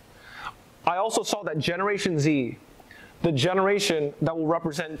 I also saw that Generation Z, the generation that will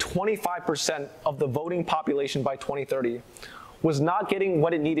represent 25% of the voting population by 2030, was not getting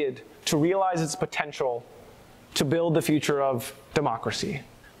what it needed to realize its potential to build the future of democracy.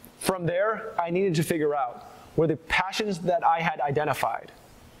 From there, I needed to figure out where the passions that I had identified,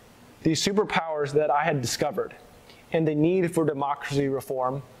 the superpowers that I had discovered, and the need for democracy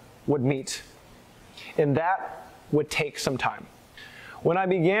reform would meet. And that would take some time. When I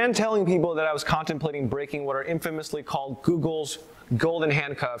began telling people that I was contemplating breaking what are infamously called Google's golden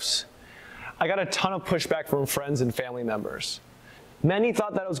handcuffs, I got a ton of pushback from friends and family members. Many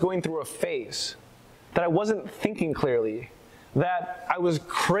thought that I was going through a phase, that I wasn't thinking clearly, that I was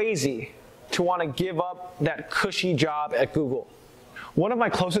crazy to want to give up that cushy job at Google. One of my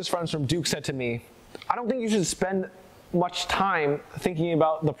closest friends from Duke said to me, "I don't think you should spend much time thinking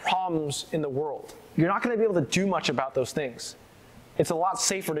about the problems in the world. You're not going to be able to do much about those things. It's a lot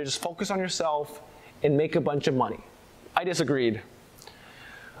safer to just focus on yourself and make a bunch of money." I disagreed.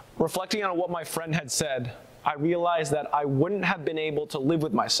 Reflecting on what my friend had said, I realized that I wouldn't have been able to live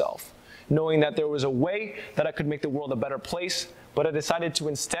with myself, knowing that there was a way that I could make the world a better place, but I decided to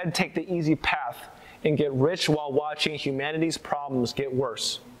instead take the easy path and get rich while watching humanity's problems get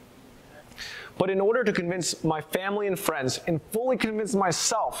worse. But in order to convince my family and friends and fully convince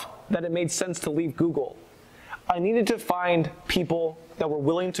myself that it made sense to leave Google, I needed to find people that were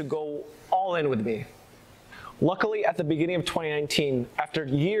willing to go all in with me. Luckily, at the beginning of 2019, after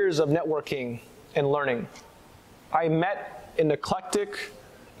years of networking and learning, I met an eclectic,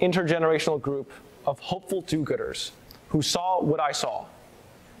 intergenerational group of hopeful do-gooders who saw what I saw: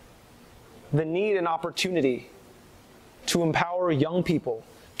 the need and opportunity to empower young people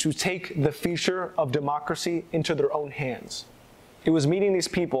to take the future of democracy into their own hands. It was meeting these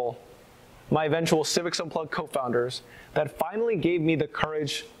people, my eventual Civics Unplugged co-founders, that finally gave me the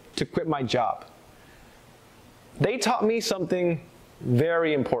courage to quit my job. They taught me something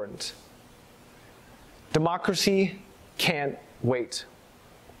very important. Democracy can't wait.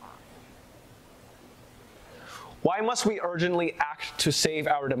 Why must we urgently act to save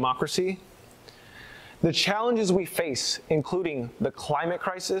our democracy? The challenges we face, including the climate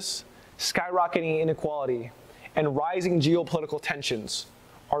crisis, skyrocketing inequality, and rising geopolitical tensions,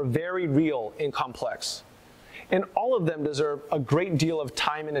 are very real and complex. And all of them deserve a great deal of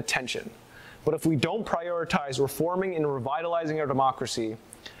time and attention. But if we don't prioritize reforming and revitalizing our democracy,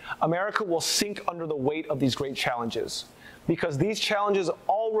 America will sink under the weight of these great challenges, because these challenges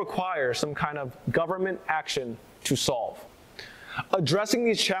all require some kind of government action to solve. Addressing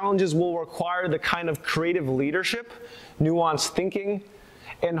these challenges will require the kind of creative leadership, nuanced thinking,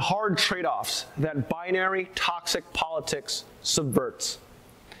 and hard trade-offs that binary, toxic politics subverts.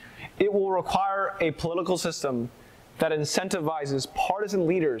 It will require a political system that incentivizes partisan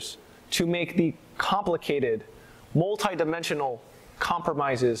leaders to make the complicated, multidimensional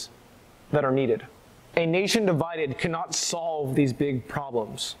compromises that are needed. A nation divided cannot solve these big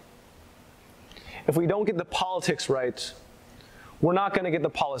problems. If we don't get the politics right, we're not going to get the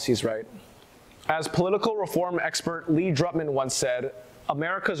policies right. As political reform expert Lee Drutman once said,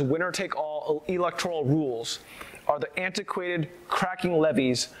 America's winner-take-all electoral rules are the antiquated, cracking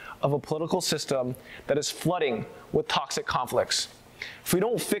levees of a political system that is flooding with toxic conflicts. If we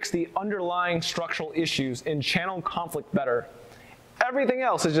don't fix the underlying structural issues and channel conflict better, everything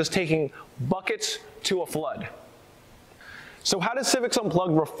else is just taking buckets to a flood. So how does Civics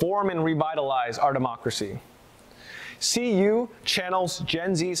Unplugged reform and revitalize our democracy? CU channels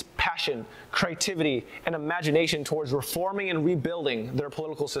Gen Z's passion, creativity, and imagination towards reforming and rebuilding their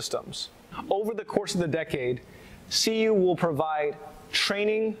political systems. Over the course of the decade, CU will provide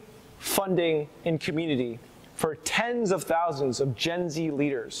training, funding, and community for tens of thousands of Gen Z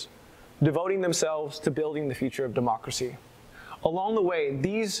leaders devoting themselves to building the future of democracy. Along the way,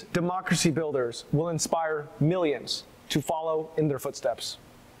 these democracy builders will inspire millions to follow in their footsteps.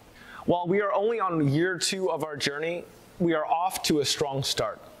 While we are only on year 2 of our journey, we are off to a strong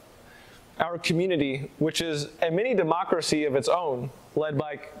start. Our community, which is a mini democracy of its own, led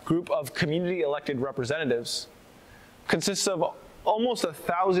by a group of community elected representatives, consists of almost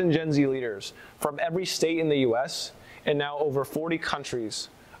 1,000 Gen Z leaders from every state in the US and now over 40 countries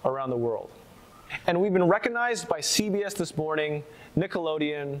around the world. And we've been recognized by CBS This Morning,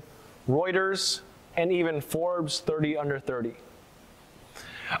 Nickelodeon, Reuters, and even Forbes 30 Under 30.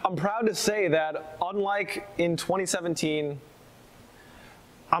 I'm proud to say that, unlike in 2017,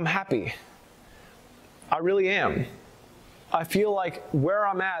 I'm happy. I really am. I feel like where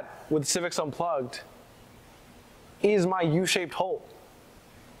I'm at with Civics Unplugged is my U-shaped hole,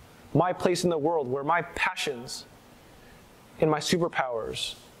 my place in the world where my passions and my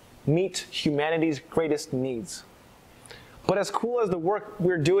superpowers meet humanity's greatest needs. But as cool as the work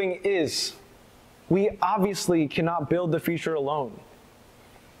we're doing is, we obviously cannot build the future alone.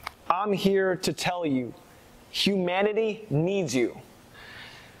 I'm here to tell you, humanity needs you.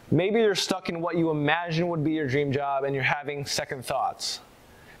 Maybe you're stuck in what you imagine would be your dream job and you're having second thoughts.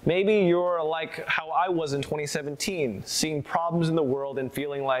 Maybe you're like how I was in 2017, seeing problems in the world and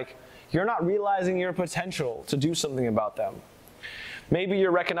feeling like you're not realizing your potential to do something about them. Maybe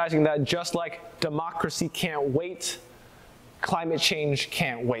you're recognizing that just like democracy can't wait, climate change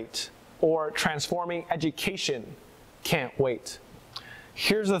can't wait, or transforming education can't wait.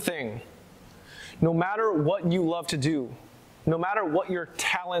 Here's the thing. No matter what you love to do, no matter what your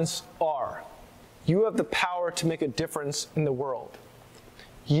talents are, you have the power to make a difference in the world.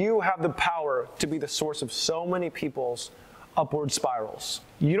 You have the power to be the source of so many people's upward spirals.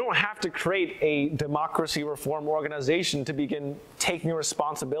 You don't have to create a democracy reform organization to begin taking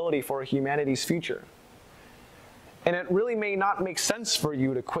responsibility for humanity's future. And it really may not make sense for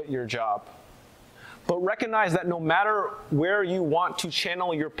you to quit your job. But recognize that no matter where you want to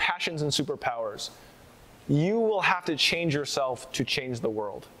channel your passions and superpowers, you will have to change yourself to change the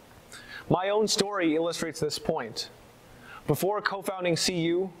world. My own story illustrates this point. Before co-founding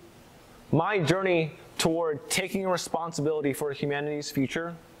CU, my journey toward taking responsibility for humanity's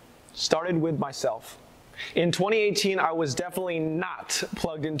future started with myself. In 2018, I was definitely not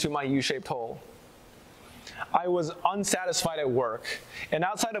plugged into my U-shaped hole. I was unsatisfied at work, and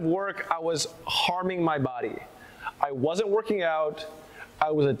outside of work, I was harming my body. I wasn't working out,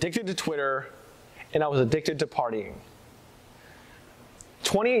 I was addicted to Twitter, and I was addicted to partying.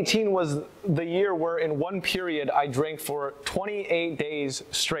 2018 was the year where in one period I drank for 28 days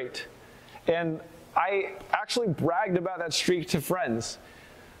straight. And I actually bragged about that streak to friends,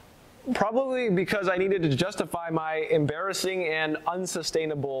 probably because I needed to justify my embarrassing and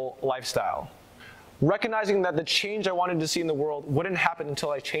unsustainable lifestyle. Recognizing that the change I wanted to see in the world wouldn't happen until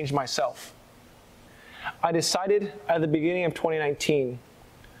I changed myself. I decided at the beginning of 2019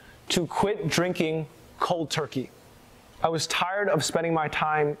 to quit drinking cold turkey. I was tired of spending my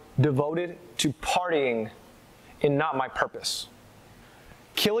time devoted to partying and not my purpose.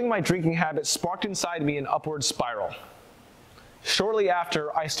 Killing my drinking habit sparked inside me an upward spiral. Shortly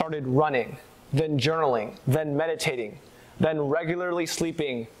after, I started running, then journaling, then meditating, then regularly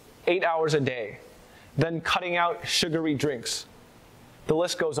sleeping 8 hours a day, then cutting out sugary drinks. The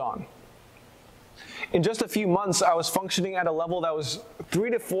list goes on. In just a few months, I was functioning at a level that was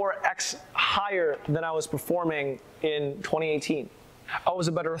 3 to 4x higher than I was performing in 2018. I was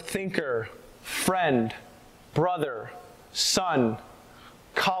a better thinker, friend, brother, son,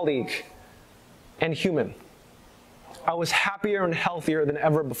 colleague, and human. I was happier and healthier than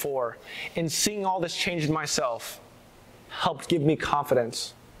ever before, and seeing all this change in myself helped give me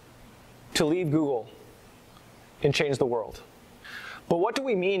confidence to leave Google and change the world. But what do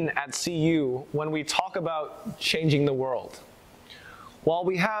we mean at CU when we talk about changing the world? While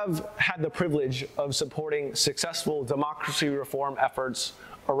we have had the privilege of supporting successful democracy reform efforts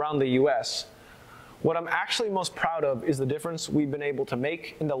around the US, what I'm actually most proud of is the difference we've been able to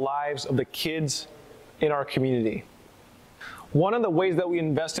make in the lives of the kids in our community. One of the ways that we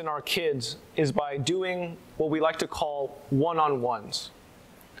invest in our kids is by doing what we like to call one-on-ones.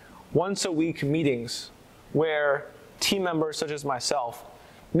 Once a week meetings where team members such as myself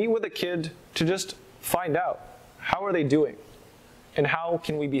meet with a kid to just find out how are they doing and how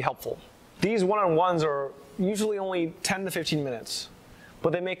can we be helpful. These one-on-ones are usually only 10 to 15 minutes,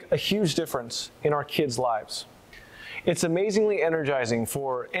 but they make a huge difference in our kids' lives. It's amazingly energizing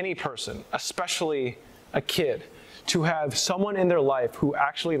for any person, especially a kid, to have someone in their life who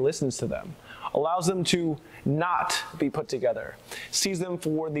actually listens to them, allows them to not be put together, sees them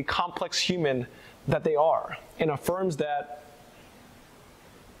for the complex human that they are, and affirms that,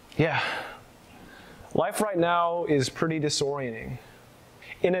 yeah, life right now is pretty disorienting.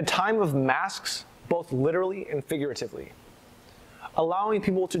 In a time of masks, both literally and figuratively, allowing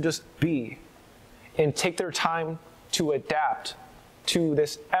people to just be and take their time to adapt to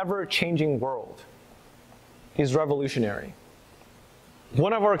this ever-changing world is revolutionary.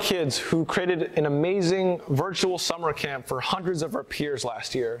 One of our kids who created an amazing virtual summer camp for hundreds of our peers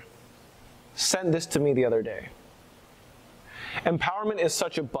last year sent this to me the other day. Empowerment is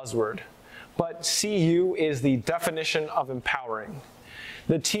such a buzzword, but CU is the definition of empowering.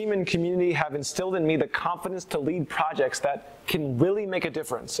 The team and community have instilled in me the confidence to lead projects that can really make a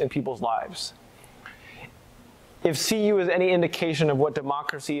difference in people's lives. If CU is any indication of what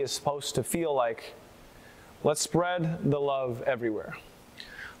democracy is supposed to feel like, let's spread the love everywhere.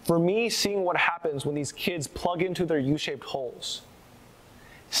 For me, seeing what happens when these kids plug into their U-shaped holes,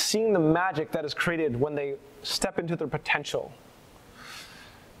 seeing the magic that is created when they step into their potential,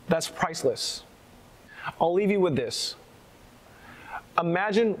 that's priceless. I'll leave you with this.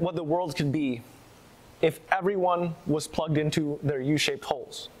 Imagine what the world could be if everyone was plugged into their U-shaped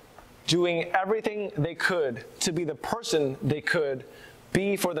holes, doing everything they could to be the person they could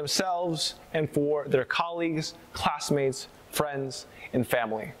be for themselves and for their colleagues, classmates, friends, and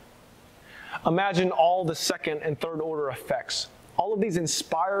family. Imagine all the second and third order effects all of these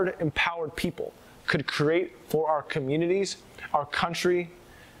inspired, empowered people could create for our communities, our country,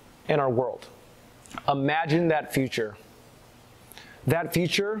 and our world. Imagine that future. That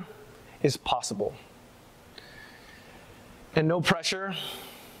future is possible. And no pressure,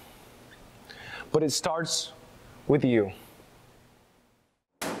 but it starts with you.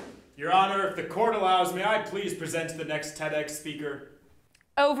 Your Honor, if the court allows, may I please present the next TEDx speaker?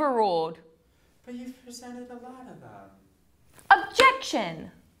 Overruled. But you've presented a lot of them. Objection!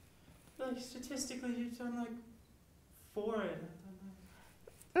 Like, statistically, you've done like 4.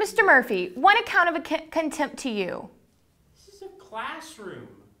 Mr. Murphy, one account of contempt to you. This is a classroom.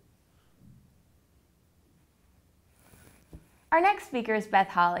 Our next speaker is Beth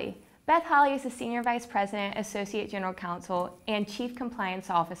Holly. Beth Holly is the Senior Vice President, Associate General Counsel, and Chief Compliance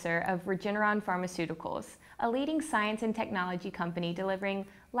Officer of Regeneron Pharmaceuticals, a leading science and technology company delivering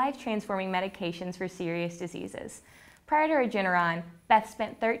life-transforming medications for serious diseases. Prior to Regeneron, Beth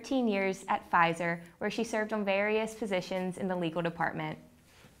spent 13 years at Pfizer, where she served on various positions in the legal department.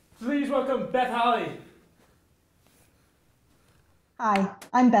 Please welcome Beth Holly. Hi,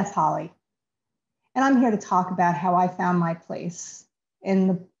 I'm Beth Holly, and I'm here to talk about how I found my place in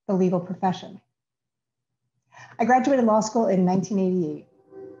the legal profession. I graduated law school in 1988.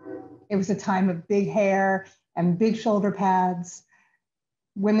 It was a time of big hair and big shoulder pads.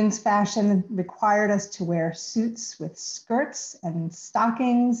 Women's fashion required us to wear suits with skirts and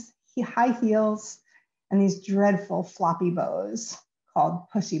stockings, high heels, and these dreadful floppy bows called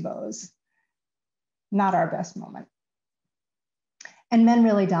pussy bows. Not our best moment. And men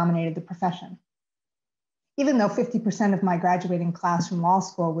really dominated the profession. Even though 50% of my graduating class from law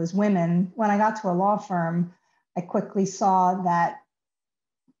school was women, when I got to a law firm, I quickly saw that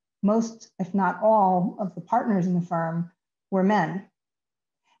most, if not all, of the partners in the firm were men.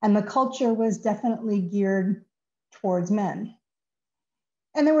 And the culture was definitely geared towards men.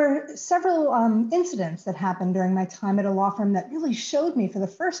 And there were several incidents that happened during my time at a law firm that really showed me for the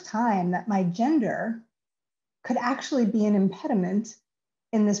first time that my gender could actually be an impediment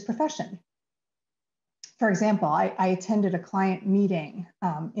in this profession. For example, I attended a client meeting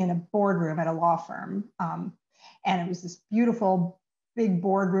in a boardroom at a law firm, and it was this beautiful big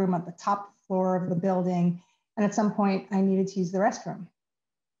boardroom at the top floor of the building. And at some point, I needed to use the restroom.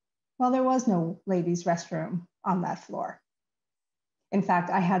 Well, there was no ladies' restroom on that floor. In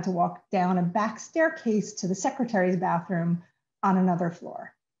fact, I had to walk down a back staircase to the secretary's bathroom on another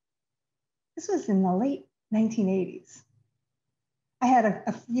floor. This was in the late 1980s. I had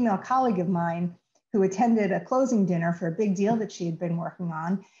a female colleague of mine who attended a closing dinner for a big deal that she had been working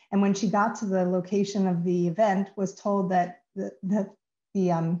on. And when she got to the location of the event, was told that the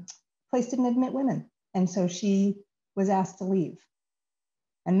place didn't admit women. And so she was asked to leave.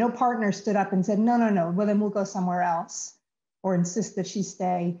 And no partner stood up and said, no, well, then we'll go somewhere else, or insist that she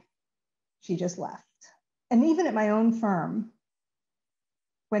stay. She just left. And even at my own firm,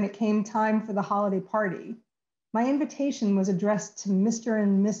 when it came time for the holiday party, my invitation was addressed to Mr.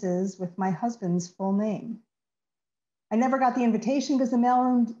 and Mrs. with my husband's full name. I never got the invitation because the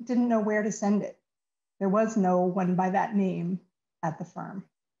mailroom didn't know where to send it. There was no one by that name at the firm.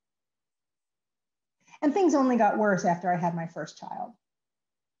 And things only got worse after I had my first child.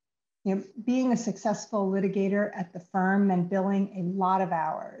 You know, being a successful litigator at the firm meant billing a lot of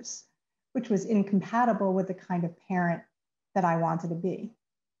hours, which was incompatible with the kind of parent that I wanted to be.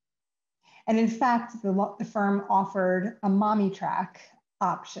 And in fact, the firm offered a mommy track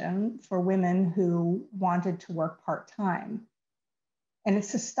option for women who wanted to work part-time. And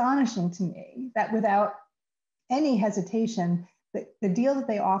it's astonishing to me that without any hesitation, the deal that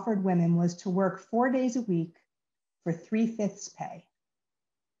they offered women was to work 4 days a week for 3/5 pay.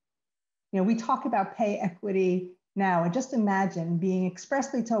 You know, we talk about pay equity now, and just imagine being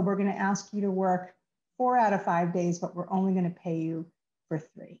expressly told, we're going to ask you to work 4 out of 5 days, but we're only going to pay you for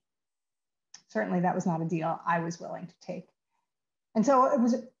 3. Certainly that was not a deal I was willing to take. And so it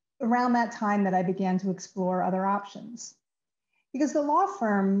was around that time that I began to explore other options. Because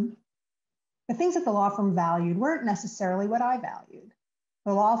the things that the law firm valued weren't necessarily what I valued.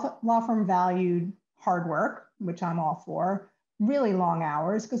 The law firm valued hard work, which I'm all for, really long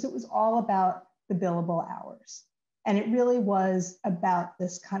hours, because it was all about the billable hours. And it really was about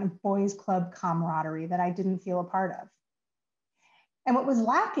this kind of boys club camaraderie that I didn't feel a part of. And what was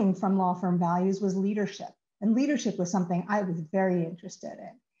lacking from law firm values was leadership. And leadership was something I was very interested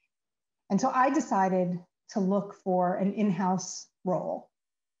in. And so I decided to look for an in-house role,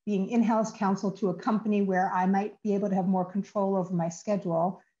 being in-house counsel to a company where I might be able to have more control over my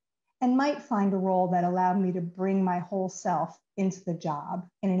schedule and might find a role that allowed me to bring my whole self into the job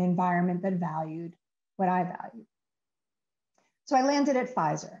in an environment that valued what I valued. So I landed at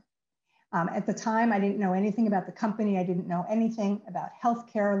Pfizer. At the time, I didn't know anything about the company. I didn't know anything about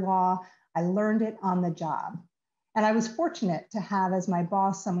healthcare law. I learned it on the job. And I was fortunate to have as my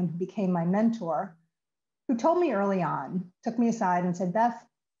boss someone who became my mentor, who told me early on, took me aside and said, Beth,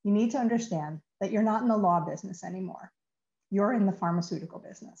 you need to understand that you're not in the law business anymore. You're in the pharmaceutical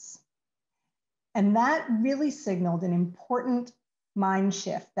business. And that really signaled an important mind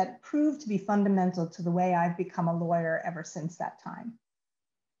shift that proved to be fundamental to the way I've become a lawyer ever since that time.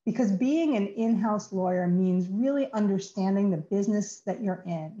 Because being an in-house lawyer means really understanding the business that you're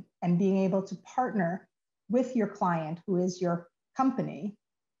in and being able to partner with your client, who is your company,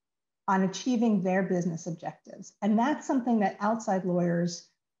 on achieving their business objectives. And that's something that outside lawyers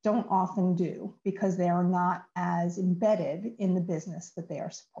don't often do because they are not as embedded in the business that they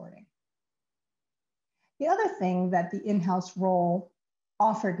are supporting. The other thing that the in-house role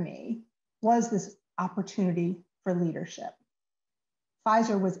offered me was this opportunity for leadership.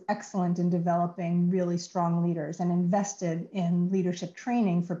 Pfizer was excellent in developing really strong leaders and invested in leadership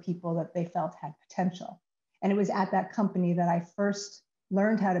training for people that they felt had potential. And it was at that company that I first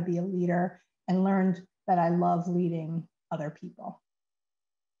learned how to be a leader and learned that I love leading other people.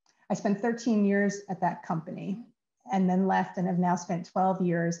 I spent 13 years at that company and then left and have now spent 12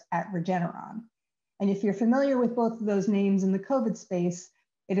 years at Regeneron. And if you're familiar with both of those names in the COVID space,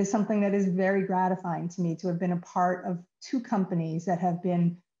 it is something that is very gratifying to me to have been a part of two companies that have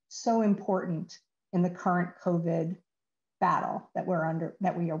been so important in the current COVID battle that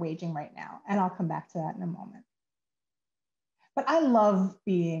we are waging right now. And I'll come back to that in a moment. But I love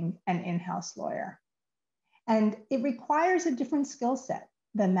being an in-house lawyer. And it requires a different skill set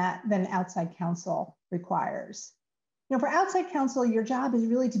than outside counsel requires. You know, for outside counsel, your job is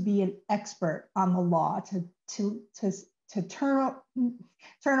really to be an expert on the law, to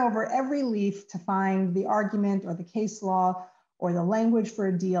turn over every leaf to find the argument or the case law or the language for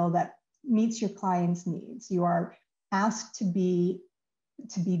a deal that meets your client's needs. You are asked to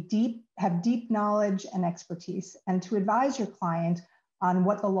have deep knowledge and expertise, and to advise your client on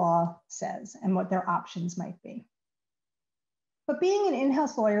what the law says and what their options might be. But being an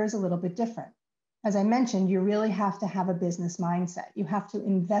in-house lawyer is a little bit different. As I mentioned, you really have to have a business mindset. You have to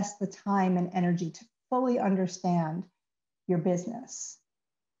invest the time and energy to fully understand your business.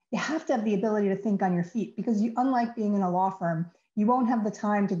 You have to have the ability to think on your feet because unlike being in a law firm, you won't have the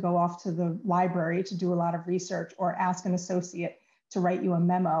time to go off to the library to do a lot of research or ask an associate to write you a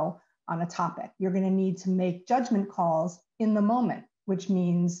memo on a topic. You're going to need to make judgment calls in the moment, which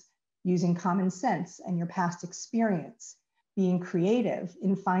means using common sense and your past experience, being creative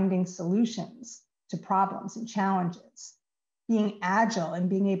in finding solutions to problems and challenges, being agile and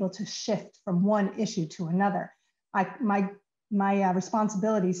being able to shift from one issue to another. My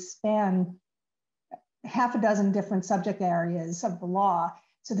responsibilities span half a dozen different subject areas of the law.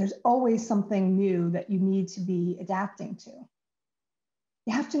 So there's always something new that you need to be adapting to.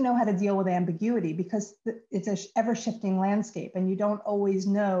 You have to know how to deal with ambiguity because it's an ever-shifting landscape and you don't always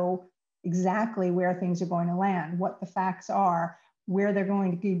know exactly where things are going to land, what the facts are, where they're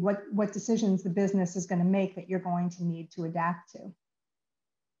going to be, what decisions the business is going to make that you're going to need to adapt to.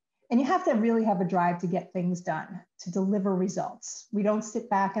 And you have to really have a drive to get things done, to deliver results. We don't sit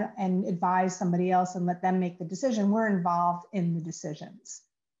back and advise somebody else and let them make the decision. We're involved in the decisions.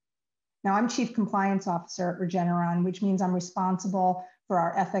 Now, I'm Chief Compliance Officer at Regeneron, which means I'm responsible for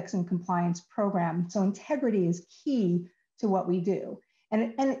our ethics and compliance program. So integrity is key to what we do.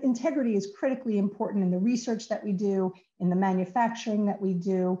 And integrity is critically important in the research that we do, in the manufacturing that we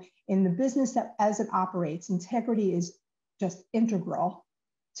do, in the business that as it operates. Integrity is just integral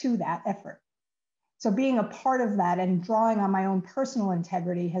to that effort. So being a part of that and drawing on my own personal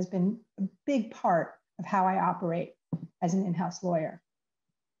integrity has been a big part of how I operate as an in-house lawyer.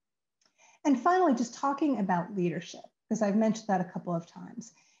 And finally, just talking about leadership, because I've mentioned that a couple of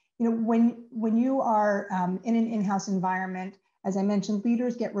times. You know, when you are in an in-house environment, As I mentioned,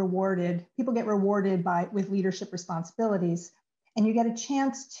 leaders get rewarded, people get rewarded with leadership responsibilities, and you get a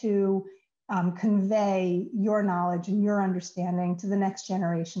chance to convey your knowledge and your understanding to the next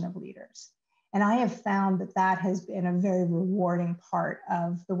generation of leaders. And I have found that that has been a very rewarding part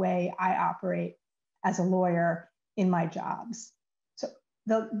of the way I operate as a lawyer in my jobs. So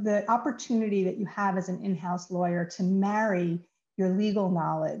the opportunity that you have as an in-house lawyer to marry your legal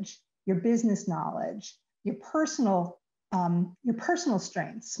knowledge, your business knowledge, your personal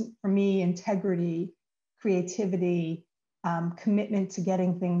strengths, for me, integrity, creativity, commitment to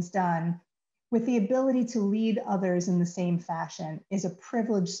getting things done, with the ability to lead others in the same fashion, is a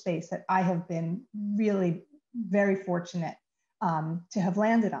privileged space that I have been really very fortunate to have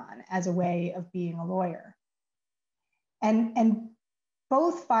landed on as a way of being a lawyer. And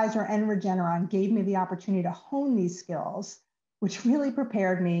both Pfizer and Regeneron gave me the opportunity to hone these skills, which really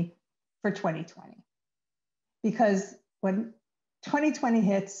prepared me for 2020. Because when 2020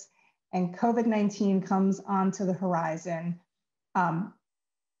 hits and COVID-19 comes onto the horizon,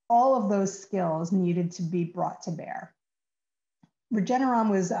 all of those skills needed to be brought to bear.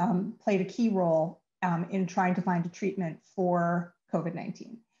 Regeneron played a key role in trying to find a treatment for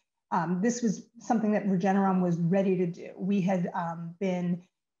COVID-19. This was something that Regeneron was ready to do. We had been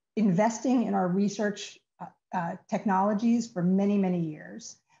investing in our research technologies for many, many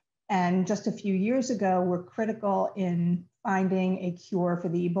years. And just a few years ago, we're critical in finding a cure for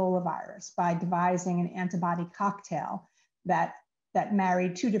the Ebola virus by devising an antibody cocktail that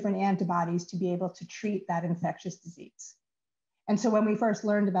married two different antibodies to be able to treat that infectious disease. And so when we first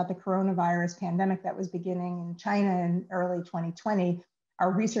learned about the coronavirus pandemic that was beginning in China in early 2020,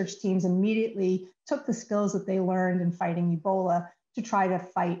 our research teams immediately took the skills that they learned in fighting Ebola to try to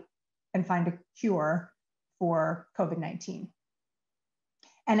fight and find a cure for COVID-19.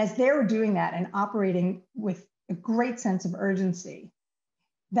 And as they were doing that and operating with a great sense of urgency,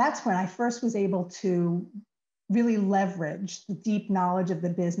 that's when I first was able to really leverage the deep knowledge of the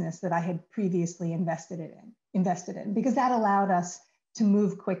business that I had previously invested in, because that allowed us to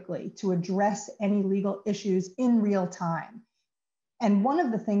move quickly, to address any legal issues in real time. And one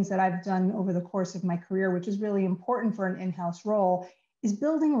of the things that I've done over the course of my career, which is really important for an in-house role, is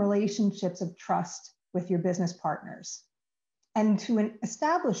building relationships of trust with your business partners, and to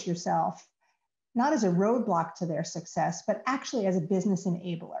establish yourself not as a roadblock to their success, but actually as a business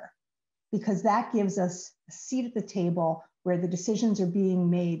enabler, because that gives us a seat at the table where the decisions are being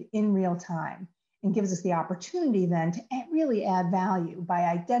made in real time, and gives us the opportunity then to really add value by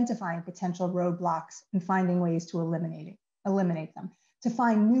identifying potential roadblocks and finding ways to eliminate them, to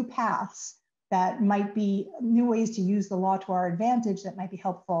find new paths that might be new ways to use the law to our advantage that might be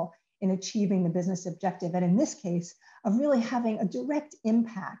helpful in achieving the business objective, and in this case, of really having a direct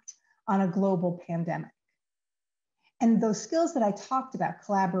impact on a global pandemic. And those skills that I talked about,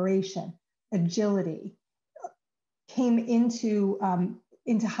 collaboration, agility, came into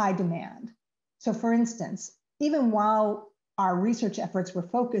high demand. So for instance, even while our research efforts were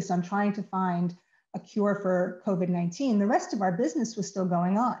focused on trying to find a cure for COVID-19, the rest of our business was still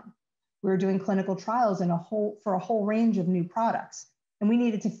going on. We were doing clinical trials for a whole range of new products. And we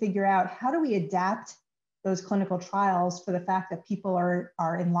needed to figure out, how do we adapt those clinical trials for the fact that people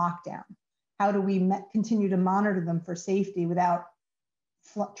are in lockdown? How do we continue to monitor them for safety without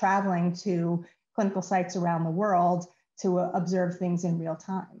traveling to clinical sites around the world to observe things in real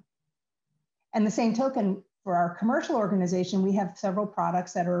time? And the same token, for our commercial organization, we have several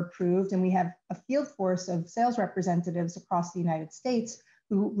products that are approved, and we have a field force of sales representatives across the United States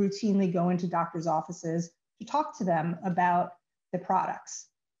who routinely go into doctors' offices to talk to them about the products.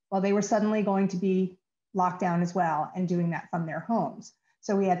 Well, they were suddenly going to be locked down as well, and doing that from their homes.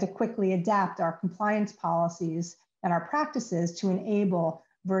 So we had to quickly adapt our compliance policies and our practices to enable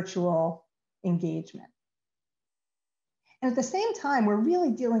virtual engagement. And at the same time, we're really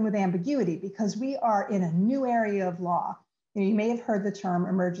dealing with ambiguity, because we are in a new area of law. You may have heard the term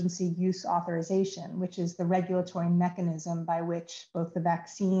emergency use authorization, which is the regulatory mechanism by which both the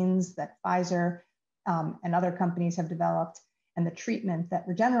vaccines that Pfizer and other companies have developed, and the treatment that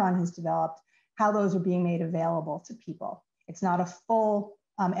Regeneron has developed, how those are being made available to people. It's not a full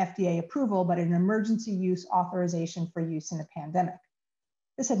FDA approval, but an emergency use authorization for use in a pandemic.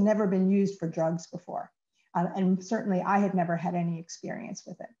 This had never been used for drugs before. And certainly I had never had any experience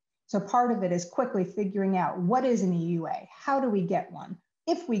with it. So part of it is quickly figuring out, what is an EUA? How do we get one?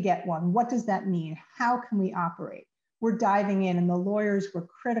 If we get one, what does that mean? How can we operate? We're diving in, and the lawyers were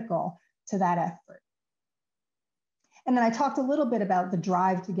critical to that effort. And then I talked a little bit about the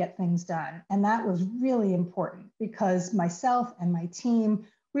drive to get things done. And that was really important, because myself and my team,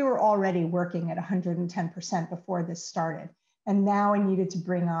 we were already working at 110% before this started. And now I needed to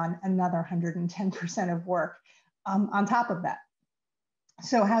bring on another 110% of work on top of that.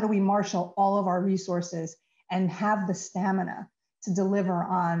 So how do we marshal all of our resources and have the stamina to deliver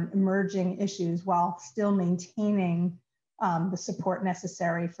on emerging issues while still maintaining the support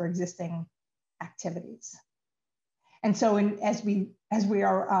necessary for existing activities? And so as we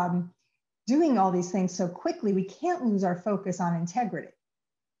are doing all these things so quickly, we can't lose our focus on integrity,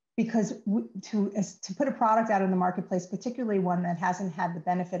 because to put a product out in the marketplace, particularly one that hasn't had the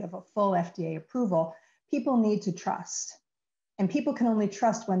benefit of a full FDA approval, people need to trust. And people can only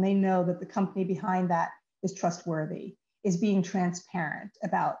trust when they know that the company behind that is trustworthy, is being transparent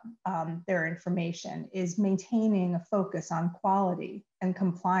about their information, is maintaining a focus on quality and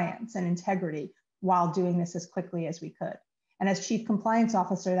compliance and integrity while doing this as quickly as we could. And as Chief Compliance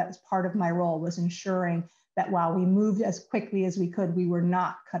Officer, that was part of my role, was ensuring that while we moved as quickly as we could, we were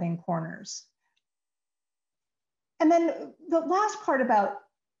not cutting corners. And then the last part about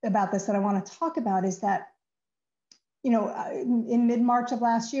this that I want to talk about is that, in mid-March of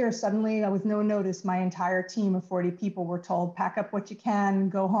last year, suddenly, with no notice, my entire team of 40 people were told, pack up what you can,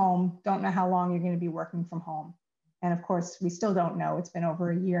 go home, don't know how long you're going to be working from home. And of course, we still don't know. It's been over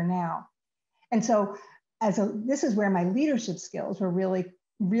a year now. And so this is where my leadership skills were really,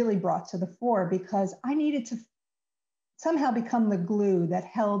 really brought to the fore, because I needed to somehow become the glue that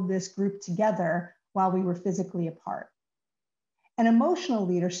held this group together while we were physically apart. And emotional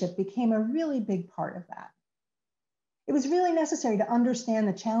leadership became a really big part of that. It was really necessary to understand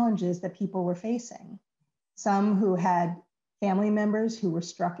the challenges that people were facing. Some who had family members who were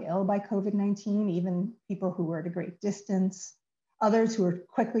struck ill by COVID-19, even people who were at a great distance. Others who were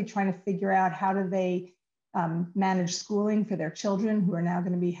quickly trying to figure out how do they manage schooling for their children who are now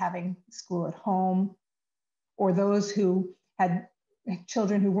going to be having school at home, or those who had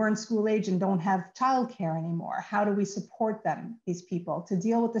children who weren't school age and don't have childcare anymore. How do we support them, these people, to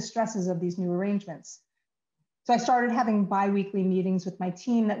deal with the stresses of these new arrangements? So I started having bi-weekly meetings with my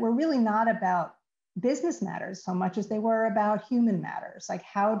team that were really not about business matters so much as they were about human matters. Like,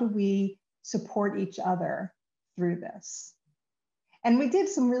 how do we support each other through this? And we did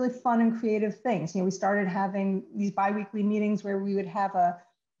some really fun and creative things. We started having these bi-weekly meetings where we would have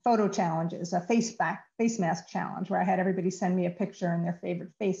photo challenges, a face mask challenge, where I had everybody send me a picture in their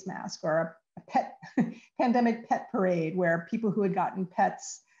favorite face mask, or a pet pandemic pet parade, where people who had gotten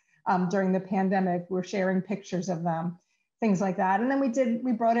pets during the pandemic were sharing pictures of them, things like that. And then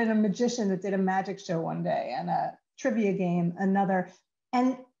we brought in a magician that did a magic show one day, and a trivia game another.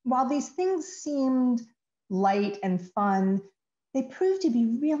 And while these things seemed light and fun, they proved to be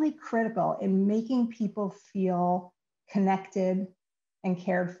really critical in making people feel connected and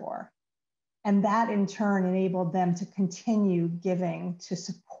cared for. And that in turn enabled them to continue giving to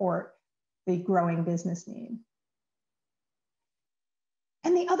support the growing business need.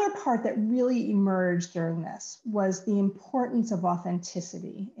 And the other part that really emerged during this was the importance of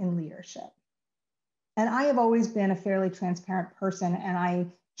authenticity in leadership. And I have always been a fairly transparent person, and I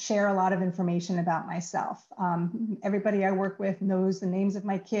share a lot of information about myself. Everybody I work with knows the names of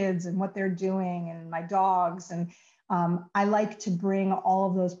my kids and what they're doing, and my dogs. And I like to bring all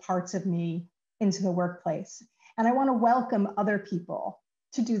of those parts of me into the workplace. And I want to welcome other people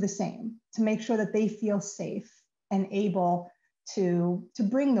to do the same, to make sure that they feel safe and able to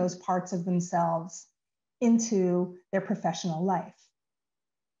bring those parts of themselves into their professional life.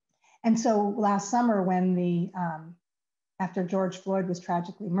 And so last summer, when after George Floyd was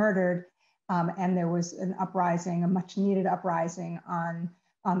tragically murdered, and there was an uprising, a much needed uprising on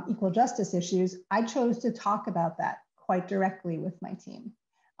equal justice issues, I chose to talk about that quite directly with my team.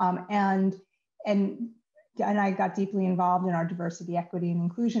 And I got deeply involved in our diversity, equity, and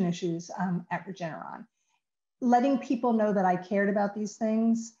inclusion issues at Regeneron. Letting people know that I cared about these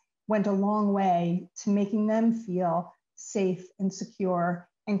things went a long way to making them feel safe and secure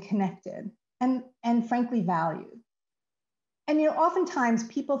and connected and frankly valued. And oftentimes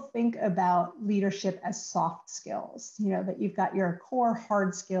people think about leadership as soft skills, that you've got your core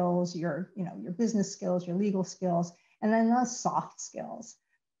hard skills, your business skills, your legal skills, and then the soft skills.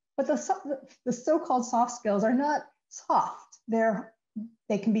 But the so-called soft skills are not soft.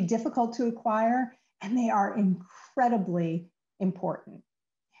 They can be difficult to acquire, and they are incredibly important.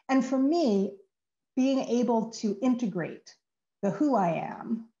 And for me, being able to integrate the who I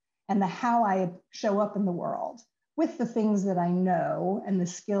am and the how I show up in the world with the things that I know and the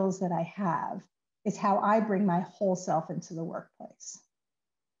skills that I have is how I bring my whole self into the workplace.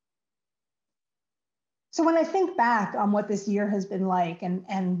 So when I think back on what this year has been like, and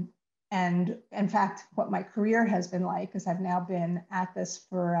in fact, what my career has been like, because I've now been at this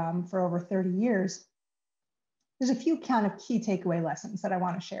for over 30 years, there's a few kind of key takeaway lessons that I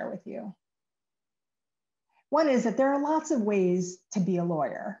want to share with you. One is that there are lots of ways to be a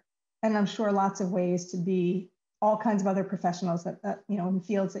lawyer, and I'm sure lots of ways to be all kinds of other professionals that in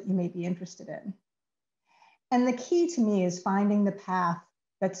fields that you may be interested in. And the key to me is finding the path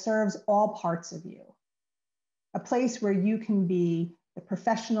that serves all parts of you, a place where you can be the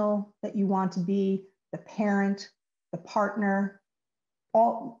professional that you want to be, the parent, the partner.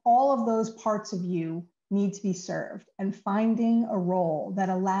 All of those parts of you need to be served, and finding a role that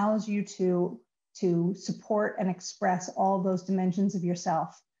allows you to support and express all of those dimensions of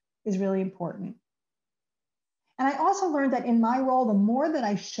yourself is really important. And I also learned that in my role, the more that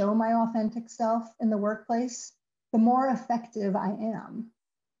I show my authentic self in the workplace, the more effective I am,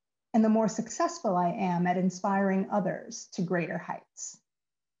 and the more successful I am at inspiring others to greater heights.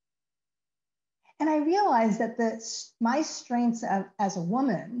 And I realized that my strengths as a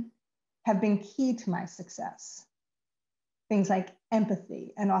woman have been key to my success. Things like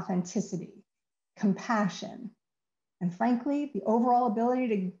empathy and authenticity, compassion, and frankly, the overall ability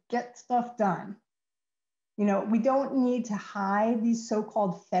to get stuff done. We don't need to hide these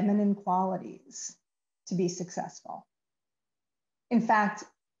so-called feminine qualities to be successful. In fact,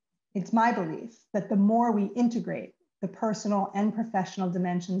 it's my belief that the more we integrate the personal and professional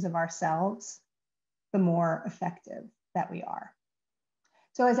dimensions of ourselves, the more effective that we are.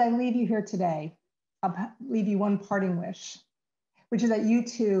 So as I leave you here today, I'll leave you one parting wish, which is that you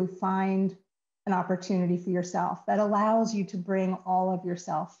too find an opportunity for yourself that allows you to bring all of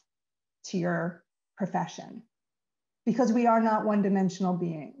yourself to your profession, because we are not one-dimensional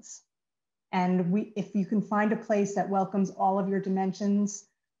beings. And if you can find a place that welcomes all of your dimensions,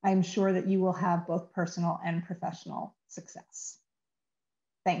 I'm sure that you will have both personal and professional success.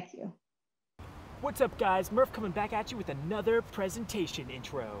 Thank you. What's up, guys? Murph coming back at you with another presentation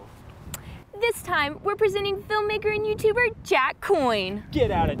intro. This time, we're presenting filmmaker and YouTuber Jack Coyne.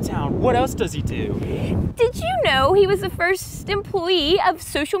 Get out of town. What else does he do? Did you know he was the first employee of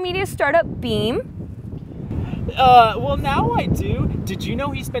social media startup Beam? Well, now I do. Did you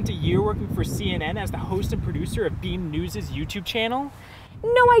know he spent a year working for CNN as the host and producer of Beam News' YouTube channel? No,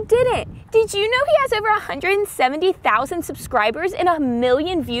 I didn't. Did you know he has over 170,000 subscribers and 1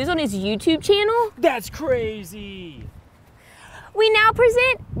 million views on his YouTube channel? That's crazy. We now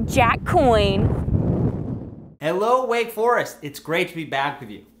present Jack Coyne. Hello, Wake Forest. It's great to be back with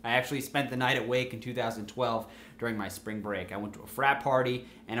you. I actually spent the night at Wake in 2012 during my spring break. I went to a frat party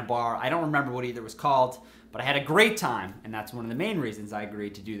and a bar. I don't remember what either was called, but I had a great time, and that's one of the main reasons I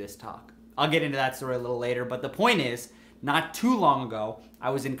agreed to do this talk. I'll get into that story a little later, but the point is, not too long ago,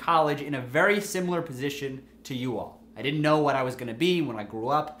 I was in college in a very similar position to you all. I didn't know what I was going to be when I grew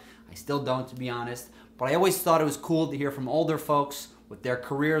up. I still don't, to be honest, but I always thought it was cool to hear from older folks what their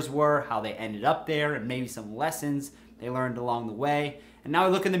careers were, how they ended up there, and maybe some lessons they learned along the way. And now I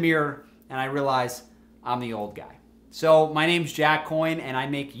look in the mirror and I realize I'm the old guy. So my name's Jack Coyne, and I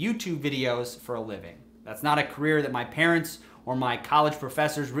make YouTube videos for a living. That's not a career that my parents or my college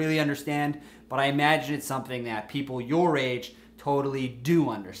professors really understand, but I imagine it's something that people your age totally do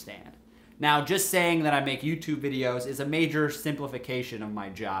understand. Now, just saying that I make YouTube videos is a major simplification of my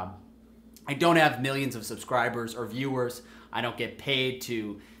job. I don't have millions of subscribers or viewers. I don't get paid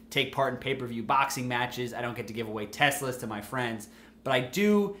to take part in pay-per-view boxing matches. I don't get to give away Teslas to my friends, but I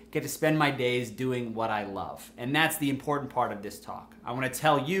do get to spend my days doing what I love. And that's the important part of this talk. I want to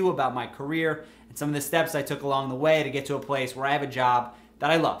tell you about my career and some of the steps I took along the way to get to a place where I have a job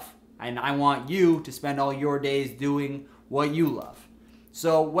that I love. And I want you to spend all your days doing what you love.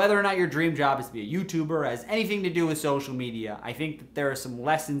 So whether or not your dream job is to be a YouTuber or has anything to do with social media, I think that there are some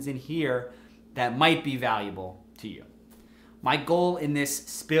lessons in here that might be valuable to you. My goal in this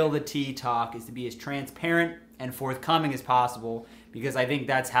Spill the Tea talk is to be as transparent and forthcoming as possible, because I think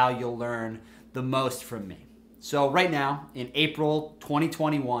that's how you'll learn the most from me. So right now, in April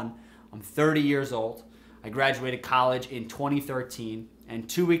 2021, I'm 30 years old. I graduated college in 2013, and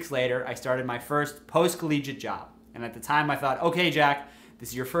 2 weeks later, I started my first post-collegiate job. And at the time, I thought, okay, Jack, this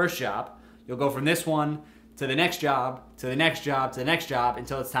is your first job. You'll go from this one to the next job, to the next job, to the next job,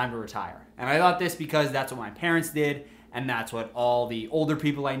 until it's time to retire. And I thought this because that's what my parents did, and that's what all the older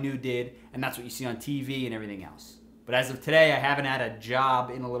people I knew did, and that's what you see on TV and everything else. But as of today, I haven't had a job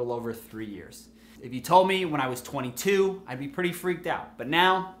in a little over 3 years. If you told me when I was 22, I'd be pretty freaked out. But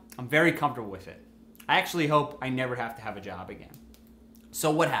now, I'm very comfortable with it. I actually hope I never have to have a job again.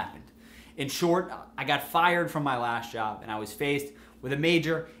 So what happened? In short, I got fired from my last job, and I was faced with a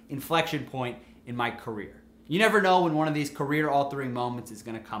major inflection point in my career. You never know when one of these career-altering moments is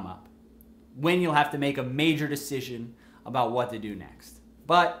going to come up, when you'll have to make a major decision about what to do next.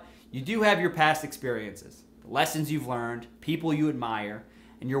 But you do have your past experiences, the lessons you've learned, people you admire,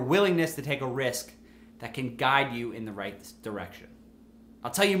 and your willingness to take a risk that can guide you in the right direction.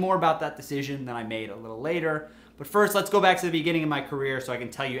 I'll tell you more about that decision that I made a little later, but first let's go back to the beginning of my career so I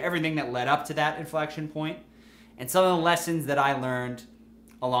can tell you everything that led up to that inflection point and some of the lessons that I learned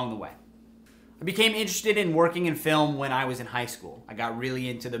along the way. I became interested in working in film when I was in high school. I got really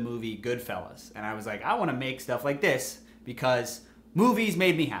into the movie Goodfellas, and I was like, I want to make stuff like this because movies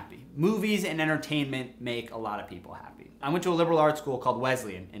made me happy. Movies and entertainment make a lot of people happy. I went to a liberal arts school called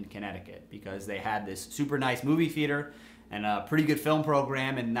Wesleyan in Connecticut because they had this super nice movie theater and a pretty good film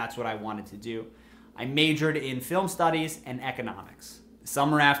program, and that's what I wanted to do. I majored in film studies and economics. The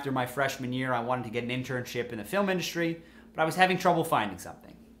summer after my freshman year, I wanted to get an internship in the film industry, but I was having trouble finding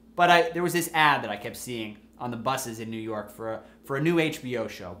something. But there was this ad that I kept seeing on the buses in New York for a new HBO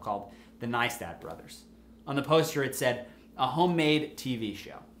show called The Neistat Brothers. On the poster it said, a homemade TV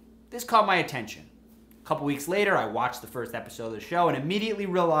show. This caught my attention. A couple weeks later, I watched the first episode of the show and immediately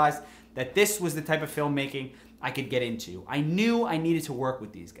realized that this was the type of filmmaking I could get into. I knew I needed to work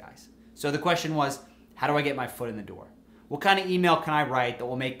with these guys. So the question was, how do I get my foot in the door? What kind of email can I write that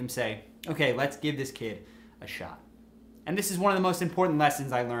will make them say, okay, let's give this kid a shot? And this is one of the most important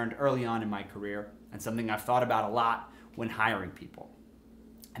lessons I learned early on in my career and something I've thought about a lot when hiring people.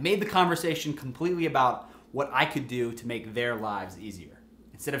 I made the conversation completely about what I could do to make their lives easier.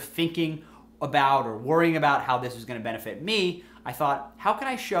 Instead of thinking about or worrying about how this was going to benefit me, I thought, how can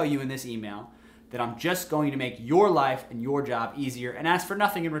I show you in this email that I'm just going to make your life and your job easier and ask for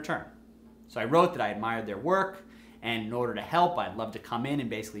nothing in return? So I wrote that I admired their work, and in order to help, I'd love to come in and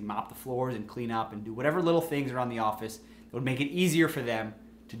basically mop the floors and clean up and do whatever little things around the office that would make it easier for them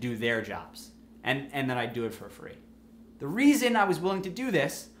to do their jobs, and then I'd do it for free. The reason I was willing to do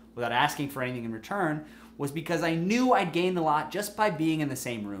this without asking for anything in return was because I knew I'd gain a lot just by being in the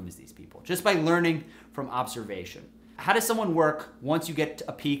same room as these people, just by learning from observation. How does someone work once you get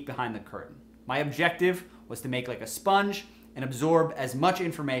a peek behind the curtain? My objective was to make like a sponge and absorb as much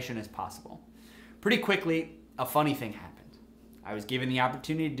information as possible. Pretty quickly, a funny thing happened. I was given the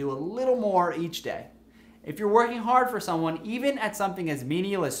opportunity to do a little more each day. If you're working hard for someone, even at something as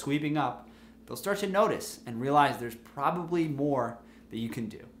menial as sweeping up, they'll start to notice and realize there's probably more that you can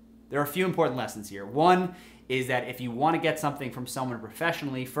do. There are a few important lessons here. One is that if you want to get something from someone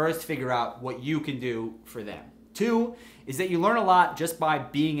professionally, first figure out what you can do for them. Two is that you learn a lot just by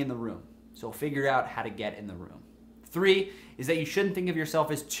being in the room. So figure out how to get in the room. Three is that you shouldn't think of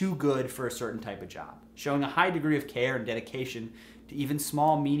yourself as too good for a certain type of job. Showing a high degree of care and dedication to even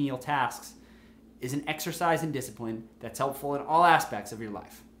small menial tasks is an exercise in discipline that's helpful in all aspects of your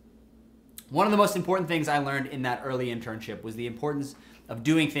life. One of the most important things I learned in that early internship was the importance of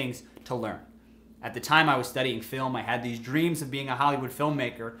doing things to learn. At the time I was studying film, I had these dreams of being a Hollywood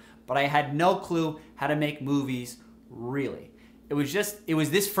filmmaker, but I had no clue how to make movies really. It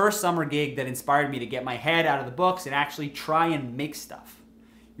was this first summer gig that inspired me to get my head out of the books and actually try and make stuff.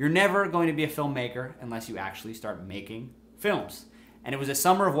 You're never going to be a filmmaker unless you actually start making films. And it was a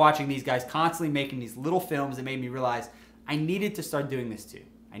summer of watching these guys constantly making these little films that made me realize I needed to start doing this too.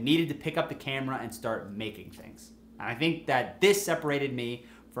 I needed to pick up the camera and start making things. And I think that this separated me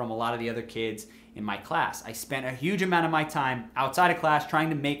from a lot of the other kids in my class. I spent a huge amount of my time outside of class trying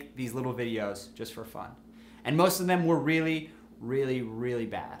to make these little videos just for fun. And most of them were really, really, really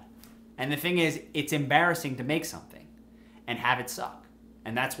bad. And the thing is, it's embarrassing to make something and have it suck.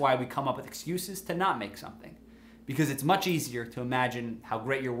 And that's why we come up with excuses to not make something. Because it's much easier to imagine how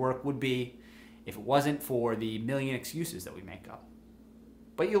great your work would be if it wasn't for the million excuses that we make up.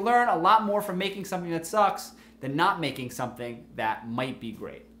 But you learn a lot more from making something that sucks than not making something that might be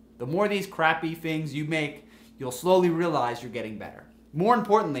great. The more of these crappy things you make, you'll slowly realize you're getting better. More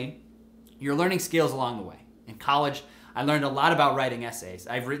importantly, you're learning skills along the way. In college, I learned a lot about writing essays.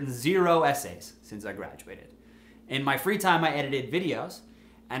 I've written 0 essays since I graduated. In my free time, I edited videos,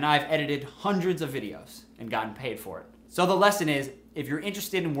 and I've edited hundreds of videos and gotten paid for it. So the lesson is, if you're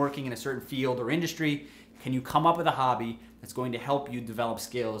interested in working in a certain field or industry, can you come up with a hobby that's going to help you develop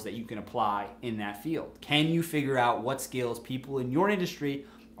skills that you can apply in that field? Can you figure out what skills people in your industry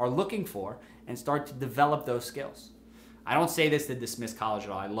are looking for and start to develop those skills? I don't say this to dismiss college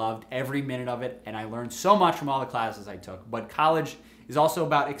at all. I loved every minute of it, and I learned so much from all the classes I took. But college is also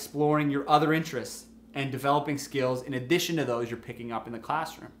about exploring your other interests and developing skills in addition to those you're picking up in the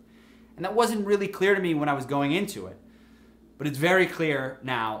classroom. And that wasn't really clear to me when I was going into it, but it's very clear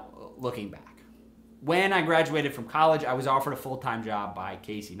now looking back. When I graduated from college, I was offered a full-time job by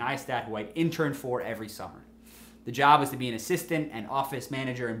Casey Neistat, who I'd interned for every summer. The job was to be an assistant and office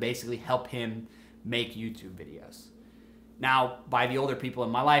manager and basically help him make YouTube videos. Now, by the older people in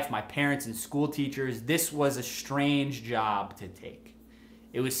my life, my parents and school teachers, this was a strange job to take.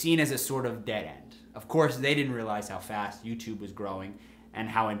 It was seen as a sort of dead end. Of course, they didn't realize how fast YouTube was growing and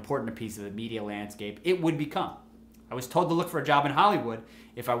how important a piece of the media landscape it would become. I was told to look for a job in Hollywood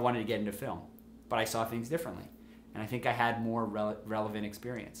if I wanted to get into film, but I saw things differently, and I think I had more relevant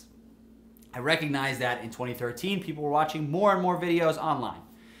experience. I recognized that in 2013, people were watching more and more videos online,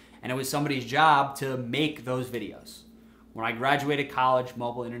 and it was somebody's job to make those videos. When I graduated college,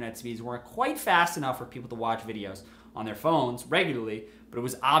 mobile internet speeds weren't quite fast enough for people to watch videos on their phones regularly, but it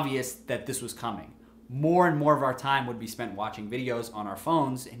was obvious that this was coming. More and more of our time would be spent watching videos on our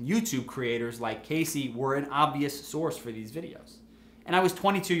phones, and YouTube creators like Casey were an obvious source for these videos. And I was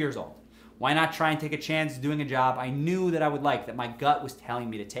 22 years old. Why not try and take a chance doing a job I knew that I would like, that my gut was telling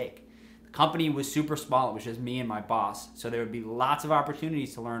me to take? The company was super small. It was just me and my boss, so there would be lots of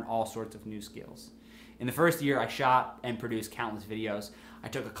opportunities to learn all sorts of new skills. In the first year, I shot and produced countless videos. I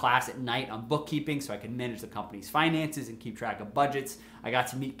took a class at night on bookkeeping so I could manage the company's finances and keep track of budgets. I got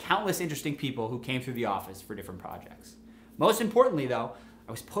to meet countless interesting people who came through the office for different projects. Most importantly, though,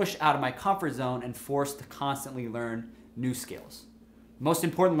 I was pushed out of my comfort zone and forced to constantly learn new skills. The most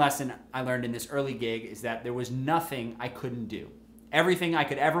important lesson I learned in this early gig is that there was nothing I couldn't do. Everything I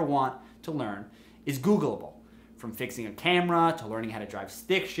could ever want to learn is Googleable. From fixing a camera, to learning how to drive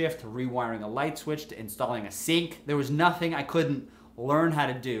stick shift, to rewiring a light switch, to installing a sink, there was nothing I couldn't learn how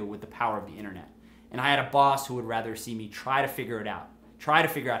to do with the power of the internet. And I had a boss who would rather see me try to figure it out, try to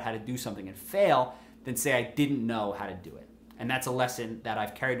figure out how to do something and fail, than say I didn't know how to do it. And that's a lesson that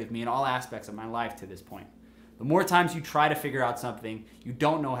I've carried with me in all aspects of my life to this point. The more times you try to figure out something you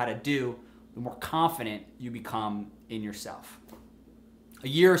don't know how to do, the more confident you become in yourself. A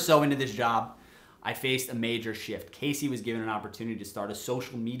year or so into this job, I faced a major shift. Casey was given an opportunity to start a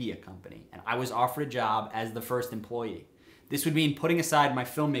social media company, and I was offered a job as the first employee. This would mean putting aside my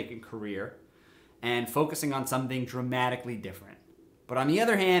filmmaking career and focusing on something dramatically different. But on the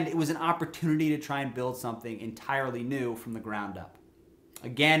other hand, it was an opportunity to try and build something entirely new from the ground up.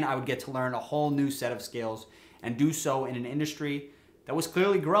 Again, I would get to learn a whole new set of skills and do so in an industry that was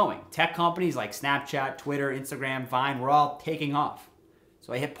clearly growing. Tech companies like Snapchat, Twitter, Instagram, Vine were all taking off.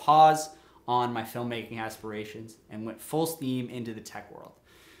 So I hit pause on my filmmaking aspirations and went full steam into the tech world.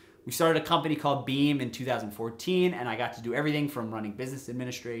 We started a company called Beam in 2014, and I got to do everything from running business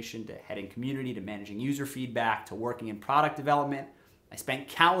administration to heading community to managing user feedback to working in product development. I spent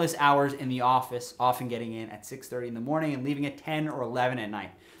countless hours in the office, often getting in at 6:30 in the morning and leaving at 10 or 11 at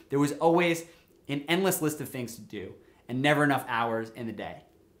night. There was always an endless list of things to do and never enough hours in the day.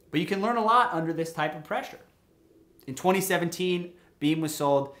 But you can learn a lot under this type of pressure. In 2017, Beam was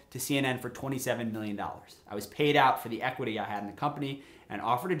sold to CNN for $27 million. I was paid out for the equity I had in the company and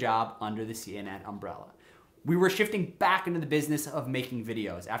offered a job under the CNN umbrella. We were shifting back into the business of making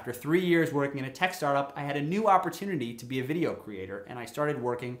videos. After 3 years working in a tech startup, I had a new opportunity to be a video creator, and I started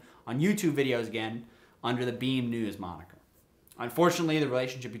working on YouTube videos again under the Beam News moniker. Unfortunately, the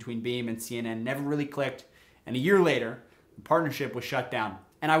relationship between Beam and CNN never really clicked, and a year later, the partnership was shut down,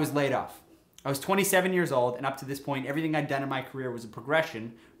 and I was laid off. I was 27 years old, and up to this point, everything I'd done in my career was a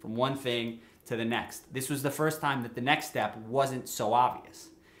progression from one thing to the next. This was the first time that the next step wasn't so obvious.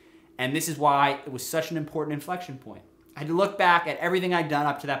 And this is why it was such an important inflection point. I had to look back at everything I'd done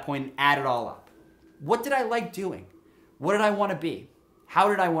up to that point and add it all up. What did I like doing? What did I want to be? How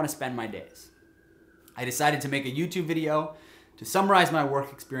did I want to spend my days? I decided to make a YouTube video to summarize my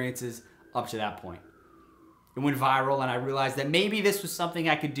work experiences up to that point. It went viral, and I realized that maybe this was something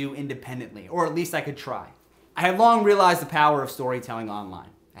I could do independently, or at least I could try. I had long realized the power of storytelling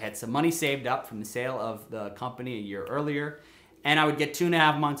online. I had some money saved up from the sale of the company a year earlier, and I would get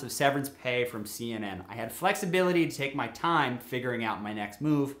 2.5 months of severance pay from CNN. I had flexibility to take my time figuring out my next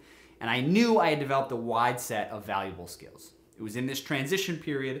move, and I knew I had developed a wide set of valuable skills. It was in this transition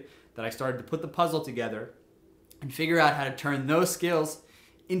period that I started to put the puzzle together and figure out how to turn those skills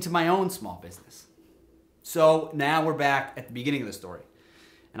into my own small business. So now we're back at the beginning of the story,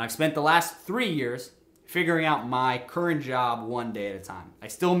 and I've spent the last 3 years figuring out my current job one day at a time. I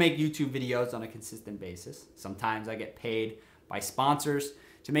still make YouTube videos on a consistent basis. Sometimes I get paid by sponsors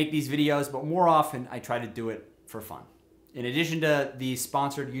to make these videos, but more often I try to do it for fun. In addition to these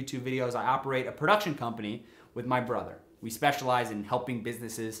sponsored YouTube videos, I operate a production company with my brother. We specialize in helping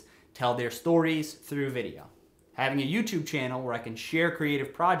businesses tell their stories through video. Having a YouTube channel where I can share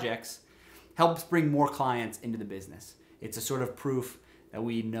creative projects helps bring more clients into the business. It's a sort of proof that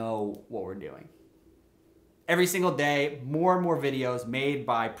we know what we're doing. Every single day, more and more videos made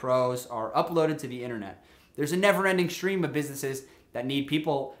by pros are uploaded to the internet. There's a never-ending stream of businesses that need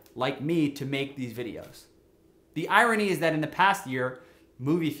people like me to make these videos. The irony is that in the past year,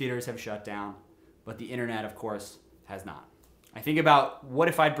 movie theaters have shut down, but the internet, of course, has not. I think about what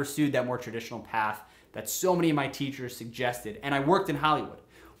if I'd pursued that more traditional path that so many of my teachers suggested, and I worked in Hollywood.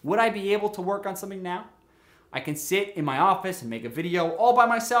 Would I be able to work on something now? I can sit in my office and make a video all by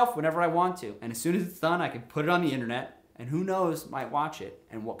myself whenever I want to, and as soon as it's done, I can put it on the internet, and who knows might watch it,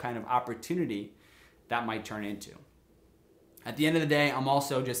 and what kind of opportunity that might turn into. At the end of the day, I'm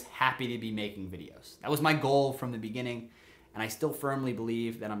also just happy to be making videos. That was my goal from the beginning, and I still firmly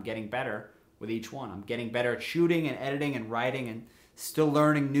believe that I'm getting better with each one. I'm getting better at shooting and editing and writing and still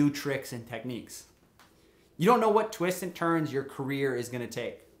learning new tricks and techniques. You don't know what twists and turns your career is going to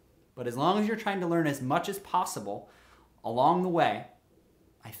take, but as long as you're trying to learn as much as possible along the way,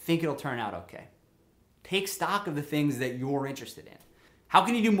 I think it'll turn out okay. Take stock of the things that you're interested in. How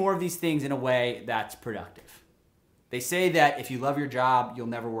can you do more of these things in a way that's productive? They say that if you love your job, you'll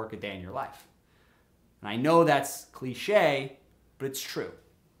never work a day in your life. And I know that's cliche, but it's true.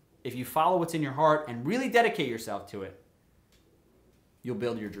 If you follow what's in your heart and really dedicate yourself to it, you'll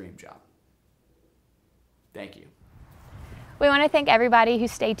build your dream job. Thank you. We want to thank everybody who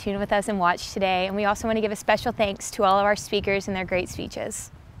stayed tuned with us and watched today, and we also want to give a special thanks to all of our speakers and their great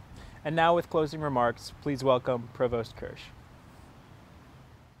speeches. And now with closing remarks, please welcome Provost Kirsch.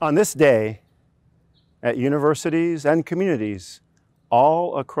 On this day, at universities and communities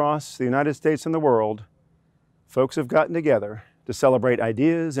all across the United States and the world, folks have gotten together to celebrate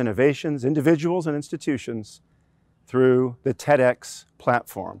ideas, innovations, individuals, and institutions through the TEDx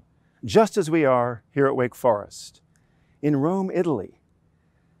platform, just as we are here at Wake Forest, in Rome, Italy,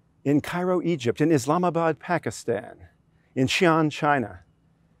 in Cairo, Egypt, in Islamabad, Pakistan, in Xi'an, China,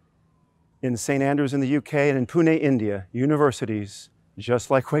 in St. Andrews in the UK, and in Pune, India. Universities,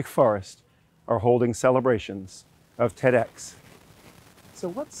 just like Wake Forest, are holding celebrations of TEDx. So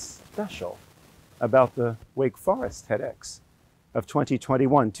what's special about the Wake Forest TEDx of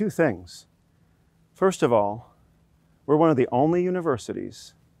 2021? Two things. First of all, we're one of the only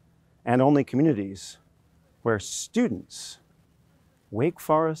universities and only communities where students, Wake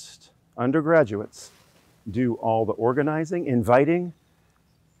Forest undergraduates, do all the organizing, inviting,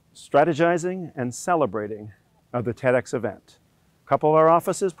 strategizing, and celebrating of the TEDx event. A couple of our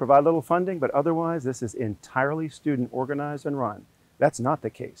offices provide a little funding, but otherwise this is entirely student organized and run. That's not the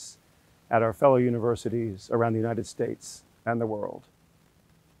case at our fellow universities around the United States and the world.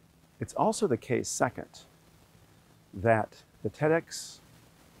 It's also the case, second, that the TEDx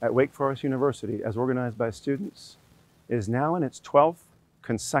at Wake Forest University, as organized by students, is now in its 12th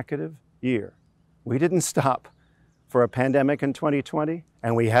consecutive year. We didn't stop for a pandemic in 2020,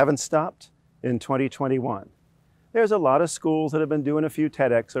 and we haven't stopped in 2021. There's a lot of schools that have been doing a few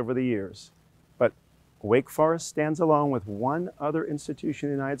TEDx over the years, but Wake Forest stands alone with one other institution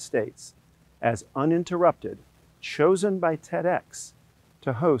in the United States as uninterrupted, chosen by TEDx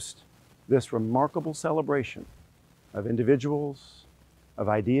to host this remarkable celebration of individuals, of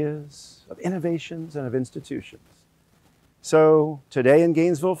ideas, of innovations, and of institutions. So today in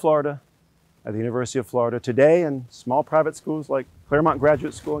Gainesville, Florida, at the University of Florida, today in small private schools like Claremont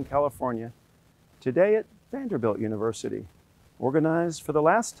Graduate School in California, today at Vanderbilt University, organized for the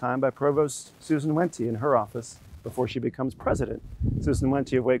last time by Provost Susan Wente in her office before she becomes president, Susan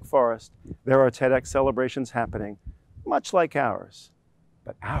Wente of Wake Forest, there are TEDx celebrations happening, much like ours,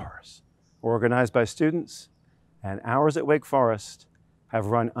 but ours, organized by students, and ours at Wake Forest have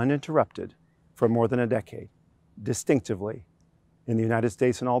run uninterrupted for more than a decade, distinctively in the United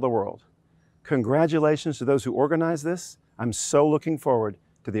States and all the world. Congratulations to those who organized this. I'm so looking forward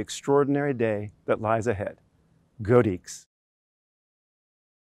to the extraordinary day that lies ahead. Go Deeks.